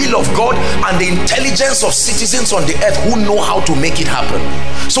by the will of God and the intelligence of citizens on the earth who know how to make it happen.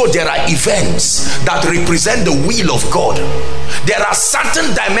 So there are events that represent the will of God. There are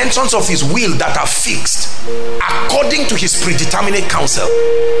certain dimensions of his will that are fixed according to his predeterminate counsel,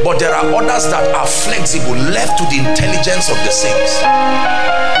 but there are others that are flexible, left to the intelligence of the saints.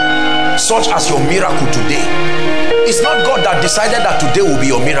 Such as your miracle today. It's not God that decided that today will be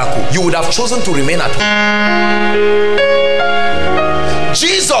your miracle. You would have chosen to remain at home.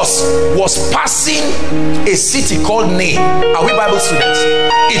 Jesus was passing a city called Nain. Are we Bible students?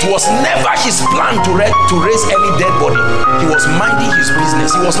 It was never his plan to raise any dead body. He was minding his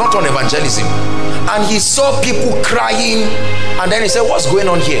business. He was not on evangelism. And he saw people crying, and then he said, what's going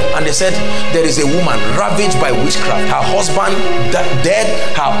on here? And they said, there is a woman ravaged by witchcraft. Her husband dead,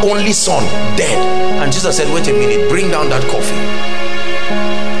 her only son dead. And Jesus said, wait a minute, bring down that coffin.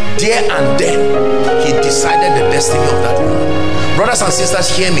 There and then he decided the destiny of that woman. Brothers and sisters,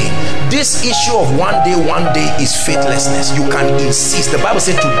 hear me. This issue of one day is faithlessness. You can insist. The Bible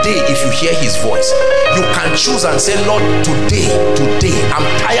said today, if you hear his voice, you can choose and say, Lord, today, I'm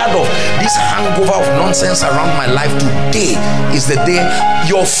tired of this hangover of nonsense around my life. Today is the day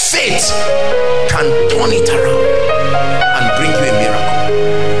your faith can turn it around and bring you a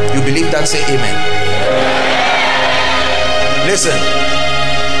miracle. You believe that? Say amen. Listen,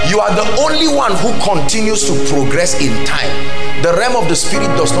 you are the only one who continues to progress in time. The realm of the spirit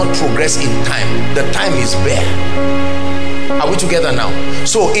does not progress in time. The time is bare. Are we together now?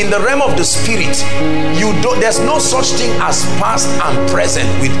 So in the realm of the spirit, there's no such thing as past and present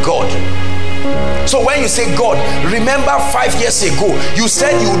with God. So when you say, God, remember 5 years ago you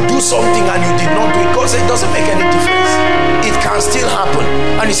said you would do something and you did not do it, God said it doesn't make any difference. It can still happen.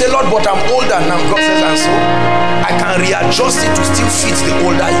 And you say, Lord, but I'm older now. God says, and so I can readjust it to still fit the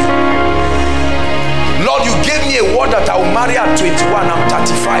older you. Lord, you gave me a word that I will marry at 21. I'm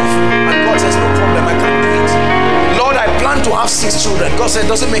 35. And God says, no problem, I can do it. Lord, I plan to have 6 children. God said, it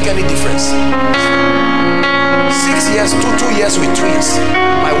doesn't make any difference. 6 years, 2 years with twins.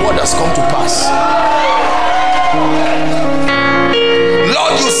 My word has come to pass.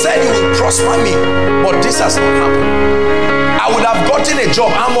 Lord, you said you will prosper me, but this has not happened. I would have gotten a job.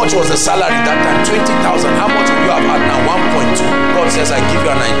 How much was the salary that time? 20,000. How much would you have had now? 1.2. God says, I give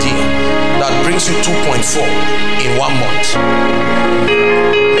you an idea that brings you 2.4 in 1 month.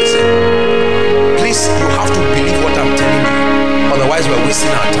 Listen, please, you have to believe what I'm telling you. Otherwise, we're wasting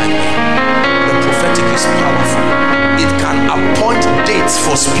our time here. The prophetic is powerful. It can appoint dates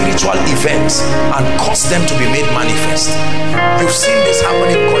for spiritual events and cause them to be made manifest. You've seen this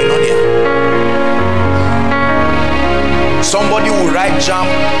happening in Koinonia. Somebody will write JAM,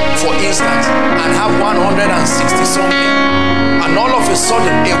 for instance, and have 160 something, and all of a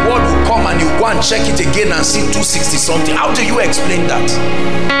sudden a word will come and you go and check it again and see 260 something. How do you explain that?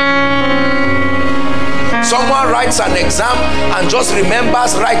 Someone writes an exam and just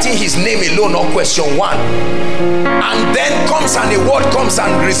remembers writing his name alone or question 1, and then comes and a word comes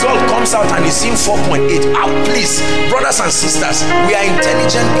and result comes out and he's in 4.8. Please, brothers and sisters, we are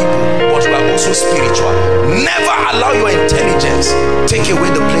intelligent people, but we are also spiritual. Never allow your intelligence take away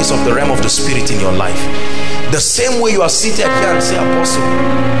the place of the realm of the spirit in your life. The same way you are seated here and say, Apostle,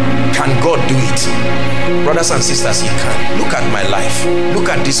 can God do it? Brothers and sisters, he can. Look at my life. Look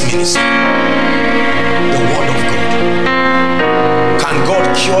at this ministry. The word of God. Can God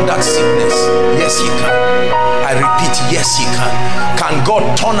cure that sickness? Yes, he can. I repeat, yes, he can. Can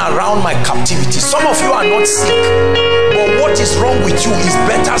God turn around my captivity? Some of you are not sick, but what is wrong with you is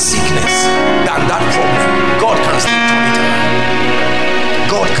better sickness than that problem. God can still turn it around.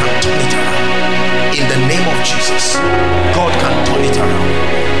 God can turn it around. In the name of Jesus, God can turn it around.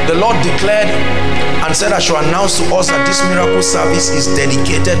 The Lord declared and said, I shall announce to us that this miracle service is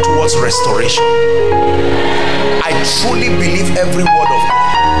dedicated towards restoration. I truly believe every word of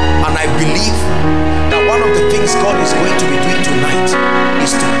God, and I believe that one of the things God is going to be doing tonight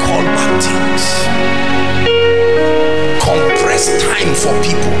is to call back things. Compress time for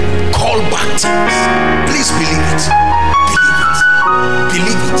people. Call back things. Please believe it. Believe it.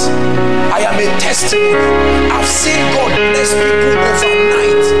 Believe it. I am a testimony. I've seen God bless people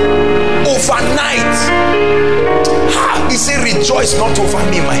overnight. Overnight. He said, rejoice not over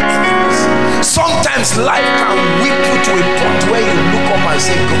me, my enemies. Sometimes life can whip you to a point where you look up and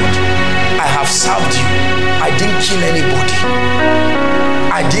say, God, I have served you. I didn't kill anybody.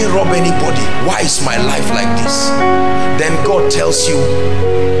 I didn't rob anybody. Why is my life like this? Then God tells you,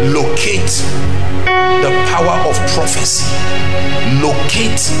 locate the power of prophecy.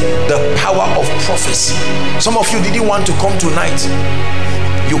 Locate the power of prophecy. Some of you didn't want to come tonight.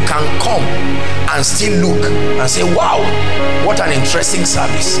 You can come and still look and say, wow, what an interesting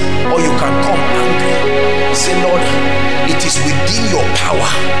service. Or you can come angry. Say, Lord, it is within your power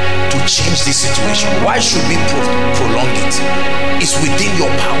to change this situation. Why should we prolong it? It's within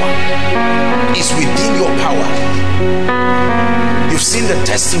your power. It's within your power. You've seen the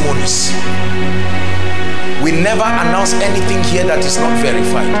testimonies. We never announce anything here that is not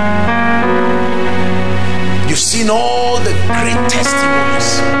verified. You've seen all the great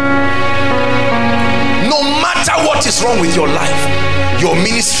testimonies. no matter what is wrong with your life, your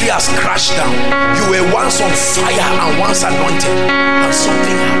ministry has crashed down. You were once on fire and once anointed, and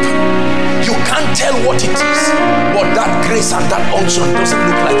something happened. You can't tell what it is, but that grace and that unction doesn't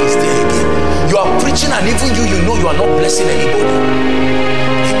look like it's there again. You are preaching and even you know you are not blessing anybody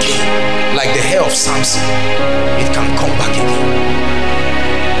again. Like the hair of Samson, it can come back again.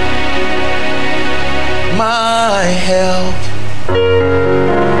 My help,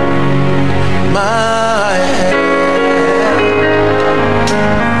 my help,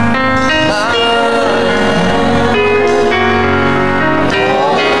 my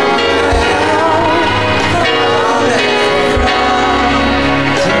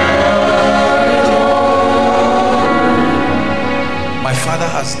My father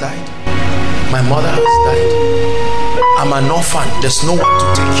has died. My mother has died. I'm an orphan. There's no one to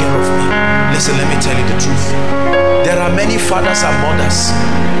take care of me. Listen, let me tell you the truth. There are many fathers and mothers.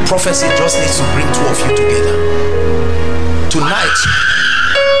 Prophecy just needs to bring two of you together. Tonight,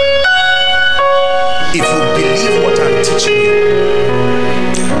 if you believe what I'm teaching you,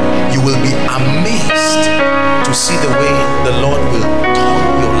 you will be amazed to see the way the Lord will turn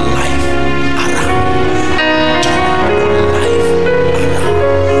your life around. Turn your life around.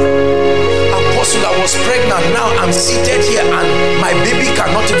 Apostle, I was pregnant. Now I'm seated here and my baby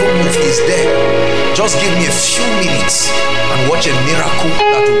cannot even move. He's there. Just give me a few minutes and watch a miracle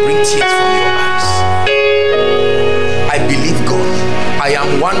that will bring tears from your eyes. I believe God. I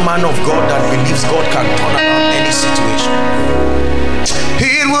am one man of God that believes God can turn around any situation.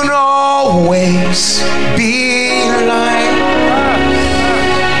 It will always be like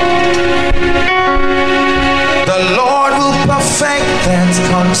the Lord will perfect that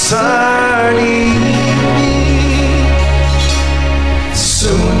concerning me.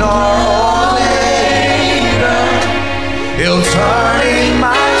 Sooner or later, He'll turn in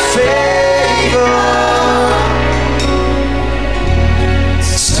my favor.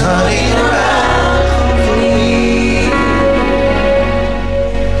 It's turning around for me.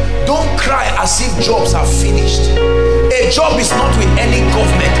 Don't cry as if jobs are finished. A job is not with any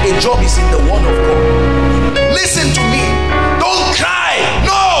government. A job is in the word of God. Listen to me. Don't cry.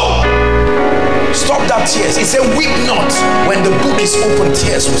 No. Stop that tears. He said, weep not. When the book is open,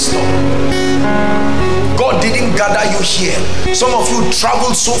 tears will stop. God didn't gather you here. Some of you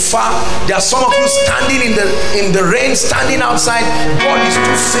traveled so far. There are some of you standing in the rain, standing outside. God is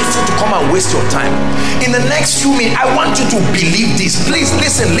too faithful to come and waste your time. In the next few minutes, I want you to believe this. Please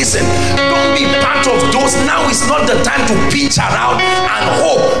listen. Don't be part of those. Now is not the time to pinch around and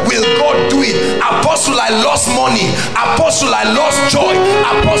hope. Will God do it? Apostle, I lost money. Apostle, I lost joy.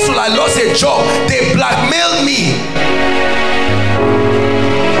 Apostle, I lost a job. They blackmailed me.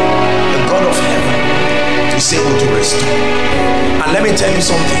 The God of heaven is able to restore. And let me tell you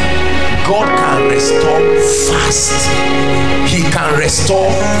something. God can restore fast. He can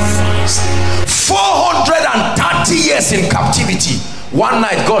restore fast. 430 years in captivity. One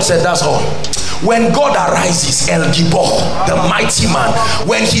night God said, that's all. When God arises, El Gibor, the mighty man,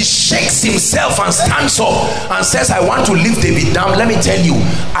 when he shakes himself and stands up and says, I want to lift David down, let me tell you,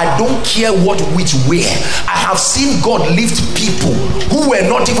 I don't care which way. I have seen God lift people who were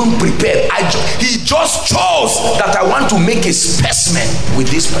not even prepared. He just chose that I want to make a specimen with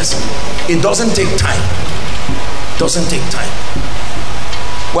this person. It doesn't take time. Doesn't take time.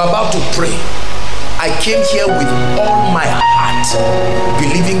 We're about to pray. I came here with all my heart,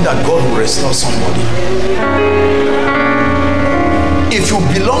 believing that God will restore somebody. If you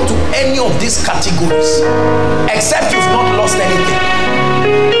belong to any of these categories, except you've not lost anything,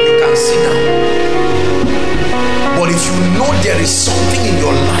 you can sit down. But if you know there is something in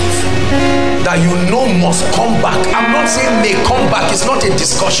your life that you know must come back, I'm not saying may come back, it's not a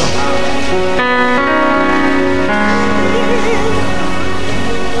discussion.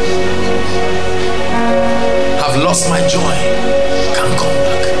 I've lost my joy, can't come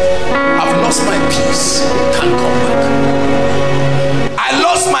back. I've lost my peace, can't come back. I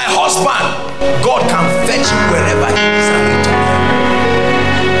lost my husband. God can fetch him wherever he is and return him.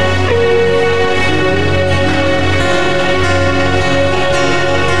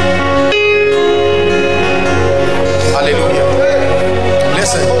 Hallelujah.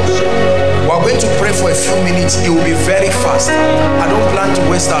 Listen, we're going to pray for a few minutes. It will be very fast. I don't plan to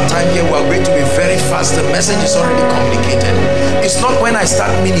waste our time here. We're going to be very fast. The message is already communicated. It's not when I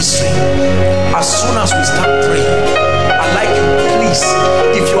start ministering. As soon as we start praying, I'd like you, please,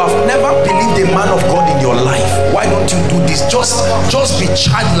 if you have never believed a man of God in your life, why don't you do this? Just be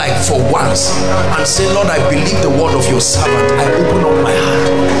childlike for once and say, Lord, I believe the word of your servant. I open up my heart.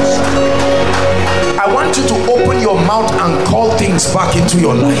 I want you to open your mouth mouth and call things back into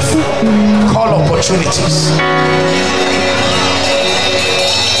your life. Call opportunities.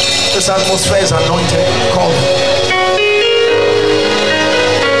 This atmosphere is anointed. Call.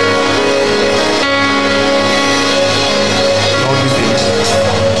 Lord, we thank you.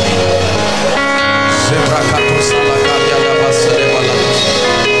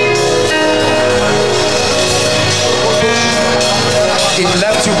 It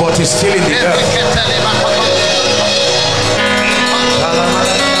left you, but it's still in the earth.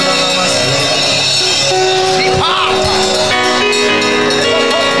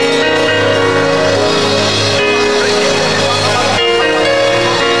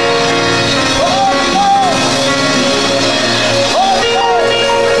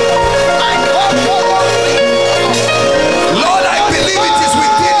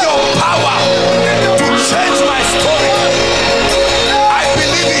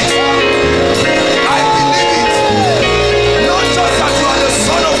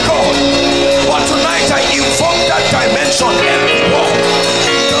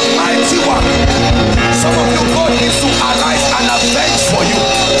 Some of you, God needs to arise and avenge for you.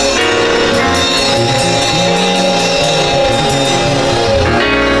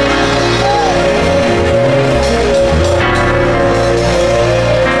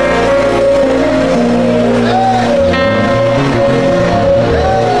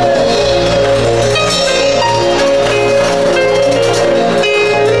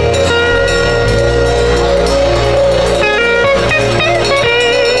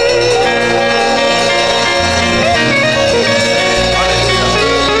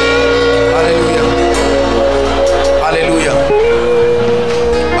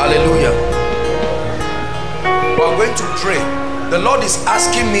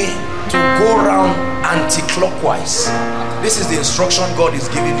 Asking me to go around anti-clockwise. This is the instruction God is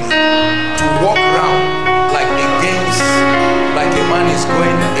giving me, to walk around like a man is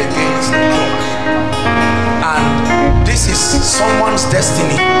going against the clock. And this is someone's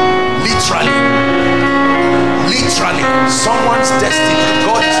destiny. Literally someone's destiny.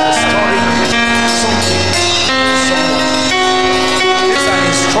 God is restoring something to someone. It's an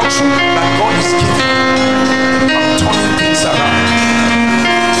instruction that God is giving. I'm turning things around,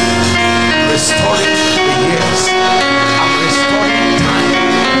 restoring the years. I'm restoring time.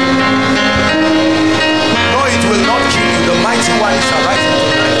 No, it will not kill you. The mighty one is arriving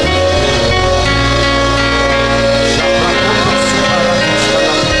tonight.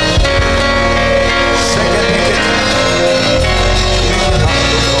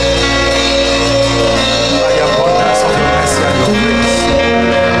 By the abundance of your mercy and your grace,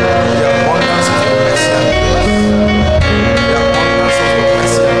 the abundance of your mercy and grace, the abundance of your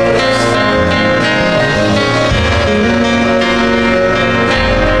mercy and grace.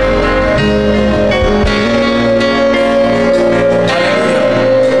 Hallelujah.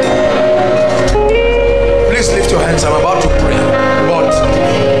 Please lift your hands. I'm about to pray. But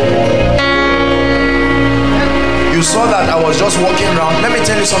you saw that I was just walking around. Let me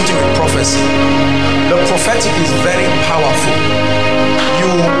tell you something with prophecy. The prophetic is very powerful. You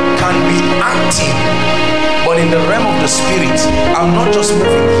can be acting, but in the realm of the spirit, I'm not just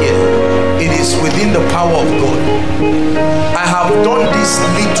moving here. It is within the power of God. I have done this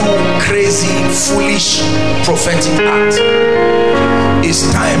little crazy, foolish prophetic act. It's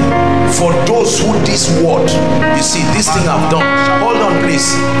time for those who this word, you see, this thing I've done. Hold on,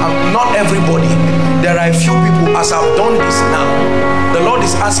 please. Not everybody. There are a few people. As I've done this now, the Lord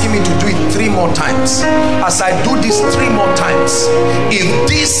is asking me to do it 3 more times. As I do this 3 more times, if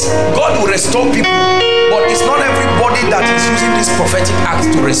this, God will restore people. But it's not everybody that is using this prophetic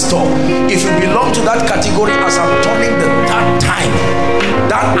act to restore. If you belong to that category, as I'm turning that time,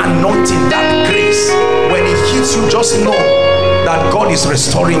 that anointing, that grace, when it hits you, just know that God is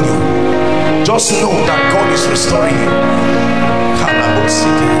restoring you. Just know that God is restoring you.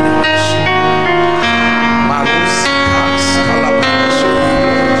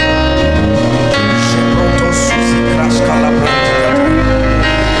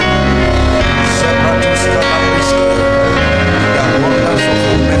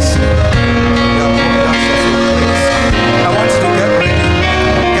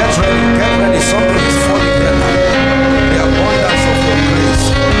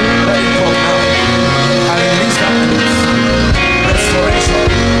 Restoration.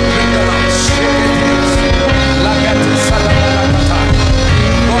 Bring them out.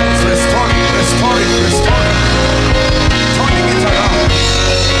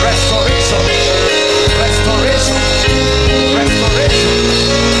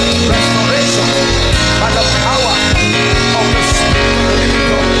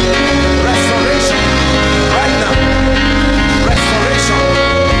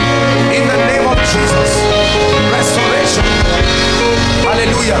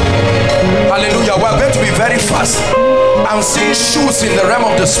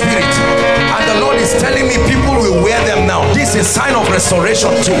 the Spirit, and the Lord is telling me people will wear them now. This is a sign of restoration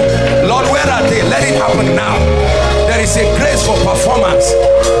too. Lord, where are they? Let it happen now. There is a grace for performance.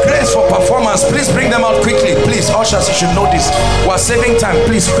 Grace for performance. Please bring them out quickly. Please, ushers, you should know this. We're saving time.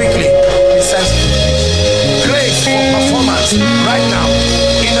 Please, quickly. It says grace for performance right now.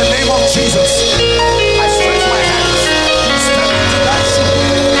 In the name of Jesus, I stretch my hands. Step into that shoe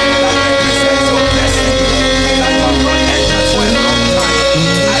that represents your destiny that you have not entered for a long time.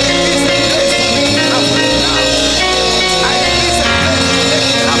 I release the grace to make it happen now. I release the grace to make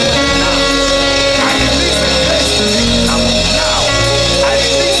it happen now. I release the grace to make it happen now. I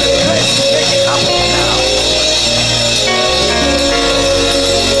release the grace to make it happen now.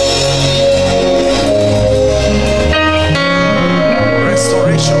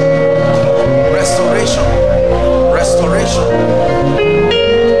 Restoration. Restoration. Restoration.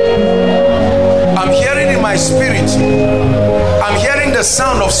 I'm hearing in my spirit, I'm hearing the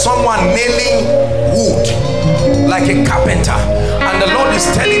sound of someone nailing wood like a carpenter, and the Lord is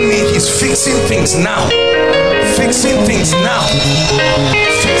telling me he's fixing things now. Fixing things now.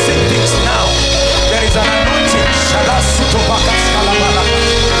 Fixing things now. There is an anointing.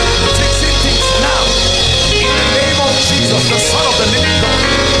 Fixing things now. In the name of Jesus, the Son of the living God.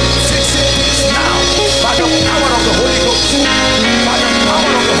 Fixing things now. By the power of the Holy Ghost. By the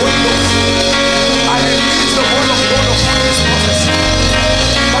power of the Holy Ghost. I release the word of God upon this prophecy.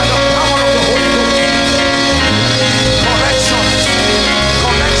 By the power of the Holy Ghost. Corrections.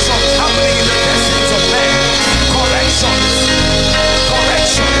 Corrections happening in the destinies of men. Corrections.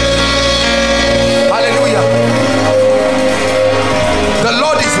 Corrections. Hallelujah. The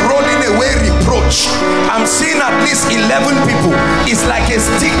Lord is rolling away reproach. I'm seeing at least 11 people. It's like a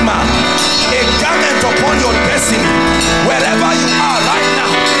stigma, a garment upon your destiny. Wherever you are right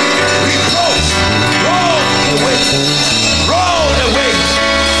now, reproach, roll away, roll away,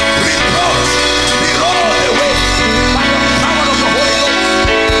 reproach, be rolled away by the power of the Holy Ghost.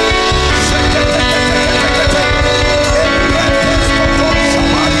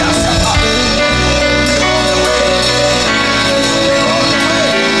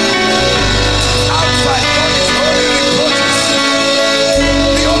 Outside, God is rolling reproaches.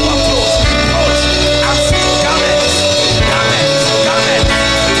 The overflows, reproach. I'm seeing garments, garments, garments,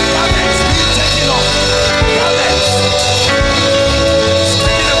 garments being taken off. Garments.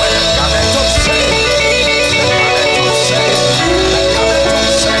 Taking away the garment of shame. The garment of shame. The garment of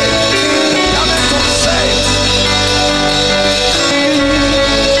shame. The garment of shame.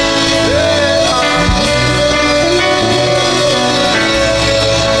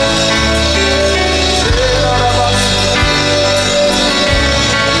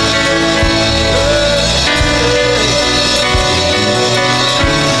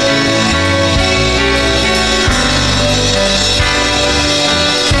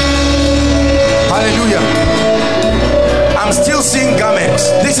 Hallelujah. I'm still seeing garments.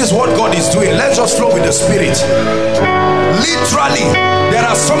 This is what God is doing. Let's just flow with the Spirit. Literally, there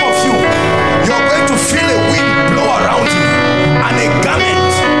are some of you, you're going to feel a wind blow around you, and a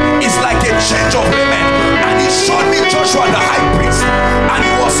garment is like a change of raiment. And he showed me Joshua the high priest, and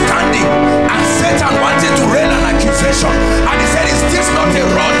he was standing, and Satan wanted to rail an accusation, and he said, is this not a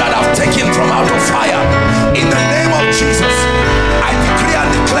rod that I've taken from out of fire? In the name of Jesus, I decree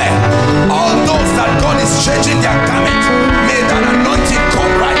and declare, all those that God is changing their garment, may that anointing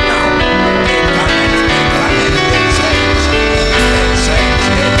come right now. A garment, a change, a change, a change,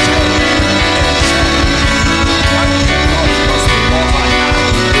 a change. That reproach must be over now.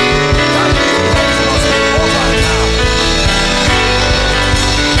 That reproach must be over now.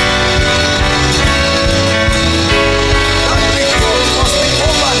 That reproach must be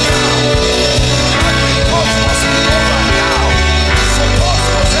over now. That reproach must be over now. Suppose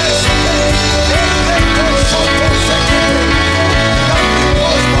possess again. That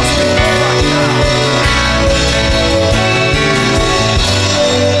reproach must be over now.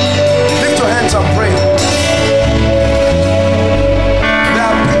 Lift your hands and pray. There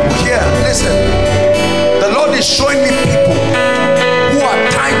are people here. Listen. The Lord is showing me people who are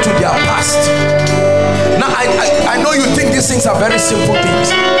tied to their past. Now, I know you think these things are very simple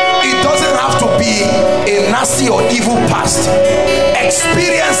things. It doesn't have to be a nasty or evil past.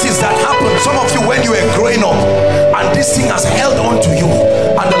 Experiences that happened, some of you when you were growing up, and this thing has held on to you,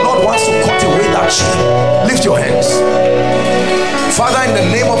 and the Lord wants to cut away that chain. Lift your hands. Father, in the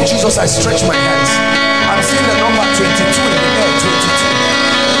name of Jesus, I stretch my hands. I'm seeing the number 22 in the air,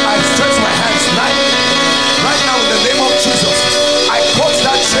 22. I stretch my hands right now in the name of Jesus. I cut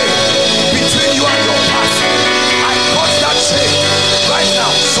that chain between you and your past. I cut that chain right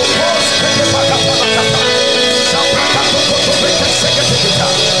now. Suppose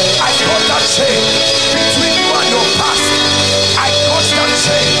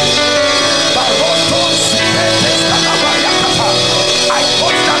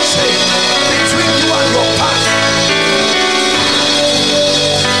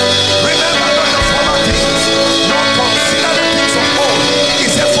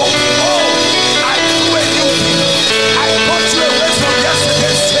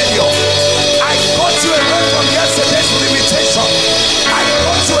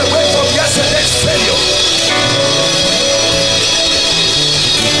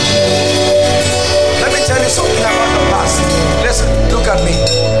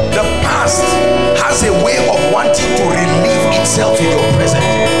wanting to relieve itself in your presence.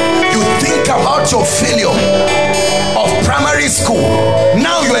 You think about your failure of primary school.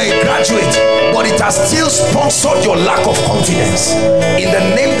 Now you are a graduate, but it has still sponsored your lack of confidence. In the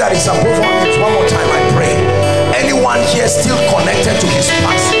name that is above all names, one more time I pray. Anyone here still connected to his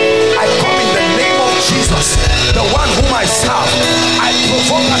past, I come in the name of Jesus, the one whom I serve. I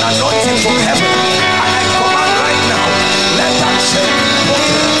provoke an anointing from heaven, and I command right now, let that chain be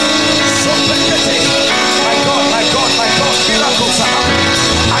broken. So break it. My God, my God, my God, miracles are happening.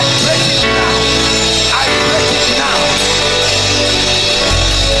 I break it now. I break it now.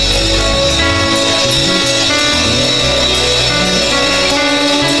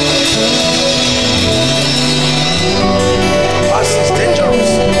 Past is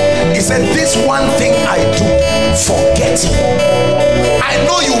dangerous. He said, this one thing I do, forgetting. I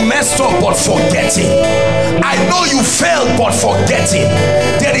know you messed up, but forgetting. I know you failed, but forgetting.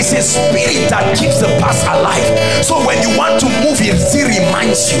 There is a spirit that keeps the past alive. So when you want to move, it still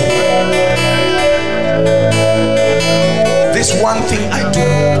reminds you. This one thing I do,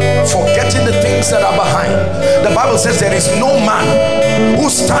 forgetting the things that are behind. The Bible says there is no man who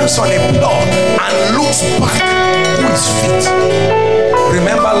stands on a plow and looks back to his feet.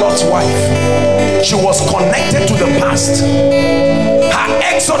 Remember Lot's wife. She was connected to the past. Her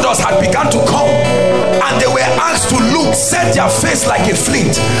exodus had begun to come, and they were asked to look, set their face like a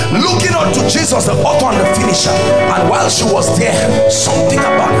flint, looking unto Jesus, the author and the finisher. And while she was there, something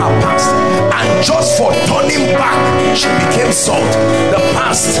about her past, and just for turning back, she became salt. The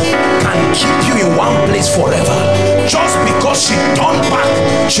past can keep you in one place forever. Just because she turned back,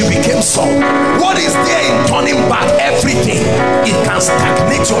 she became salt. What is there in turning back? Everything. It can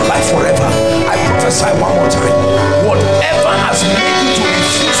stagnate your life forever. I prophesy one more time. Whatever has made you to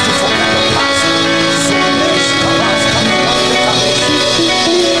refuse to forget the past,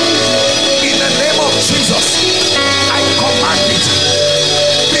 in the name of Jesus, I command it.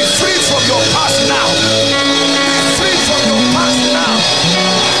 Be free from your past now. Be free from your past now.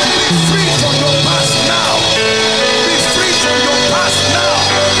 Be free from your past now. Be free from your past now.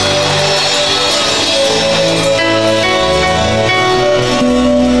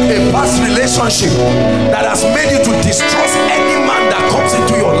 A past relationship that has made you to distrust any man that comes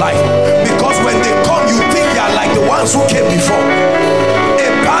into your life, because when they come, you think they are like the ones who came before. A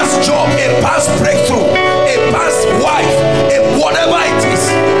past job, a past breakthrough, a past wife, whatever it is,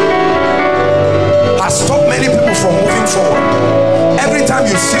 has stopped many people from moving forward. Every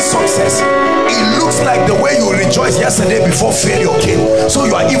time you see success, it looks like the way you rejoiced yesterday before failure came, so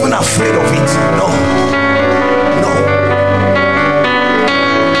you are even afraid of it. No, no.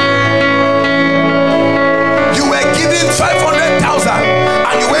 You were given 500,000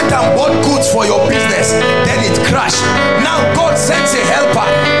 and you went and bought goods for your business, then it crashed. Now God sends a helper.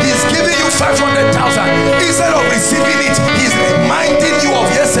 He's giving you 500,000. Instead of receiving it, he's reminding you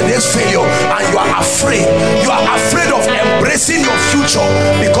of yesterday's failure, and you are afraid. You are afraid of embracing your future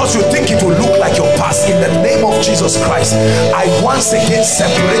because you think it will look like your past. In the name of Jesus Christ, I once again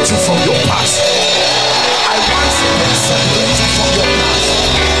separate you from your past. I once again separate you from your past.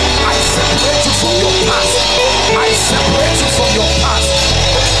 I separate you from your past. I separate you from your past.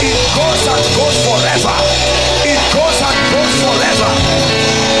 It goes and goes forever. It goes and goes forever.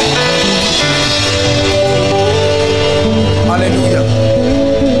 Hallelujah.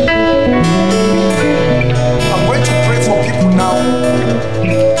 I'm going to pray for people now.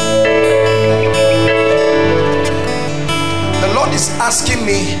 The Lord is asking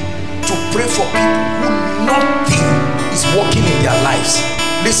me to pray for people who nothing is working in their lives.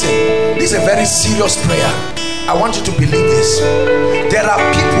 Listen, this is a very serious prayer. I want you to believe this. There are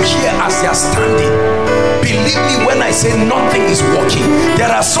people here as they are standing. Believe me when I say nothing is working. There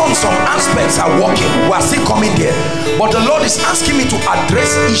are some aspects are working. We are still coming there. But the Lord is asking me to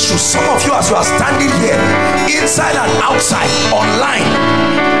address issues. Some of you, as you are standing here, inside and outside, online,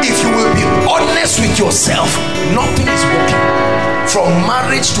 if you will be honest with yourself, nothing is working. From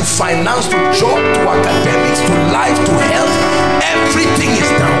marriage to finance to job to academics to life to health, everything is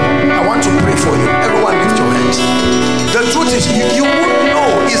down. I want to pray for you. Everyone lift your hands. The truth is, you won't know.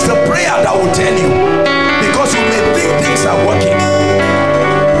 It's the prayer that will tell you, because you may think things are working.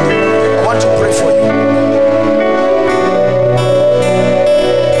 I want to pray for you.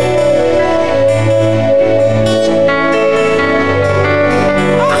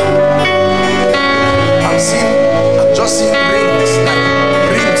 I'm just seeing rings, like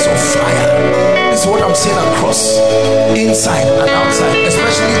rings of fire. This is what I'm seeing across, inside and outside,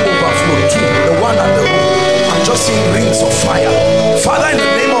 especially overflow too, the one at the room. I'm just seeing rings of fire. Father, in the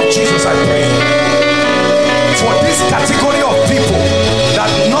name of Jesus, I pray for this category of people that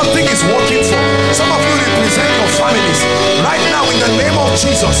nothing is working for. Some of you represent your of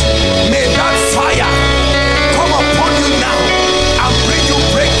Jesus, may that fire come upon you now and bring you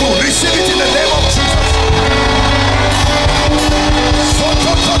breakthrough. Receive it in the name of Jesus.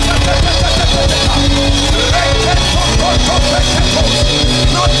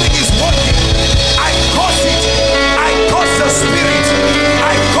 Nothing is working. I cause it. I cause the spirit.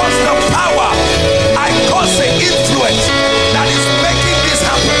 I cause the power. I cause the influence that is making this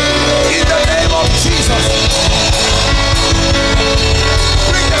happen. In the name of Jesus.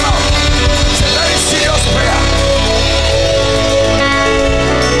 Bring them out. It's a very serious prayer.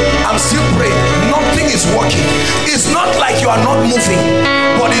 I'm still praying. Nothing is working. It's not like you are not moving,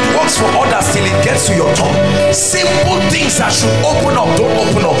 but it works for others till it gets to your tongue. Simple things that should open up don't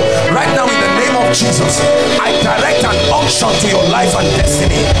open up. Right now, in the name of Jesus, I direct an unction to your life and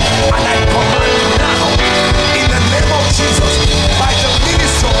destiny, and I command now, in the name of Jesus, by the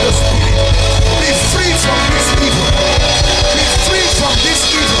ministry of the Spirit, be free from this evil. Be free from this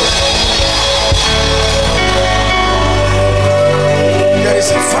evil. There is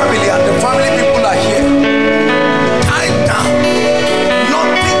a family, and the family people are here. Time down.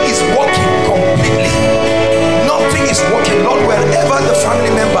 Nothing is working completely. Nothing is working. Lord, wherever the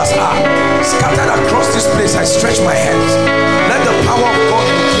family members are scattered across this place, I stretch my hands. Let the power of God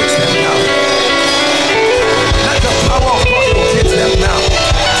locate them now. Let the power of God locate them now.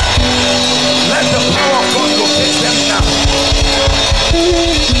 Let the power of God locate them now.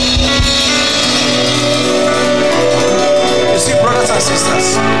 You see, brothers and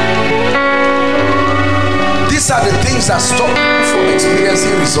sisters, these are the things that stop people from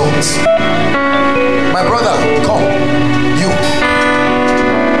experiencing results. My brother, come.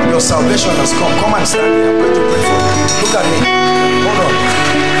 Your salvation has come. Come and stand here. I'm going to pray for you. Look at me. Hold on.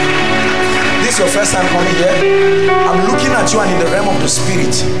 This is your first time coming here. I'm looking at you, and in the realm of the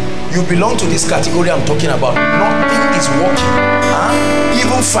spirit, you belong to this category I'm talking about. Nothing is working.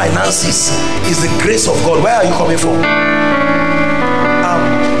 Even finances is the grace of God. Where are you coming from?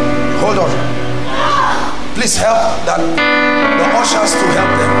 Hold on. Please help the ushers to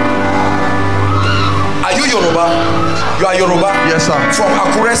help them. Are you Yoruba? You are Yoruba? Yes, sir. From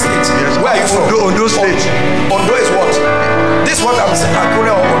Akure State? Yes. Where are you from? Ondo State. Ondo is what? This is what I'm saying. Akure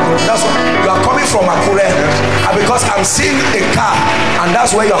or Ondo? That's what you are coming from. Akure. Yes. And because I'm seeing a car, and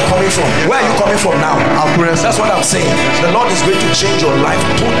that's where you are coming from. Where are you coming from now? Akure. That's what I'm saying. The Lord is going to change your life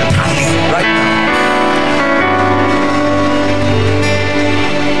totally right now.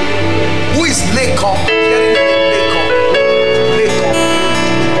 Who is Lekon? Hearing the name Lekon. Lekon.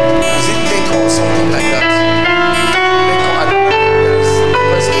 Is it Lekon or something like that? Lekon, I don't know. There is a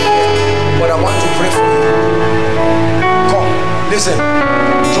person here, but I want to pray for you. Come, listen.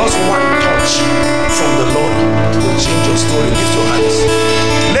 Just one touch from the Lord will change your story. Lift your hands.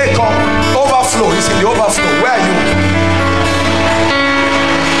 Lekon, overflow. He's in the overflow. Where are you?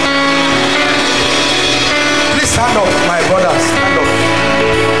 Please stand up, my brothers. Stand up.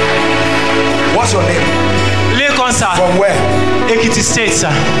 What's your name? Lekon, sir. From where? Ekiti State,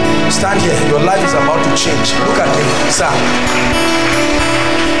 sir. Stand here. Your life is about to change. Look at me, sir.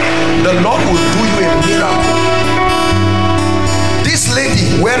 The Lord will do you a miracle. This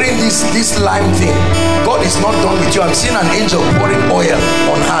lady wearing this lime thing, God is not done with you. I'm seeing an angel pouring oil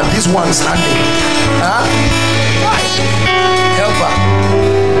on her. This one standing. Why? Help her.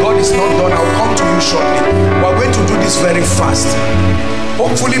 God is not done. I'll come to you shortly. We're going to do this very fast.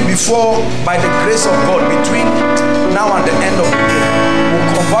 Hopefully before, by the grace of God, between now and the end of the day,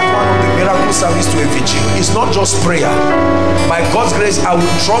 we'll convert one of the miracle service to a vigil. It's not just prayer. By God's grace, I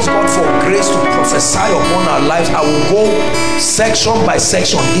will trust God for grace to prophesy upon our lives. I will go section by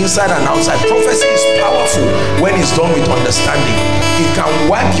section, inside and outside. Prophecy is powerful when it's done with understanding. It can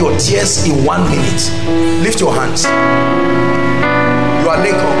wipe your tears in 1 minute. Lift your hands. You are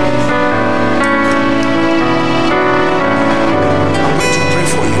Lekon.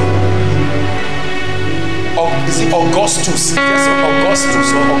 Is it Augustus? Yes,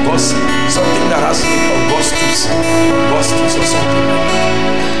 Augustus or August, something that has Augustus or something like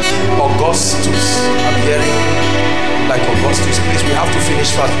that. Augustus. I'm hearing like Augustus. Please, we have to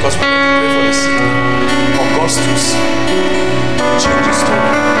finish fast because we're going to pray for the sick. Augustus. Change the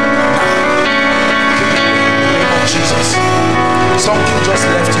story. In the name of Jesus. Something just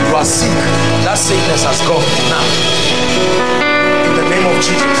left you. You are sick. That sickness has gone now. In the name of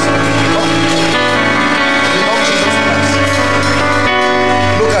Jesus.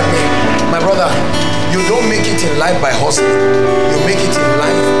 Look at me, my brother. You don't make it in life by hustling. You make it in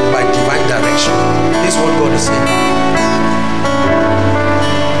life by divine direction. This is what God is saying.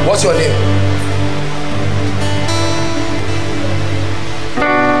 What's your name?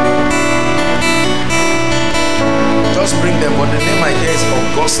 Just bring them, but the name I hear is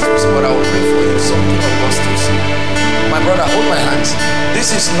Augustus, but I will pray for you, something Augustus. My brother, hold my hands.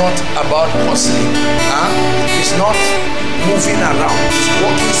 This is not about hustling. It's not moving around. It's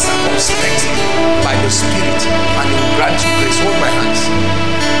walking circumspectly by the Spirit, and He will grant you grace. Hold my hands.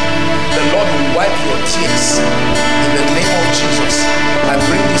 The Lord will wipe your tears in the name of Jesus. I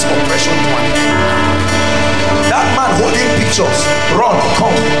bring this oppression to an end. That man holding pictures, run,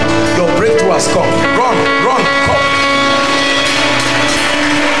 come. Your breakthrough has come. Run, come.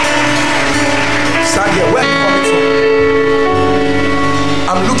 Stand here. Where are you coming from?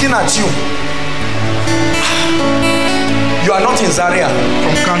 I'm looking at you. You are not in Zaria.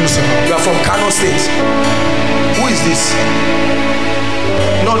 From Kano, sir. You are from Kano State. Who is this?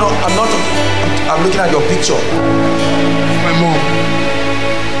 No, I'm not. I'm looking at your picture. My mom.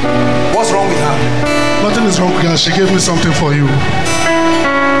 What's wrong with her? Nothing is wrong with her. She gave me something for you.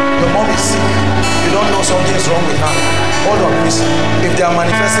 Your mom is sick. You don't know something is wrong with her. Hold on, please. If they are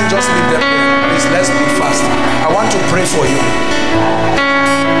manifesting, just leave them there. Please, let's be fast. I want to pray for you.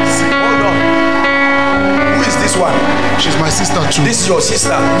 Hold on. Who is this one? She's my sister too. This is your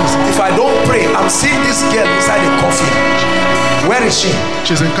sister. If I don't pray, I'm seeing this girl inside a coffin. Where is she?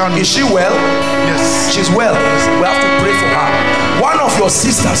 She's in Kano. Is she well? Yes. She's well. We have to pray for her. One of your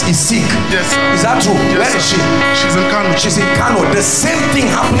sisters is sick. Yes, sir. Is that true? Yes, Where is she? She's in Kano. She's in Kano. The same thing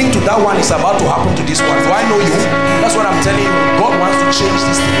happening to that one is about to happen to this one. Do I know you? That's what I'm telling you. God wants to change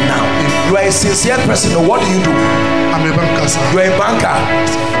this thing now. You are a sincere person. What do you do? I'm a banker, sir. You are a banker.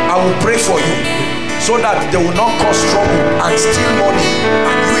 I will pray for you so that they will not cause trouble and steal money,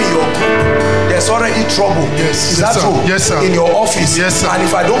 and you in your group. There's already trouble. Yes. Is that sir. true? Yes, sir. In your office. Yes, sir. And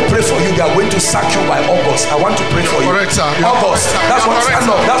if I don't pray for you, they are going to sack you by August. I want to pray for you. Correct, sir. August. That's what. Stand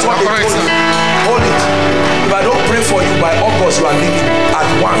up. That's what they told you. Hold it. If I don't pray for you by August, you are leaving at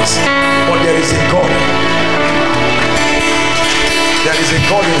once. But there is a God. There is a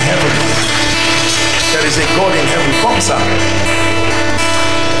God in heaven. There is a God in heaven. Come, sir.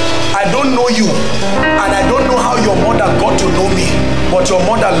 I don't know you, and I don't know how your mother got to know me, but your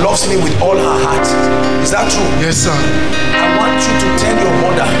mother loves me with all her heart. Is that true? Yes, sir. I want you to tell your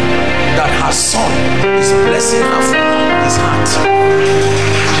mother that her son is blessing her from his heart.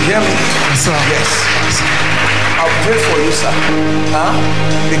 You hear me? Yes, sir. Yes. I'll pray for you, sir.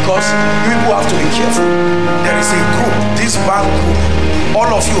 Because people have to be careful. There is a group, this bank group. All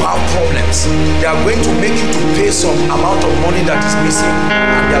of you have problems. They are going to make you to pay some amount of money that is missing,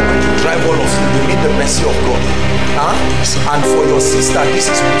 and they are going to drive all of you. You need the mercy of God. And for your sister, this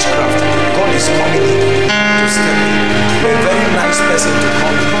is witchcraft. God is coming in to step in. You're a very nice person to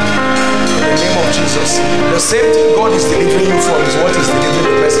come in. In the name of Jesus. The same thing God is delivering you from is what is delivering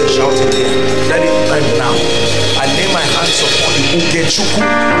the person shouting here. Let it end now. I lay my hands upon you. Ugechuku.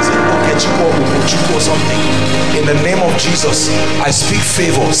 Is it Ugechuku or Ugechuku or something? In the name of Jesus, I speak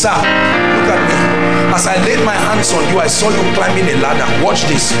favor. Sir, look at me. As I laid my hands on you, I saw you climbing a ladder. Watch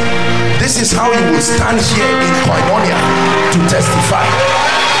this. This is how you will stand here in Koinonia to testify.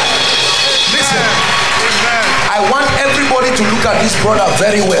 Listen. I want everybody to look at this brother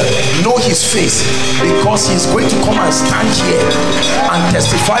very well, know his face, because he's going to come and stand here and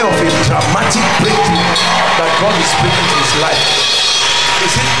testify of a dramatic breakthrough that God is bringing to his life.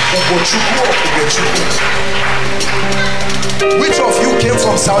 Is it Ugochukwu or Ugochukwu? Which of you came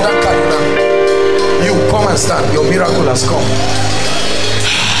from Southern Kaduna? You come and stand. Your miracle has come.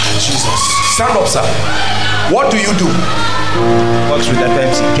 Jesus. Stand up, sir. What do you do? Works with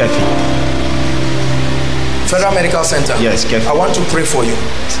FMC Kefi. Federal Medical Center. Yes, Kefi. I want to pray for you.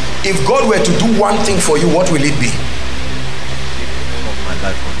 If God were to do one thing for you, what will it be? My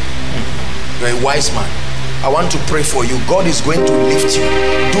life. You're a wise man. I want to pray for you. God is going to lift you.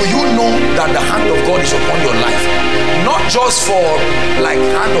 Do you know that the hand of God is upon your life? Not just for like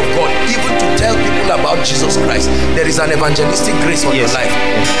hand of God, even to tell people about Jesus Christ. There is an evangelistic grace on your life.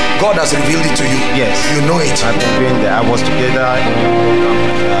 Yes. God has revealed it to you. Yes. You know it. I've been doing that. I was together in your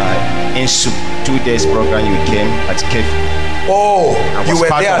program in 2 days program you came at Kefi. Oh, you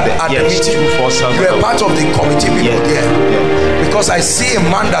were there at the meeting. You were part of the committee people there. Yeah. Because I see a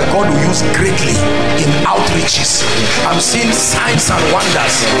man that God will use greatly in outreaches. I'm seeing signs and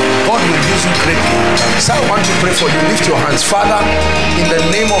wonders. God will use you greatly. So I want to pray for you. Lift your hands. Father, in the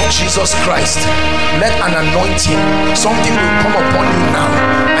name of Jesus Christ, let an anointing, something will come upon you now.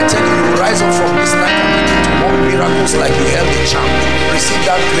 I tell you, you will rise up from this night and begin to walk miracles like you held a charm. Receive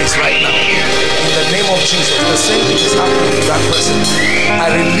that grace right now. In the name of Jesus, the same thing is happening to that person. I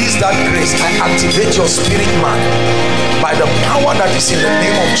release that grace, I activate your spirit man by the power that is in the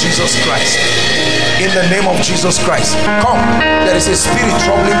name of Jesus Christ. In the name of Jesus Christ. Come. There is a spirit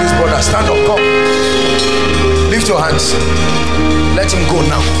troubling this brother. Stand up. Come. Lift your hands. Let him go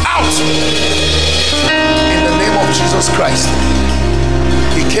now. Out. In the name of Jesus Christ.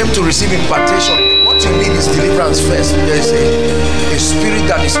 He came to receive impartation. What you need is deliverance first. There is a spirit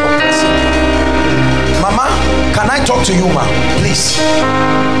that is oppressing you. Mama, can I talk to you, ma? Please.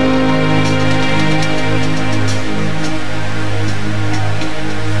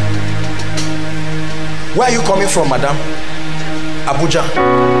 Where are you coming from, madam? Abuja.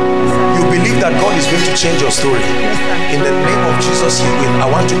 You believe that God is going to change your story. In the name of Jesus, He will. I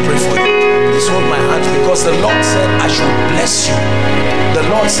want to pray for you. Please hold my hand, because the Lord said I should bless you. The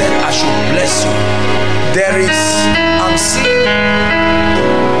Lord said I should bless you. There is, I'm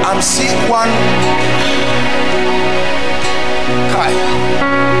seeing one. Kai.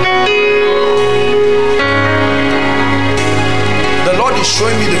 The Lord is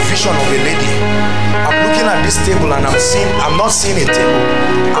showing me the vision of a lady. I'm looking at this table and I'm not seeing a table.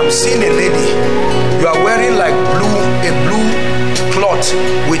 I'm seeing a lady. You are wearing like a blue cloth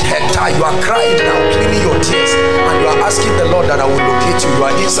with hair tie. You are crying now, cleaning your tears, and you are asking the Lord that I will locate you. You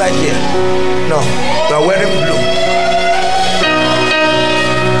are inside here. No, you are wearing blue.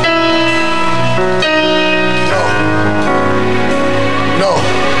 No,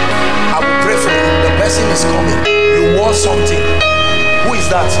 I will pray for you. The person is coming. You wore something. Who is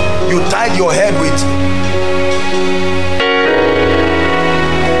that? You tied your head with.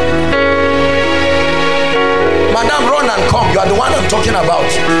 Madam, run and come. You are the one I'm talking about.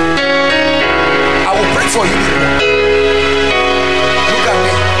 I will pray for you. Look at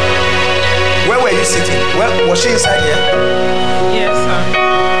me. Where were you sitting? Where was she inside here? Yes, sir.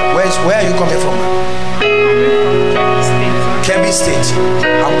 Where are you coming from? Kebbi State.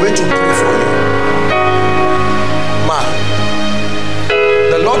 I'm going to pray for you. Ma,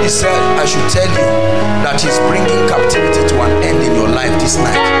 the Lord is said I should tell you that He's bringing captivity to an end in your life this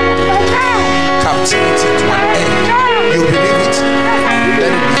night. Captivity to an end. You believe it?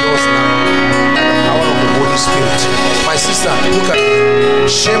 Let it be yours now. By the power of the Holy Spirit. My sister, look at me.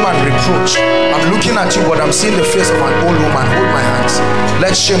 Shame and reproach. I'm looking at you, but I'm seeing the face of an old woman. Hold my hands.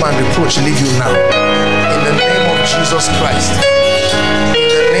 Let shame and reproach leave you now. In the name of Jesus Christ. In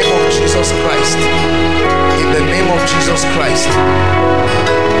the name of Jesus Christ. In the name of Jesus Christ.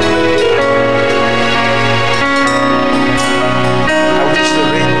 I wish the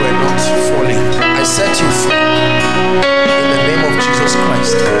rain were not falling. I set you free. In the name of Jesus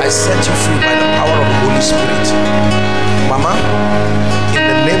Christ. I set you free by the power of the Holy Spirit. Mama, in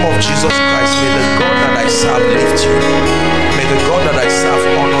the name of Jesus Christ, may the God that I serve lift you. May the God that I serve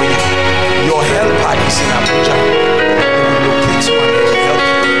honor you. Your helper is in Abuja. He will locate you and He will help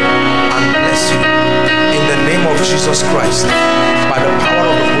you and bless you. In the name of Jesus Christ, by the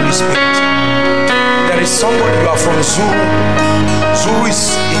power of the Holy Spirit. There is somebody, you are from Zuru. Zuru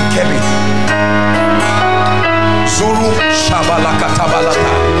is in Kebbi. Zuru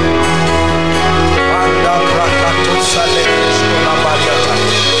Shabalakatabalata.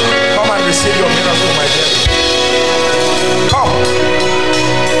 Come and receive your miracle, my dear. Come.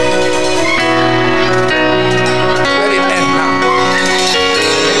 Let it end now. In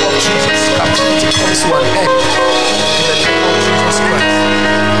the name of Jesus, captivity comes to an end. In the name of Jesus Christ.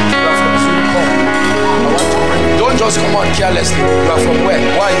 You are from Zulu. Come. I want to bring you. Don't just come on carelessly. You are from where?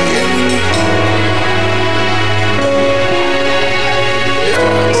 Why are you here? Lift your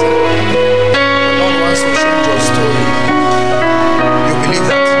hands. The Lord wants to change your story. You believe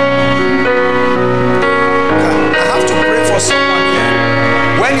that? I have to pray for someone here.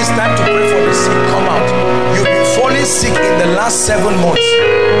 When it's time to pray for the sick, come out. You've been falling sick in the last 7 months.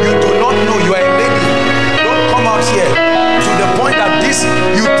 You do not know you are a lady. Don't come out here to the point that this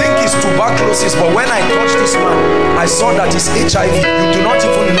you think is tuberculosis, but when I touched this man, I saw that it's HIV. You do not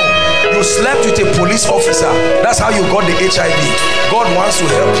even know. You slept with a police officer. That's how you got the HIV. God wants to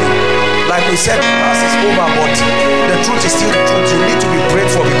help you. Like we said, the past is over, but the truth is still the truth. You need to be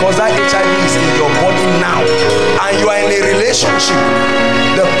prayed for, because that HIV is in your body now, and you are in a relationship.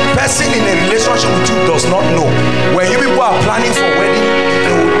 The person in a relationship with you does not know. When you people are planning for wedding,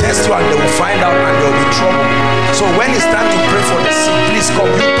 they will test you and they will find out, and there will be trouble. So when it's time to pray for the sick, please come.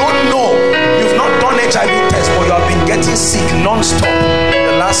 You don't know. You've not done HIV test, but you have been getting sick non-stop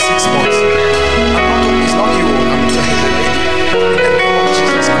in the last 6 months. It's not you. I'm telling you. In the name of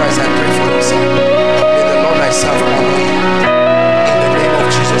Jesus Christ, I pray for you, sir. May the Lord I serve honor you. In the name of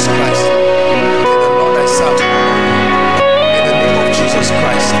Jesus Christ. May the Lord I serve honor you. In the name of Jesus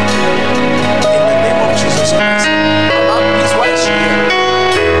Christ. In the name of Jesus Christ. Mama, please, why is she here?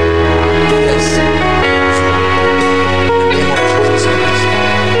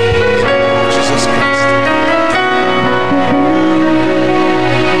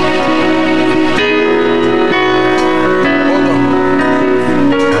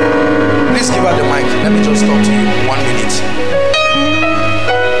 Let me just talk to you 1 minute.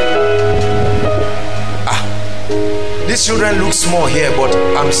 These children look small here, but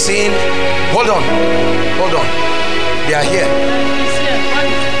I'm seeing, hold on. They are here.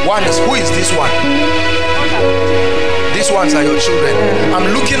 One is, who is this one? These ones are your children.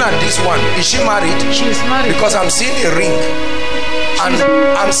 I'm looking at this one. Is she married? She is married. Because I'm seeing a ring. And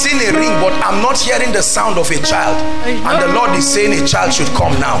I'm seeing a ring, but I'm not hearing the sound of a child. And the Lord is saying a child should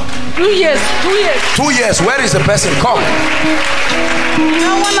come now. 2 years. 2 years. 2 years. Where is the person? Come.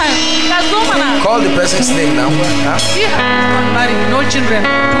 Call the person's name now. Huh? She has not married. No children.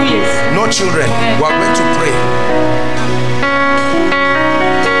 2 years. No children. We are going to pray.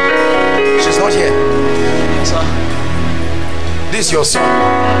 She's not here. Sir. This is your son.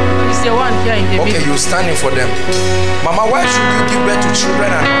 He's the one here in the Okay, you're standing for them. Mama, why should you give birth to children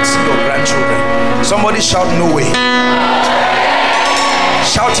and not see your grandchildren? Somebody shout, no way.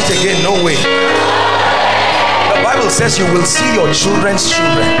 Shout it again, no way. The Bible says you will see your children's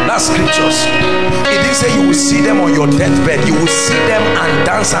children. That's scriptures. It didn't say you will see them on your deathbed. You will see them and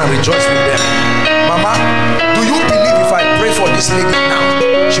dance and rejoice with them. Mama, do you believe if I pray for this lady now,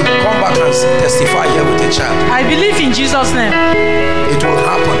 she will come back and testify here with a child? I believe in Jesus' name. It will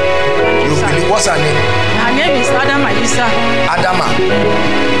happen. You believe. What's her name? Her name is Adama Isa. Adama.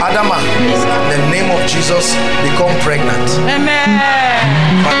 Adama. In the name of Jesus, become pregnant. Amen.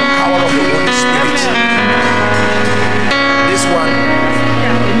 By the power of the Holy Spirit. Amen. This one.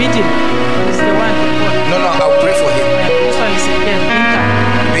 Yeah, the middle is the one. No, I'll pray for him. This one is again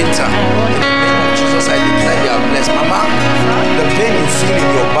Winter. In the name of Jesus, I declare you are blessed. Mama, the pain you feel in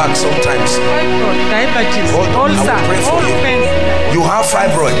your back sometimes. Diabetes. Hold on, I will pray for you. You have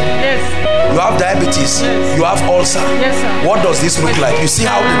fibroid. Yes. You have diabetes. Yes. You have ulcer. Yes, sir. What does this look like? You see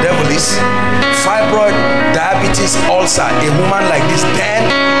how the devil is? Fibroid, diabetes, ulcer. A woman like this. Then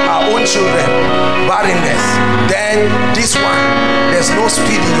her own children. Barrenness. Then this one. There's no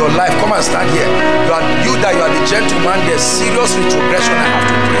speed in your life. Come and stand here. You that you are the gentleman. There's serious retrogression. I have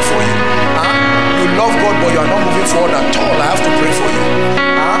to pray for you. You love God, but you are not moving forward at all. I have to pray for you.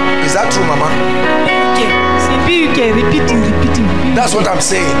 Is that true, Mama? Repeating. That's what I'm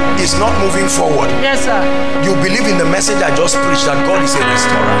saying. It's not moving forward. Yes, sir. You believe in the message I just preached that God is a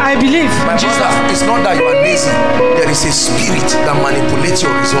restorer. I believe. My brother, it's not that you are lazy. There is a spirit that manipulates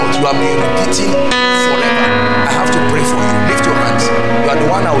your results. You have been repeating forever. I have to pray for you. Lift your hands. You are the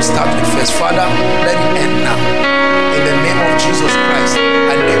one I will start with first. Father, let it end now. In the name of Jesus Christ,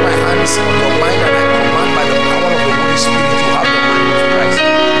 I lay my hands on your mind and I command by the power of the Holy Spirit, you have the mind of Christ.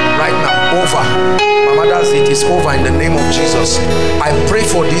 Right now, over. Mama, that's it. It's over in the name of Jesus. I pray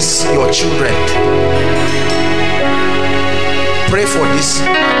for this, your children. Pray for this.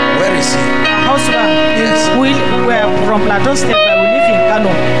 Where is he? Husband. Yes. We are from Plateau State, but we live in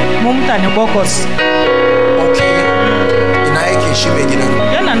Kano. Mumtani Bokos. Okay. In Aike Shimegina.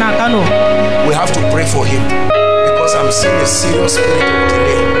 Kano. We have to pray for him because I'm seeing a serious spirit of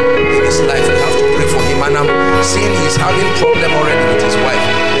delay in his life. We have to pray for him, and I'm seeing he's having problem already with his wife.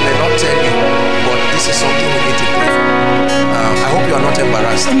 They may not tell you, but this is something we need to pray for. I hope you are not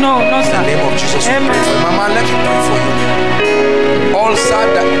embarrassed. No, sir. In the name of Jesus, we pray for you. Mama, let me pray for you. Ulcer,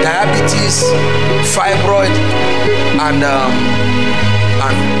 diabetes, fibroid, and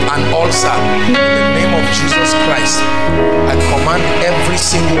ulcer. In the name of Jesus Christ, I command every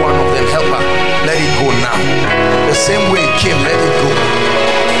single one of them, help her, let it go now. The same way it came, let it go.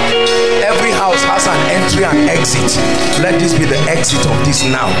 Every house has an entry and exit. Let this be the exit of this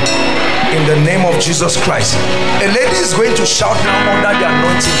now. In the name of Jesus Christ. A lady is going to shout now under the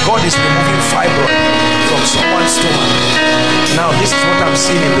anointing. God is removing fibroid from someone's stomach. Now this is what I'm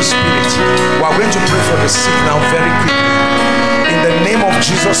seeing in the spirit. We are going to pray for the sick now very quickly. In the name of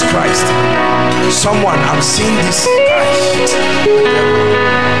Jesus Christ. Someone, I'm seeing this. I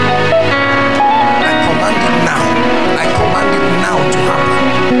command it now. I command it now to happen.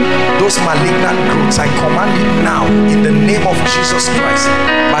 Those malignant growths, I command it now in the name of Jesus Christ.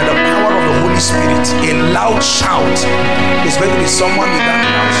 By the power of the Holy Spirit, a loud shout is going to be someone with that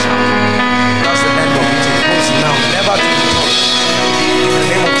loud shout. That's the end of it. It goes now, never to return. In the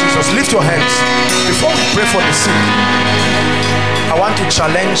name of Jesus, lift your hands. Before we pray for the sick, I want to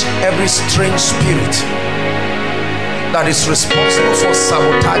challenge every strange spirit that is responsible for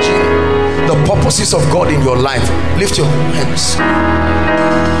sabotaging the purposes of God in your life. Lift your hands.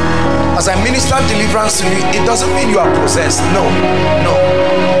 As I minister deliverance to you, it doesn't mean you are possessed. No.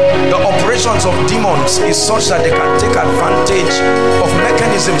 The operations of demons is such that they can take advantage of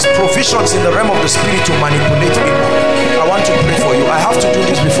mechanisms, provisions in the realm of the spirit to manipulate people. I want to pray for you. I have to do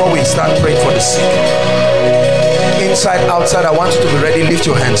this before we start praying for the sick. Inside, outside, I want you to be ready. Lift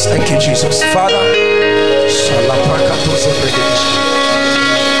your hands. Thank you, Jesus. Father,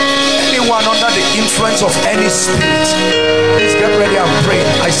 Anyone under the influence of any spirit, please get ready and pray.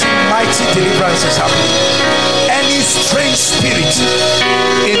 I see mighty deliverances happening. Any strange spirit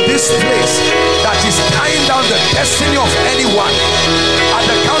in this place that is tying down the destiny of anyone, at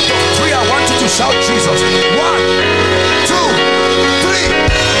the count of 3 I want you to shout Jesus. 1, 2, 3.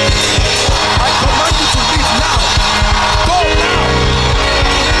 I command you to leave now. Go now.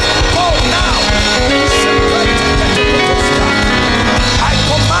 Go now. I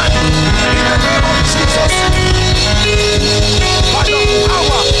command in the name of Jesus, by the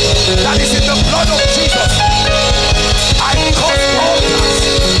power that is in the blood of Jesus, I cause altars,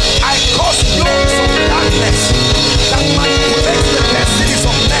 I cause yokes of darkness that manipulates the destinies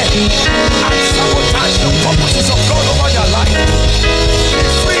of men and sabotage the purposes of God over your life. Be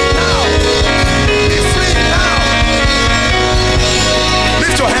free now. Be free now.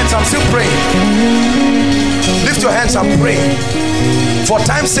 Lift your hands, I'm still praying. Lift your hands and pray. For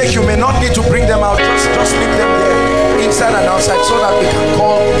time's sake, you may not need to bring them out. Just leave them there, inside and outside, so that we can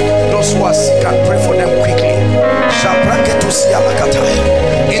call those who are sick and pray for them quickly.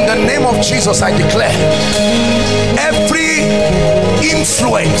 In the name of Jesus, I declare every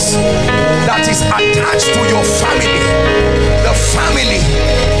influence that is attached to your family, the family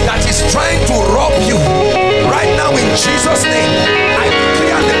that is trying to rob you, right now in Jesus' name, I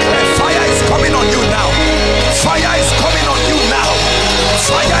declare and declare fire is coming on you now. Fire is coming on you now.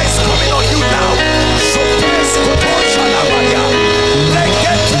 Fire is coming on you now.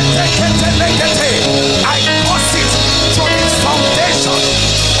 I cause it from its foundation.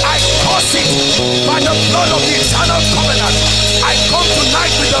 I cause it by the blood of the eternal covenant. I come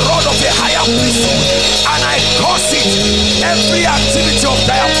tonight with the rod of a higher priesthood, and I cause it, every activity of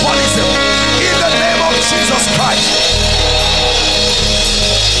diabolism, in the name of Jesus Christ.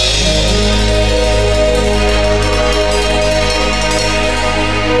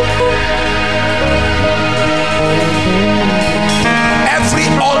 Every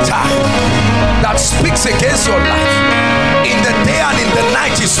altar that speaks against your life, in the day and in the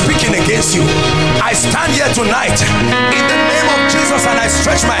night is speaking against you, I stand here tonight in the name of Jesus and I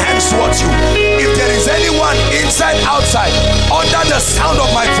stretch my hands towards you. If there is anyone inside, outside, under the sound of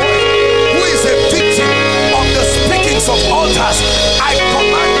my voice, who is a victim of the speakings of altars, I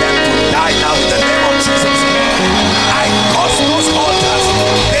command them to die now in the name of Jesus. I cause those altars,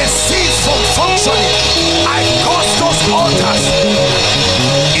 they cease from functioning. I cause those altars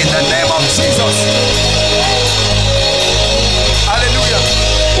in the name of Jesus. Hallelujah.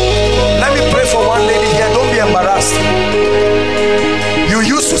 Let me pray for one lady here. Don't be embarrassed. You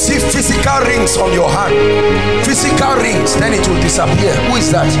used to see physical rings on your hand. Physical rings, then it will disappear. Who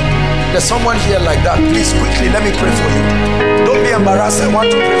is that? There's someone here like that. Please, quickly, let me pray for you. Don't be embarrassed. I want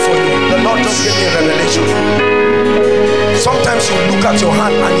to pray for you. The Lord just gave me a revelation. Sometimes you look at your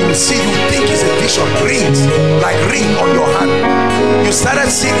hand and you will see, you think it's a vision. Rings, like ring on your hand. You started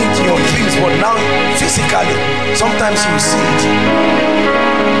seeing it in your dreams, but now physically, sometimes you see it.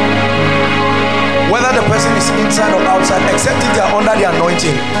 Whether the person is inside or outside, except if they are under the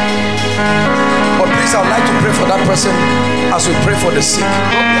anointing. But please, I would like to pray for that person as we pray for the sick.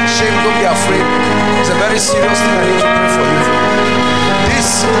 Don't be ashamed, don't be afraid. It's a very serious thing. I need to pray for you.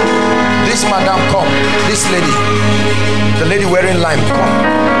 This madam, come. This lady, the lady wearing lime, come.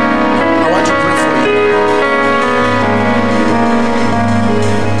 I want to pray for you.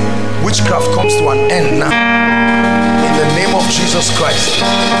 Witchcraft comes to an end now in the name of Jesus Christ.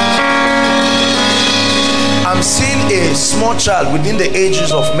 I'm seeing a small child within the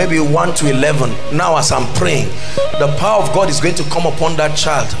ages of maybe 1 to 11. Now as I'm praying, the power of God is going to come upon that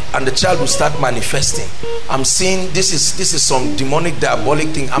child and the child will start manifesting. I'm seeing this is some demonic, diabolic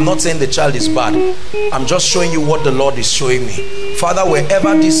thing. I'm not saying the child is bad. I'm just showing you what the Lord is showing me. Father,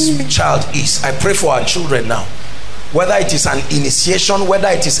 wherever this child is, I pray for our children now. Whether it is an initiation, whether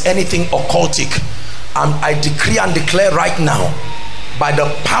it is anything occultic, I decree and declare right now, by the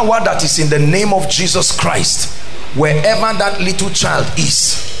power that is in the name of Jesus Christ, wherever that little child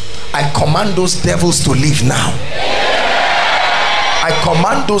is, I command those devils to leave now. I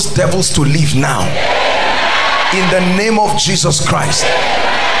command those devils to leave now. In the name of Jesus Christ,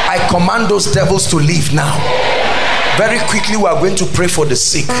 I command those devils to leave now. Very quickly, we are going to pray for the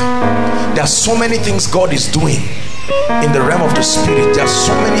sick. There are so many things God is doing in the realm of the spirit. There are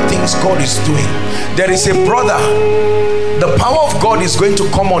so many things God is doing. There is a brother, the power of God is going to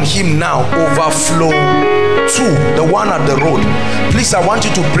come on him now. Overflow 2, the one at the road. Please, I want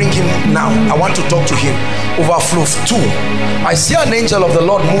you to bring him now. I want to talk to him. Overflow 2. I see an angel of the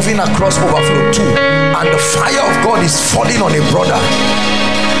Lord moving across overflow 2, and the fire of God is falling on a brother.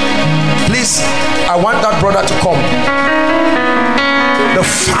 Please, I want that brother to come. The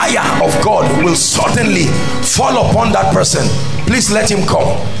fire of God will certainly fall upon that person. Please let him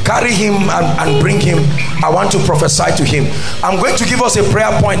come. Carry him and bring him. I want to prophesy to him. I'm going to give us a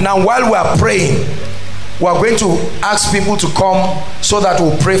prayer point now. While we are praying, we are going to ask people to come so that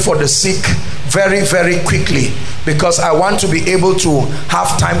we'll pray for the sick very, very quickly, because I want to be able to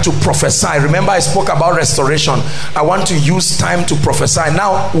have time to prophesy. Remember, I spoke about restoration. I want to use time to prophesy.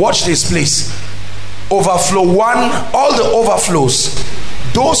 Now, watch this, please. Overflow one, all the overflows.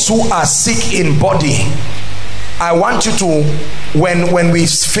 Those who are sick in body, I want you to, when we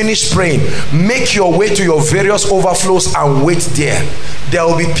finish praying, make your way to your various overflows and wait there. There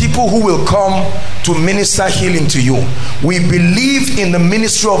will be people who will come to minister healing to you. We believe in the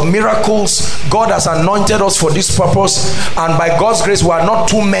ministry of miracles. God has anointed us for this purpose, and by God's grace, we are not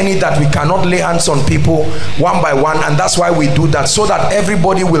too many that we cannot lay hands on people one by one, and that's why we do that, so that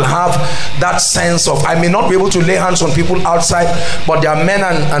everybody will have that sense of, I may not be able to lay hands on people outside, but there are men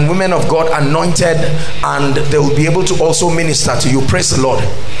and women of God anointed, and they will be able to also minister to you. Praise the Lord.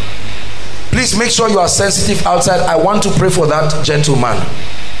 Please make sure you are sensitive outside. I want to pray for that gentleman.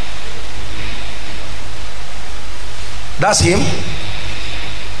 That's him.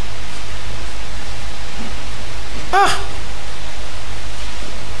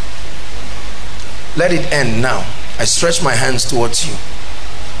 Let it end now. I stretch my hands towards you.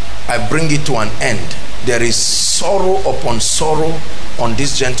 I bring it to an end. There is sorrow upon sorrow on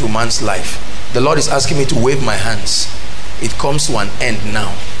this gentleman's life. The Lord is asking me to wave my hands. It comes to an end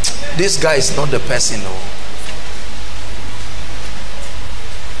now. This guy is not the person. No.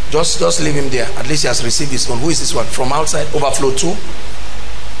 Just leave him there. At least he has received his own. Who is this one? From outside, overflow 2.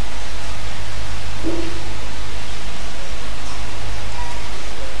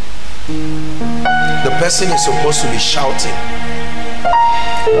 The person is supposed to be shouting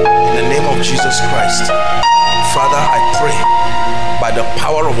in the name of Jesus Christ. Father, I pray by the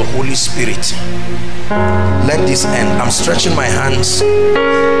power of the Holy Spirit, let this end. I'm stretching my hands in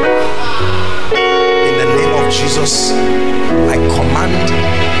the name of Jesus. I command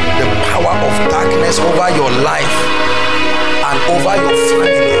the power of darkness over your life and over your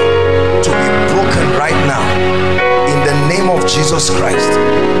family to be broken right now in the name of Jesus Christ.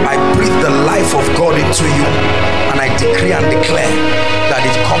 I breathe the life of God into you, and I decree and declare that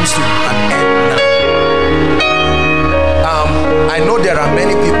it comes to an end now. I know there are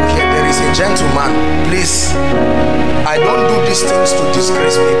many people here. There is a gentleman. Please, I don't do these things to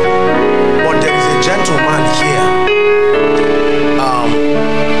disgrace people, but there is a gentleman here.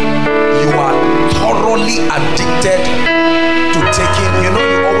 You are thoroughly addicted to taking, you know,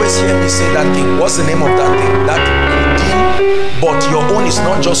 you always hear me say that thing. What's the name of that thing? That codeine. But your own is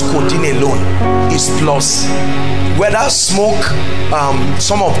not just codeine alone, it's plus. Whether smoke,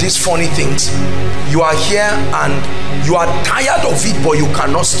 some of these funny things, you are here and you are tired of it, but you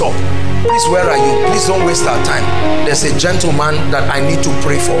cannot stop. Please, where are you? Please don't waste our time. There's a gentleman that I need to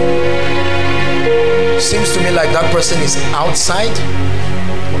pray for. Seems to me like that person is outside,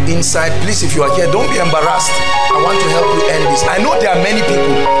 inside. Please, if you are here, don't be embarrassed. I want to help you end this. I know there are many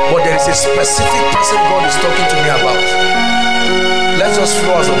people, but there is a specific person God is talking to me about. Let's just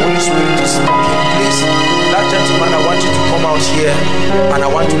flow as the Holy Spirit is talking. Please, that gentleman, I want you to come out here, and I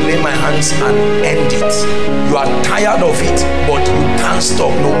want to lay my hands and end it. You are tired of it, but you can't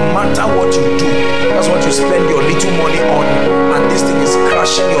stop no matter what you do. That's what you spend your little money on, and this thing is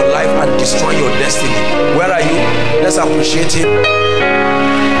crashing your life and destroying your destiny. Where are you? Let's appreciate him.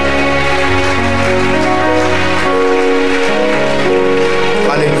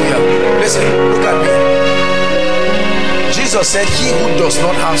 Hallelujah. Listen, look at me. Jesus said, he who does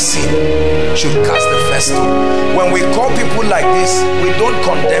not have sin should cast the first stone. When we call people like this, we don't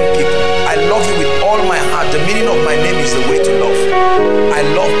condemn people. I love you with all my heart. The meaning of my name is the way to love. I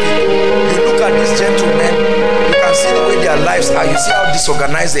love people. You look at these gentlemen, you can see the way their lives are. You see how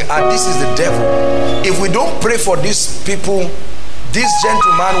disorganized they are. This is the devil. If we don't pray for these people, this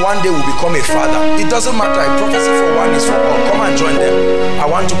gentleman one day will become a father. It doesn't matter. A prophecy for one is for all. Come and join them. I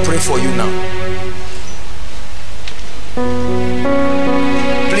want to pray for you now.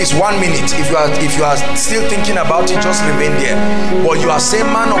 Please, 1 minute. If you are still thinking about it, just remain there. But you are saying,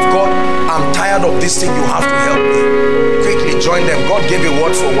 man of God, I'm tired of this thing. You have to help me. Quickly join them. God gave a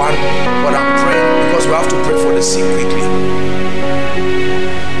word for one, but I'm praying because we have to pray for the sick quickly.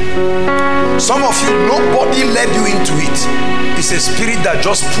 Some of you, nobody led you into it. It's a spirit that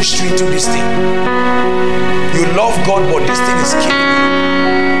just pushed you into this thing. You love God, but this thing is killing you.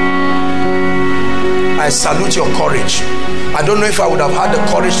 I salute your courage. I don't know if I would have had the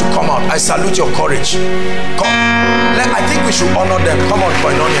courage to come out. I salute your courage. Come. I think we should honor them. Come on,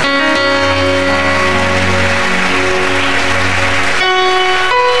 Koinonia.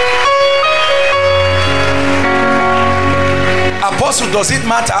 Apostle, does it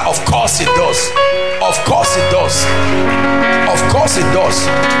matter? Of course it does. Of course it does. Of course it does.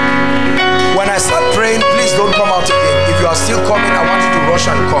 When I start praying, please don't come out again. If you are still coming, I want you to rush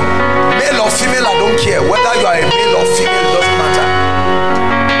and come. Male or female, I don't care. Whether you are a male or female, it doesn't matter.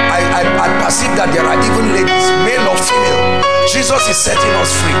 I perceive that there are even ladies, male or female. Jesus is setting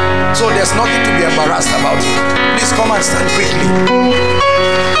us free. So there's nothing to be embarrassed about it. Please come and stand quickly.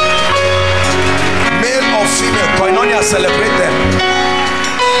 Male or female, koinonia, celebrate them.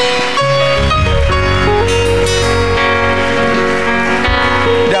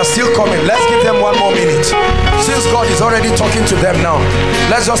 They are still coming. Let's give them 1 more minute. Since God is already talking to them now,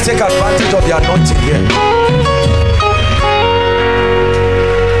 let's just take advantage of the anointing here.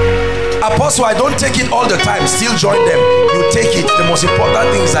 Apostle, I don't take it all the time. Still join them. You take it. The most important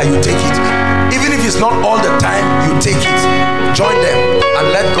thing is that you take it. Even if it's not all the time, you take it. Join them and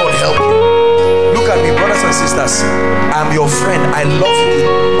let God help you. Look at me, brothers and sisters. I'm your friend. I love you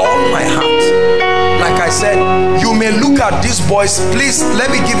with all my heart. Like I said, you may look at these boys. Please,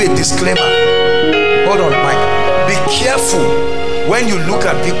 let me give a disclaimer. Hold on, Mike. Be careful when you look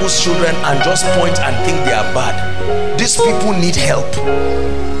at people's children and just point and think they are bad. These people need help.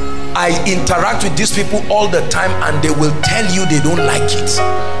 I interact with these people all the time and they will tell you they don't like it.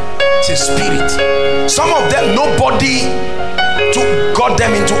 It's a spirit. Some of them, nobody got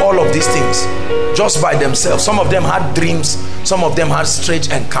them into all of these things just by themselves. Some of them had dreams. Some of them had strange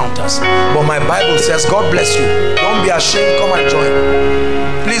encounters. But my Bible says, God bless you. Don't be ashamed. Come and join.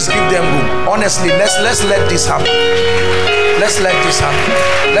 Please give them room. Honestly, let's let this happen. Let's let this happen.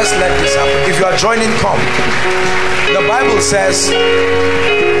 Let's let this happen. If you are joining, come. The Bible says,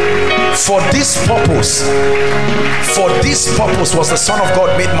 for this purpose was the Son of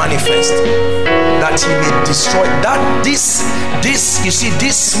God made manifest, that he may destroy that. This you see,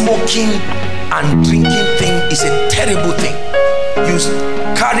 this smoking and drinking thing is a terrible thing. You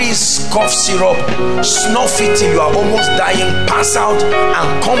carry cough syrup, snuff it till you are almost dying, pass out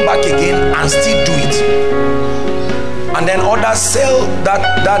and come back again and still do it. And then others sell that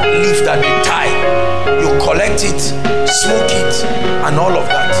leaf that they tie. You collect it, smoke it, and all of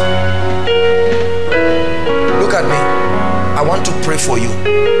that. Look at me. I want to pray for you,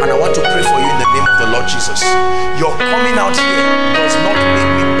 and I want to pray for you in the name of the Lord Jesus. Your coming out here does not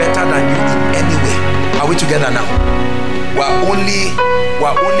make me better than you in any way. Are we together now? We're only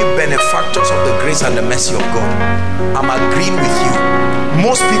benefactors of the grace and the mercy of God. I'm agreeing with you.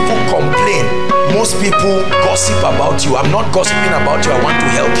 Most people complain. Most people gossip about you. I'm not gossiping about you. I want to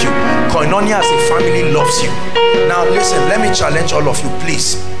help you. Koinonia as a family loves you. Now listen, let me challenge all of you,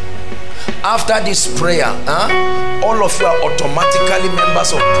 please. After this prayer, all of you are automatically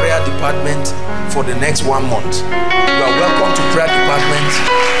members of prayer department for the next 1 month. You are welcome to prayer department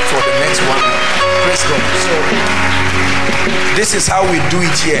for the next 1 month. Praise God. So this is how we do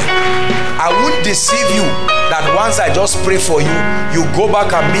it here. I won't deceive you that once I just pray for you, you go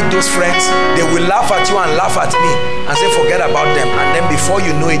back and meet those friends. They will laugh at you and laugh at me and say forget about them, and then before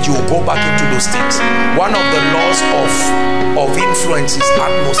you know it, you will go back into those things. One of the laws of influence is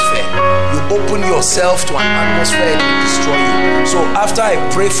atmosphere. You open yourself to an atmosphere, it will destroy you. So after I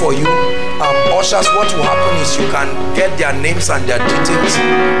pray for you, ushers, what will happen is you can get their names and their details.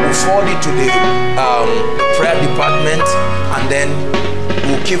 We'll forward it to the prayer department, and then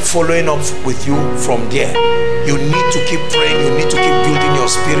we'll keep following up with you from there. You need to keep praying. You need to keep building your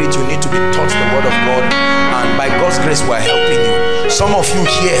spirit. You need to be taught the word of God, and by God's grace we're helping you. Some of you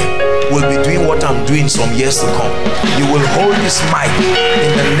here will be doing what I'm doing some years to come. You will hold this mic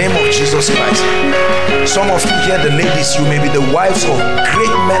in the name of Jesus Christ. Some of you here, the ladies, you may be the wives of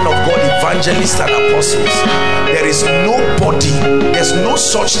great men of God, evangelists and apostles. There is nobody, there's no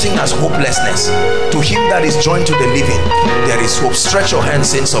such thing as hopelessness. To him that is joined to the living, there is hope. Stretch your hands,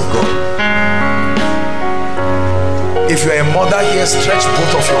 saints of God. If you're a mother here, stretch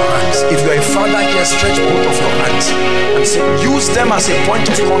both of your hands. If you're a father here, stretch both of your hands and say, use them as a point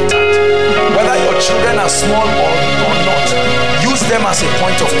of contact. Whether your children are small or not, use them as a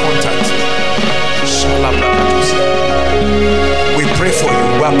point of contact. We pray for you.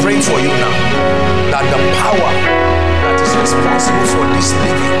 We are praying for you now, that the power that is responsible for this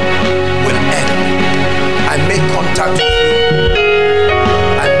living will end. I make contact with you.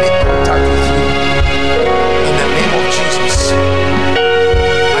 I make contact with you. In the name of Jesus,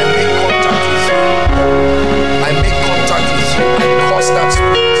 I make contact with you. I make contact with you. I cause that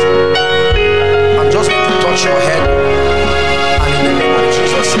spirit. I'm just going to touch your head, and in the name of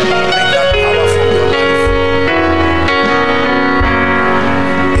Jesus, bring that power from your life.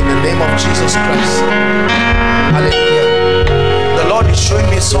 In the name of Jesus Christ. Hallelujah. The Lord is showing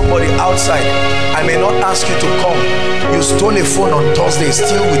me say somebody outside, I may not ask you to come. You stole a phone on Thursday, it's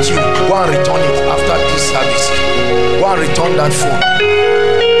still with you. Go and return it after this service. Go and return that phone.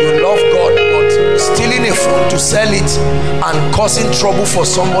 You love God, but stealing a phone to sell it and causing trouble for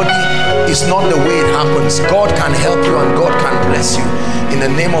somebody is not the way it happens. God can help you and God can bless you. In the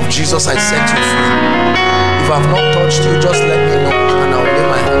name of Jesus, I set you free. If I have not touched you, just let me know and I'll lay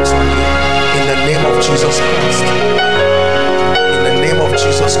my hands on you. In the name of Jesus Christ. In the name of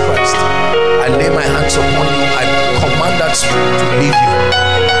Jesus Christ. I lay my hands upon you. I command that spirit to leave you.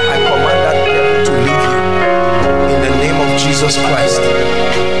 I command that devil to leave you. In the name of Jesus Christ.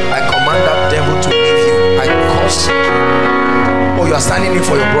 I command that devil to leave you. I curse. Oh, you are standing in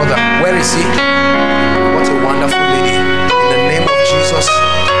for your brother. Where is he? What a wonderful lady. In the name of Jesus,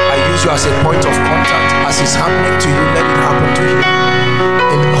 I use you as a point of contact. As it's happening to you, let it happen to you.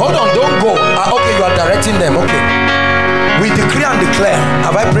 Hold on, don't go. Okay, you are directing them. Okay. We decree and declare.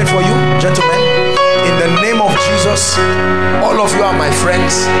 Have I prayed for you, gentlemen? In the name of Jesus, all of you are my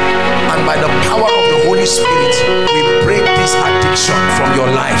friends, and by the power of the Holy Spirit, we break this addiction from your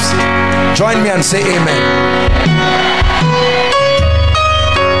lives. Join me and say amen.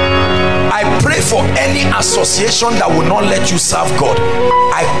 I pray for any association that will not let you serve God.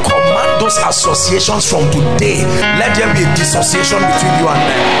 I command those associations from today. Let there be a dissociation between you and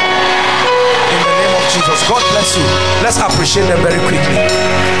them. In the name of Jesus. God bless you. Let's appreciate them very quickly.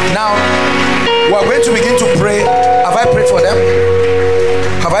 Now, we are going to begin to pray. Have I prayed for them?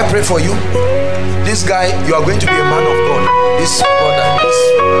 Have I prayed for you? This guy, you are going to be a man of God. This brother, this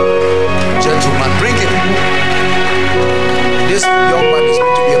gentleman, bring him. This young man is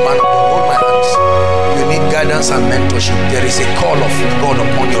going to be a man of God. Hold my hands. You need guidance and mentorship. There is a call of God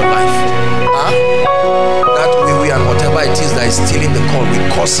upon your life. That way and whatever it is that is stealing the call, we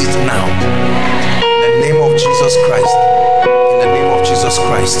curse it now. In the name of Jesus Christ. In the name of Jesus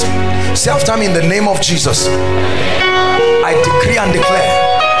Christ. Self-time, in the name of Jesus, I decree and declare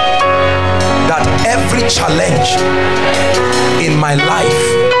that every challenge in my life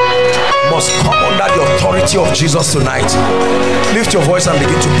must come under the authority of Jesus tonight. Lift your voice and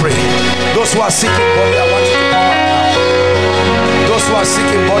begin to pray. Those who are sick in body, I want you to come out now. Those who are sick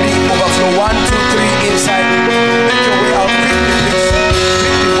in body, overflow 1, 2, 3 inside. Make your way out quickly, please.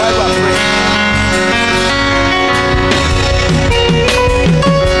 Quickly, while we are praying.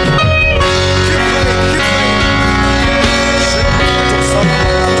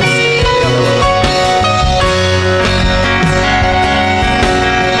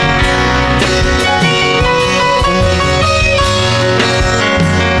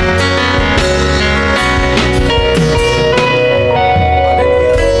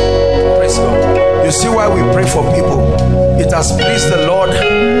 You see why we pray for people? It has pleased the Lord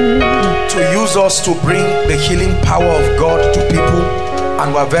to use us to bring the healing power of God to people,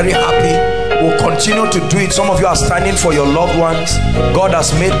 and we're very happy. We'll continue to do it. Some of you are standing for your loved ones. God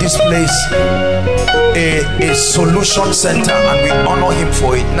has made this place a solution center, and we honor him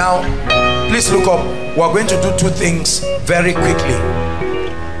for it. Now, please look up. We're going to do two things very quickly.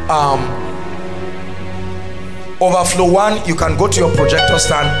 Overflow 1, you can go to your projector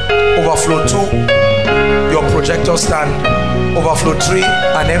stand. Overflow 2, your projector stand. Overflow 3,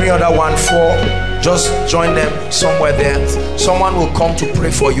 and every other one, 4, just join them somewhere there. Someone will come to pray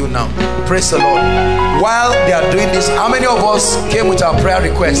for you now. Praise the Lord. While they are doing this, how many of us came with our prayer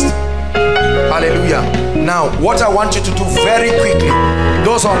request? Hallelujah. Now, what I want you to do very quickly,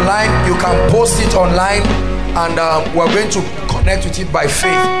 those online, you can post it online, and we're going to connect with it by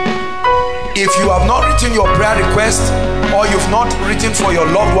faith. If you have not written your prayer request, or you've not written for your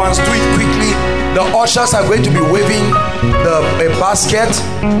loved ones, do it quickly. The ushers are going to be waving a basket.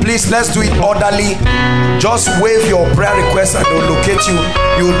 Please, let's do it orderly. Just wave your prayer request and they'll locate you.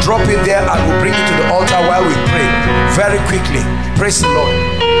 You will drop it there and we'll bring it to the altar while we pray. Very quickly. Praise the Lord.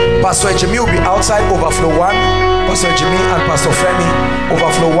 Pastor Jimmy will be outside Overflow 1. Pastor Jimmy and Pastor Femi.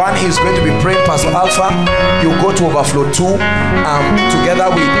 Overflow 1, he is going to be praying. Pastor Alpha, you go to Overflow 2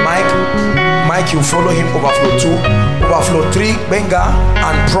 together with Mike. Mike, you follow him. Overflow 2. Overflow 3, Benga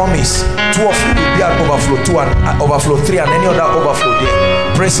and Promise. 2 of you will be at Overflow 2 and Overflow 3 and any other overflow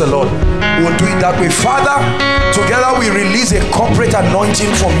there. Praise the Lord. We'll do it that way. Father, together we release a corporate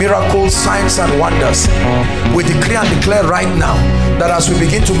anointing for miracles, signs and wonders. We decree and declare right now that as we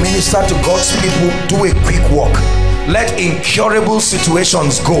begin to minister to God's people, do a quick walk. Let incurable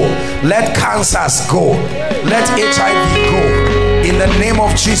situations go. Let cancers go. Let HIV go. In the name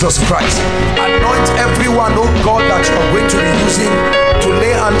of Jesus Christ, anoint everyone, oh God, that you are going to be using to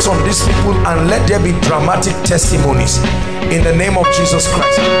lay hands on these people, and let there be dramatic testimonies in the name of Jesus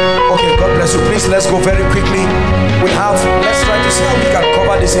Christ. Okay, God bless you. Please, let's go very quickly. Let's try to see how we can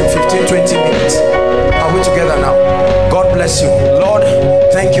cover this in 15-20 minutes. Are we together now? God bless you. Lord,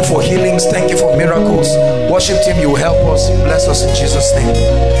 thank you for healings. Thank you for miracles. Worship team, you will help us. Bless us in Jesus' name.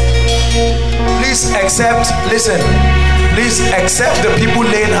 Please accept, listen, please accept the people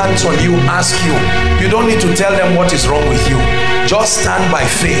laying hands on you ask you. You don't need to tell them what is wrong with you. Just stand by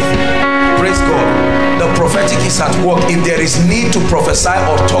faith. Praise God. The prophetic is at work. If there is need to prophesy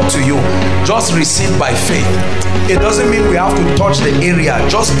or talk to you, just receive by faith. It doesn't mean we have to touch the area.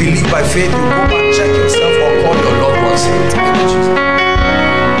 Just believe by faith. You go and check yourself or call your loved ones.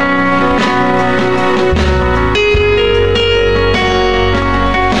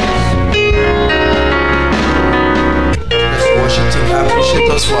 I appreciate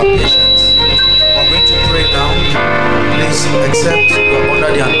us for our patience. We're going to pray now. Please accept you're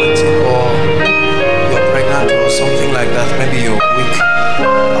under the anointing, or you're pregnant or something like that. Maybe you're weak.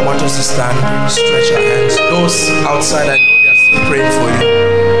 I want us to stand, stretch our hands. Those outside, I know they are still praying for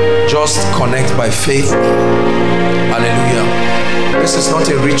you. Just connect by faith. Hallelujah. This is not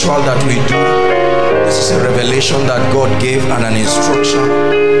a ritual that we do. This is a revelation that God gave and an instruction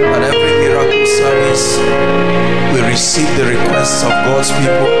that every miracle service we receive the requests of God's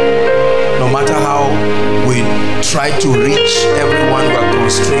people. No matter how we try to reach everyone, we are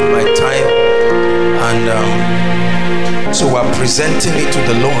constrained by time, and so we are presenting it to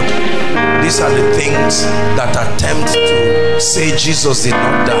the Lord. These are the things that attempt to say Jesus did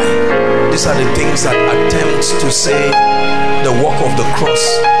not die. These are the things that attempt to say the work of the cross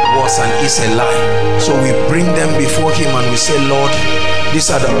was and is a lie. So we bring them before Him and we say, Lord, these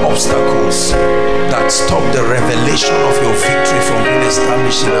are the obstacles that stop the revelation of your victory from being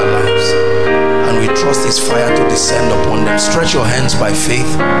established in our lives. And we trust His fire to descend upon them. Stretch your hands by faith.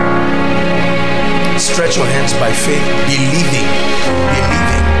 Stretch your hands by faith, believing.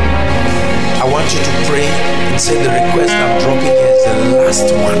 Believing. I want you to pray and say, the request I'm dropping here is the last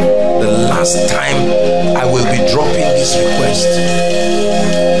one. The last time I will be dropping this request.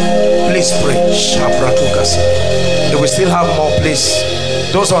 Please pray. If we still have more, please.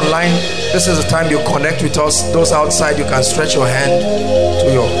 Those online, this is the time you connect with us. Those outside, you can stretch your hand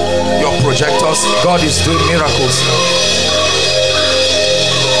to your projectors. God is doing miracles now.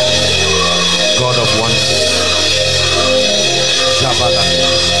 God of wonders.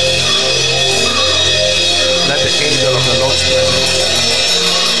 Let the angel of the Lord's presence.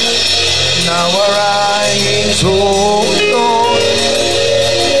 Now arise, oh Lord.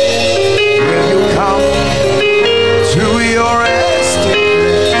 Will you come to your resting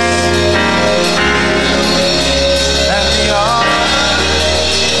place? And the arm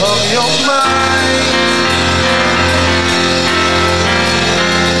of your mind,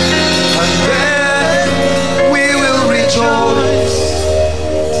 and then we will rejoice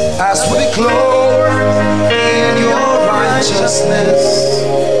as we glory in your righteousness.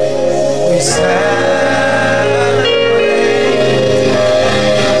 We celebrate.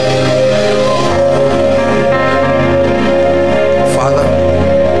 Father,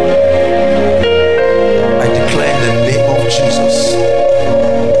 I declare in the name of Jesus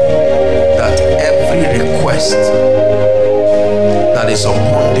that every request that is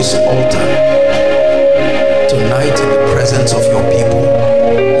upon this altar tonight in the presence of your people,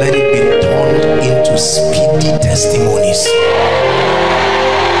 let it be turned into speedy testimonies.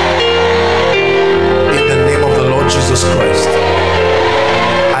 In the name of the Lord Jesus Christ,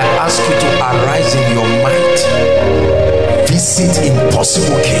 I ask you to arise in your might, visit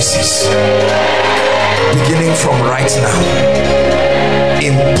impossible cases, beginning from right now.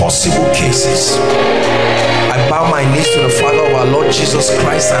 Impossible cases. I bow my knees to the Father of our Lord Jesus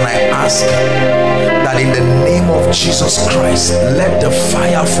Christ, and I ask that in the name of Jesus Christ, let the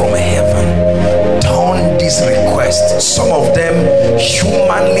fire from heaven turn these requests, some of them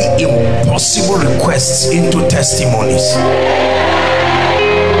humanly impossible requests, into testimonies.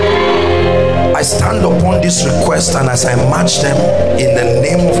 I stand upon this request, and as I match them in the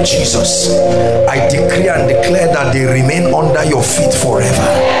name of Jesus, I decree and declare that they remain under your feet forever.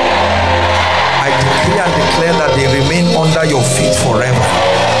 I decree and declare that they remain under your feet forever.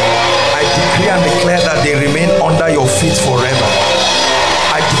 I decree and declare that they remain under your feet forever.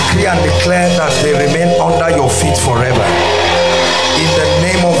 I decree and declare that they remain under your feet forever. In the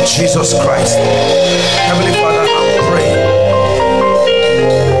name of Jesus Christ. Heavenly Father, I'm praying.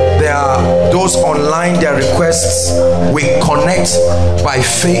 There are Those online, their requests, we connect by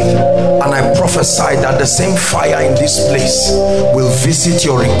faith, and I prophesy that the same fire in this place will visit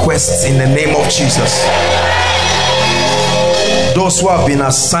your requests in the name of Jesus. Those who have been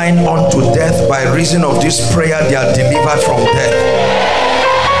assigned unto death by reason of this prayer, they are delivered from death.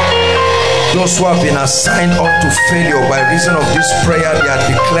 Those who have been assigned unto failure by reason of this prayer, they are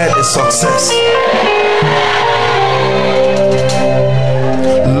declared a success.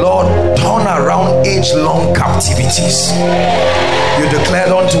 Lord, turn around age-long captivities. You declared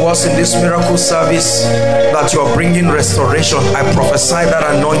unto us in this miracle service that you are bringing restoration. I prophesy that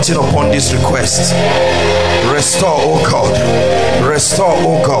anointing upon this request. Restore, oh God. Restore,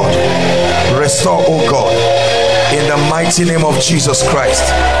 oh God. Restore, oh God. In the mighty name of Jesus Christ,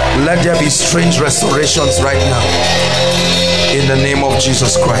 let there be strange restorations right now. In the name of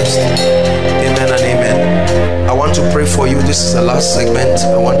Jesus Christ. Amen and amen. I want to pray for you. This is the last segment.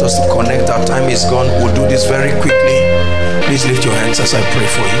 I want us to connect. Our time is gone. We'll do this very quickly. Please lift your hands as I pray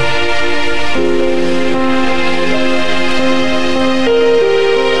for you.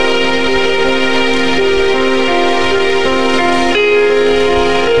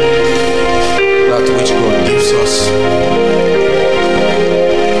 That which God gives us,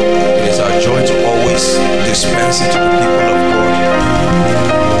 it is our joy to always dispense it to the people of God.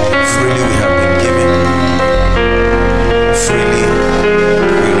 Freely we have been given, freely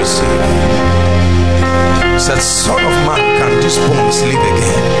we receive. He said, Son of man, can these bones live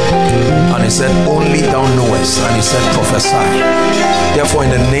again? And he said, only thou knowest. And he said, prophesy. Therefore,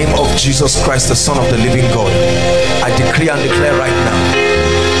 in the name of Jesus Christ, the Son of the living God, I decree and declare right now,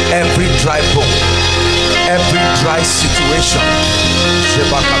 every dry bone, every dry situation,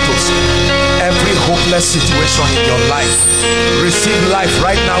 every hopeless situation in your life, receive life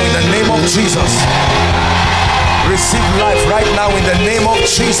right now in the name of Jesus. Receive life right now in the name of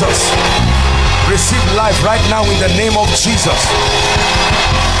Jesus. Receive life right now in the name of Jesus.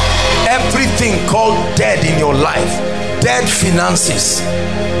 Everything called dead in your life, dead finances,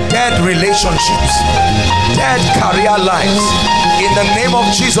 dead relationships, dead career lives, in the name of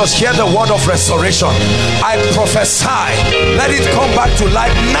Jesus, hear the word of restoration. I prophesy, let it come back to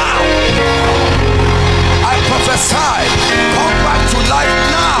life now. I prophesy, come back to life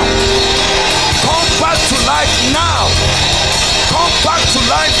now. Come back to life now. Come back to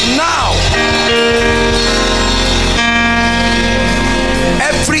life now.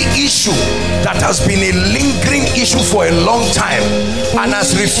 Every issue that has been a lingering issue for a long time and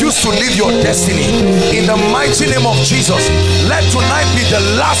has refused to live your destiny, in the mighty name of Jesus, let tonight be the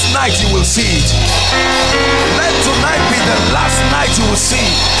last night you will see it. Let tonight be the last night you will see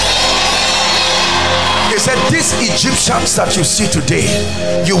it. He said, these Egyptians that you see today,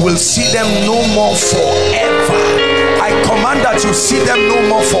 you will see them no more forever. I command that you see them no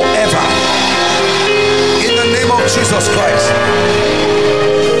more forever. In the name of Jesus Christ.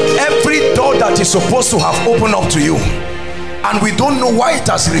 Every door that is supposed to have opened up to you, and we don't know why it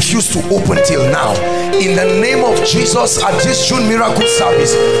has refused to open till now, in the name of Jesus, at this June miracle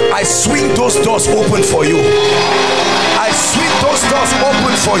service, I swing those doors open for you. I swing those doors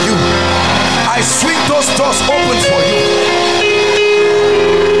open for you. I swing those doors open for you.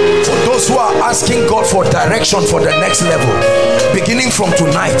 For those who are asking God for direction for the next level, beginning from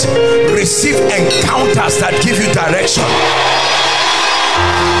tonight, receive encounters that give you direction.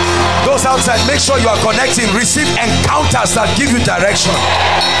 Those outside, make sure you are connecting. Receive encounters that give you direction.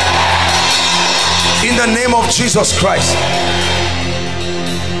 In the name of Jesus Christ.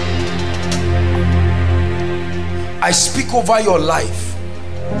 I speak over your life.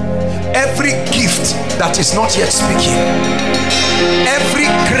 Every gift that is not yet speaking, every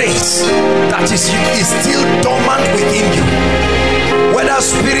grace that is still dormant within you, whether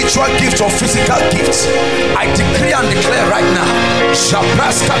spiritual gifts or physical gifts, I decree and declare right now,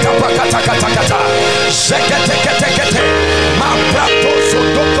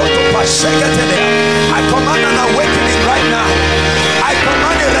 I command an awakening right now. I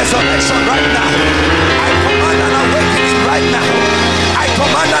command a resurrection right now. I command an awakening right now. I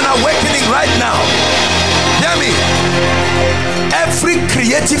command an awakening right now. Hear me. Every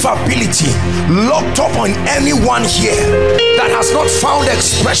creative ability locked up on anyone here that has not found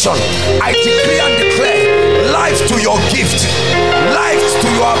expression, I decree and declare life to your gift, life to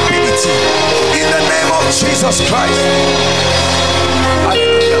your ability, in the name of Jesus Christ.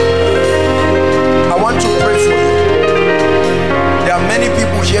 Hallelujah. I want to pray for you. There are many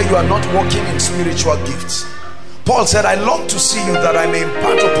people here, you are not walking in spiritual gifts. Paul said, I long to see you that I may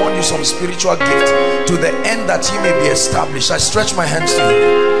impart upon you some spiritual gift to the end that ye may be established. I stretch my hands to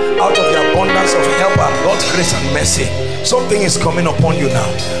you. Out of the abundance of help and God's grace and mercy, something is coming upon you now.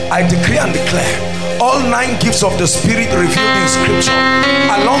 I decree and declare all 9 gifts of the Spirit revealed in Scripture,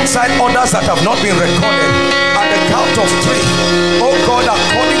 alongside others that have not been recorded, at the count of 3. Oh God,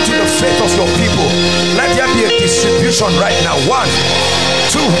 according to the faith of your people, let there be a distribution right now. 1,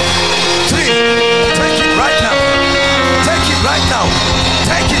 2, 3. Take it right now. Take it right now.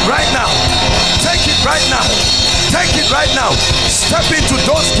 Take it right now. Take it right now. Take it right now. Step into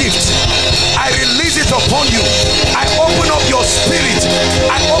those gifts. I release it upon you. I open up your spirit.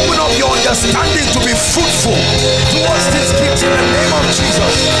 I open up your understanding to be fruitful towards these gifts in the name of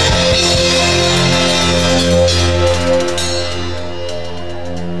Jesus.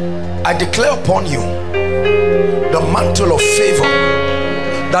 I declare upon you the mantle of favor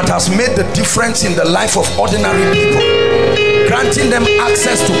that has made the difference in the life of ordinary people, granting them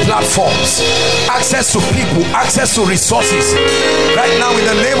access to platforms, access to people, access to resources. Right now, in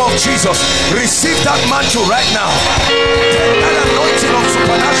the name of Jesus, receive that mantle right now. Take that anointing of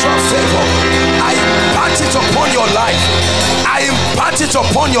supernatural favor. I impart it upon your life. I impart it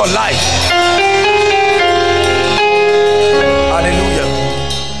upon your life. Hallelujah.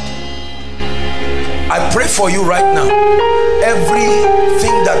 I pray for you right now.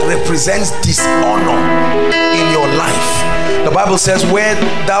 Everything that represents dishonor in your life, the Bible says, where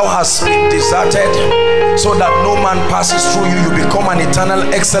thou hast been deserted, so that no man passes through you, you become an eternal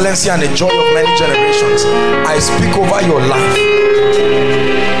excellency and a joy of many generations. I speak over your life.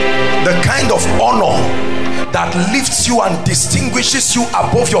 The kind of honor that lifts you and distinguishes you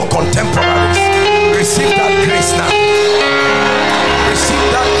above your contemporaries, receive that grace now. Receive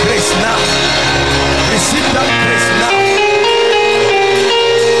that grace now. Receive that grace now.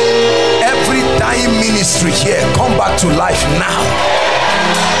 Every dying ministry here, come back to life now.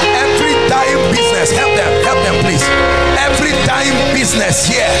 Every dying business, help them please. Every dying business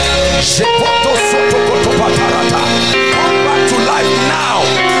here, come back to life now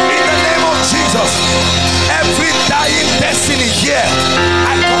in the name of Jesus. Every dying destiny here,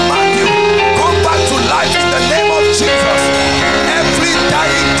 I command you, come back to life in the name of Jesus. Every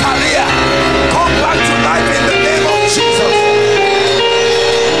dying career, come back to life in the name of Jesus.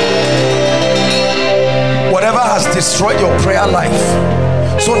 Whatever has destroyed your prayer life,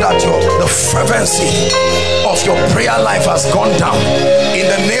 so that the fervency of your prayer life has gone down, in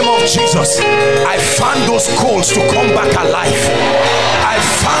the name of Jesus, I fan those coals to come back alive. I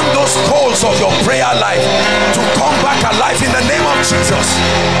fan those coals of your prayer life to come back alive in the name of Jesus.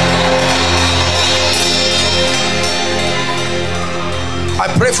 I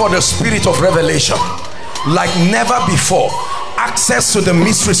pray for the spirit of revelation like never before. Access to the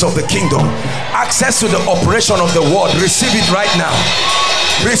mysteries of the kingdom, access to the operation of the word. Receive it right now.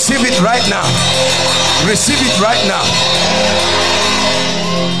 Receive it right now. Receive it right now.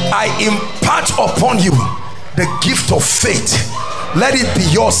 I impart upon you the gift of faith. Let it be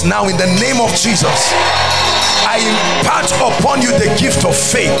yours now in the name of Jesus. I impart upon you the gift of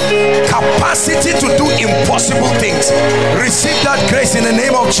faith, capacity to do impossible things. Receive that grace in the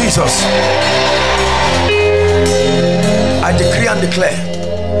name of Jesus. I decree and declare,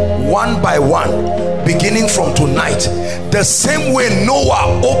 one by one, beginning from tonight, the same way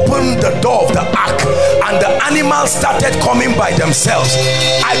Noah opened the door of the ark and the animals started coming by themselves,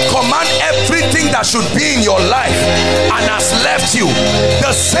 I command everything that should be in your life and has left you,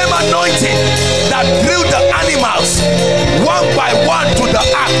 the same anointing that drew the animals one by one to the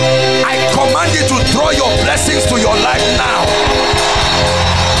ark, I command you to draw your blessings to your life now.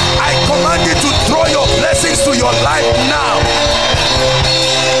 I command you to throw your blessings to your life now.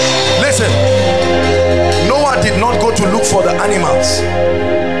 Listen, Noah did not go to look for the animals.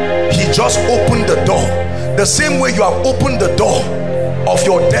 He just opened the door. The same way you have opened the door of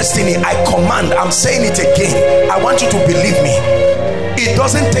your destiny, I command, I'm saying it again, I want you to believe me. It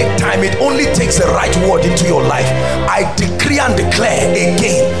doesn't take time, it only takes the right word into your life. I decree and declare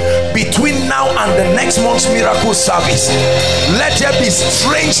again, between now and the next month's miracle service, let there be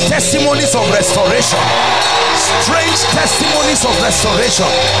strange testimonies of restoration. Strange testimonies of restoration.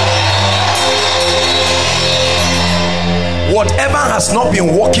 Whatever has not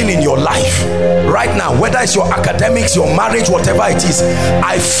been working in your life right now, whether it's your academics, your marriage, whatever it is,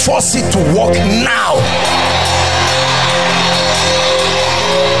 I force it to work now.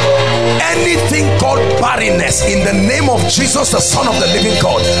 Anything called barrenness, in the name of Jesus, the Son of the living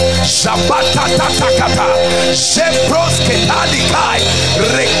God, Zabata tatakata. Jebros ketalikai.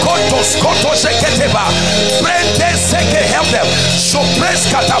 Rekotos kotos eketeba. Brende seke, help them.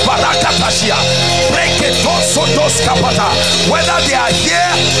 Sopres katabarakatashia. Breketos sotos kapata. Whether they are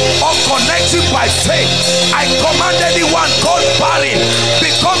here or connected by faith, I command anyone called barren,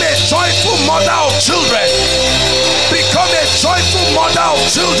 become a joyful mother of children. Become a joyful mother of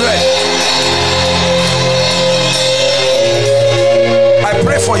children. I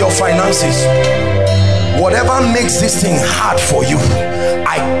pray for your finances. Whatever makes this thing hard for you,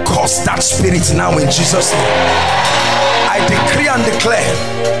 I curse that spirit now in Jesus' name. I decree and declare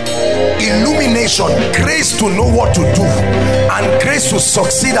illumination, grace to know what to do, and grace to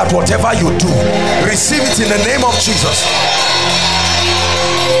succeed at whatever you do. Receive it in the name of Jesus.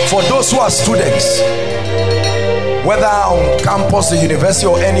 For those who are students, whether on campus, the university,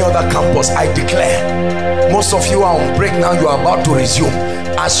 or any other campus, I declare, most of you are on break now, you are about to resume.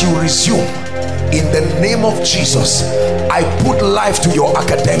 As you resume, in the name of Jesus, I put life to your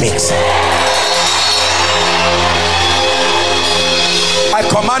academics. I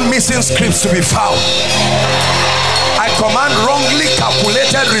command missing scripts to be found. I command wrongly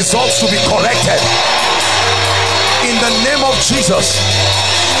calculated results to be corrected. In the name of Jesus,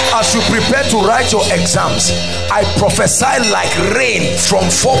 as you prepare to write your exams, I prophesy like rain from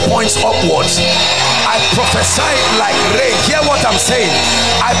 4 points upwards. I prophesy like rain. Hear what I'm saying.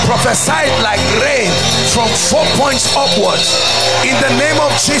 I prophesy like rain from 4 points upwards. In the name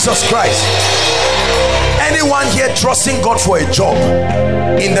of Jesus Christ. Anyone here trusting God for a job,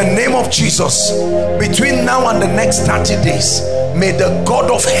 in the name of Jesus, between now and the next 30 days, may the God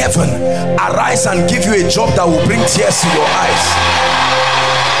of heaven arise and give you a job that will bring tears to your eyes.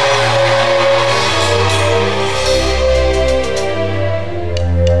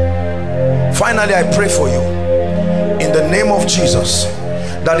 Finally, I pray for you in the name of Jesus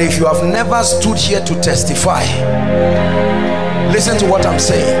that if you have never stood here to testify, listen to what I'm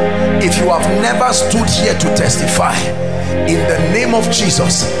saying. If you have never stood here to testify, in the name of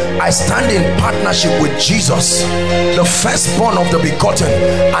Jesus, I stand in partnership with Jesus, the firstborn of the begotten,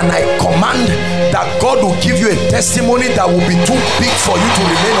 and I command that God will give you a testimony that will be too big for you to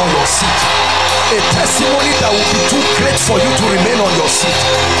remain on your seat. A testimony that will be too great for you to remain on your seat.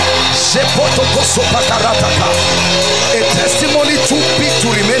 A testimony too big to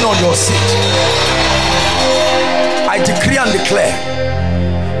remain on your seat. I decree and declare,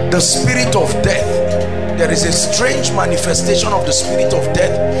 the spirit of death, there is a strange manifestation of the spirit of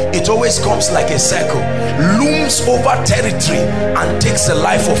death. It always comes like a circle, looms over territory and takes the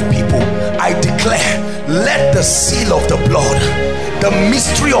life of people. I declare, let the seal of the blood, the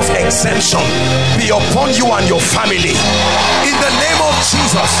mystery of exemption, be upon you and your family. In the name of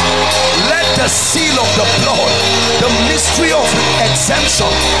Jesus, let the seal of the blood, the mystery of exemption,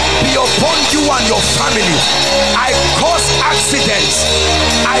 be upon you and your family. I cause accidents,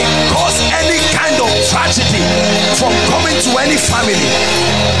 I cause any kind of tragedy from coming to any family,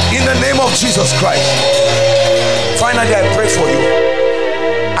 in the name of Jesus Christ. Finally, I pray for you.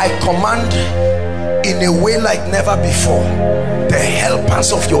 I command in a way like never before, the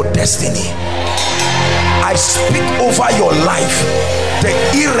helpers of your destiny. I speak over your life, the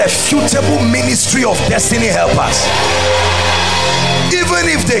irrefutable ministry of destiny helpers. Even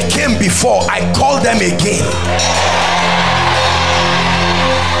if they came before, I call them again.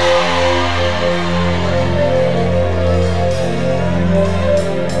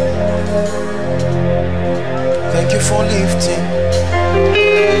 Thank you for lifting.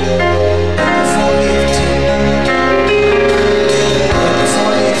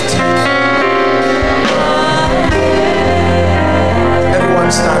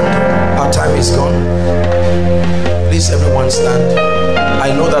 Stand. Our time is gone. Please, everyone stand.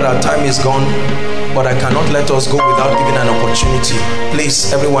 I know that our time is gone, but I cannot let us go without giving an opportunity.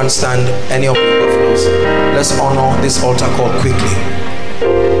 Please, everyone stand. Any of the overflows, let's honor this altar call quickly.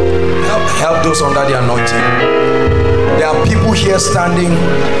 Help those under the anointing. There are people here standing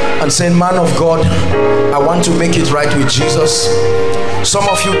and saying, man of God, I want to make it right with Jesus. Some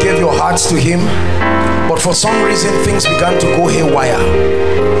of you gave your hearts to him, but for some reason things began to go haywire,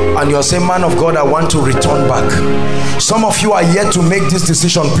 and you're saying, man of God, I want to return back. Some of you are yet to make this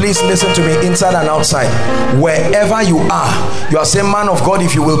decision. Please listen to me, inside and outside. Wherever you are saying, man of God,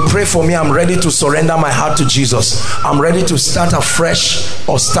 if you will pray for me, I'm ready to surrender my heart to Jesus. I'm ready to start afresh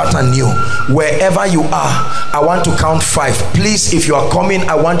or start anew. Wherever you are, I want to count 5. Please, if you are coming,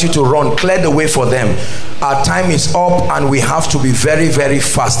 I want you to run. Clear the way for them. Our time is up and we have to be very, very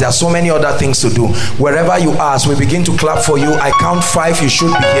fast. There are so many other things to do. Wherever you are, as we begin to clap for you, I count 5, you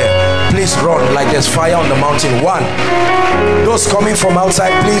should be here. please run like there's fire on the mountain. 1. Those coming from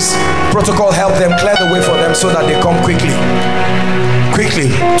outside, please, protocol, help them, clear the way for them so that they come quickly.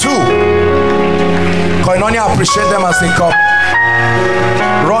 2. Koinonia, appreciate them as they come.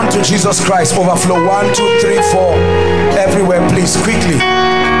 Run to Jesus Christ. Overflow. 1, 2, 3, 4. Everywhere, please, quickly.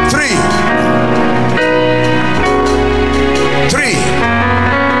 3.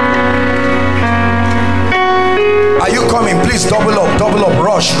 Are you coming? Please double up,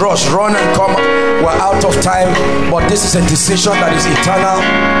 rush, run and come. We're out of time, but this is a decision that is eternal.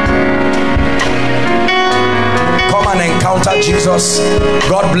 Come and encounter Jesus.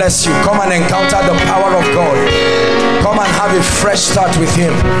 God bless you. Come and encounter the power of God. Come and have a fresh start with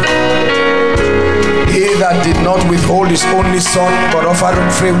him. He that did not withhold his only son but offered him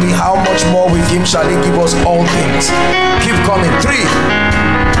freely, how much more with him shall he give us all things? Keep coming. 3,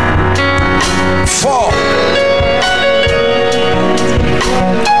 4,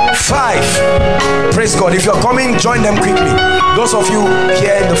 5. Praise God. If you're coming, join them quickly. Those of you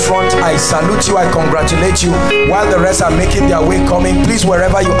here in the front, I salute you, I congratulate you. While the rest are making their way coming, please,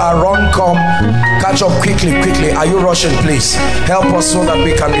 wherever you are, run, come, catch up quickly. Are you rushing? Please help us so that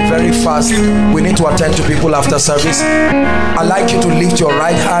we can be very fast. We need to attend to people after service. I'd like you to lift your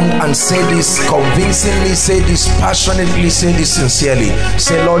right hand and say this convincingly, say this passionately, say this sincerely.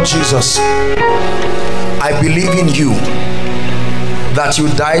 Say, Lord Jesus, I believe in you, that you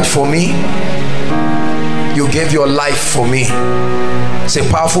died for me, you gave your life for me. It's a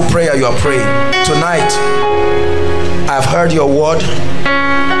powerful prayer you are praying. Tonight, I've heard your word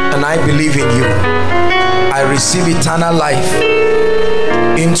and I believe in you. I receive eternal life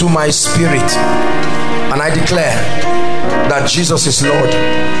into my spirit, and I declare that Jesus is Lord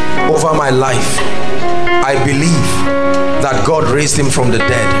over my life. I believe that God raised him from the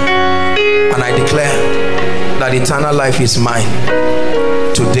dead, and I declare that eternal life is mine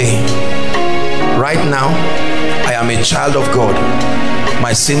today. Right now, I am a child of God.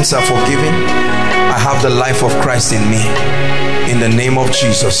 My sins are forgiven. I have the life of Christ in me. In the name of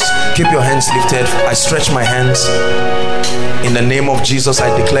Jesus, keep your hands lifted. I stretch my hands. In the name of Jesus, I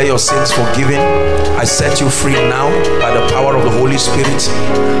declare your sins forgiven. I set you free now by the power of the Holy Spirit,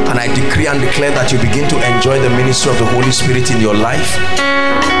 and I decree and declare that you begin to enjoy the ministry of the Holy Spirit in your life.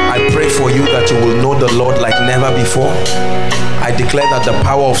 I pray for you that you will know the Lord like never before. I declare that the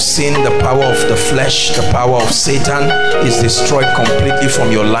power of sin, the power of the flesh, the power of Satan is destroyed completely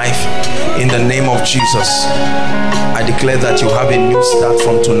from your life in the name of Jesus. I declare that you have a new start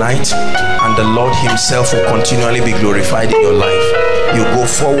from tonight, and the Lord himself will continually be glorified in your life. You go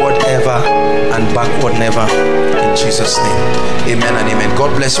forward ever and backward never, in Jesus' name. Amen and amen.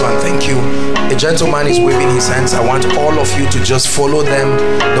 God bless you and thank you. A gentleman is waving his hands. I want all of you to just follow them.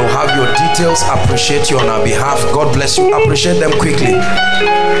 They'll have your details. Appreciate you on our behalf. God bless you. Appreciate them quickly.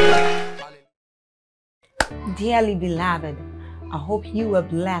 Dearly beloved, I hope you were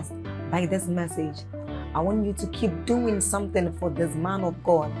blessed by this message. I want you to keep doing something for this man of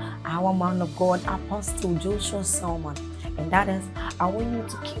God, our man of God, Apostle Joshua Selman. And that is, I want you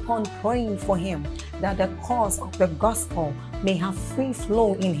to keep on praying for him, that the cause of the gospel may have free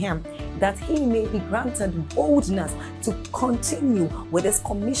flow in him, that he may be granted boldness to continue with this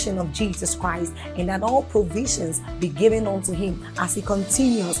commission of Jesus Christ, and that all provisions be given unto him as he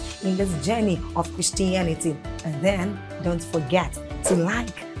continues in this journey of Christianity. And then don't forget to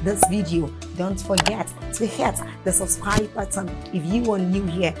like this video. Don't forget to hit the subscribe button if you are new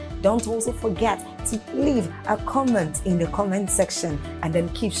here. Don't also forget to leave a comment in the comment section, and then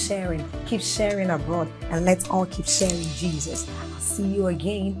keep sharing abroad, and let's all keep sharing Jesus. I'll see you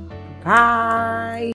again. Bye.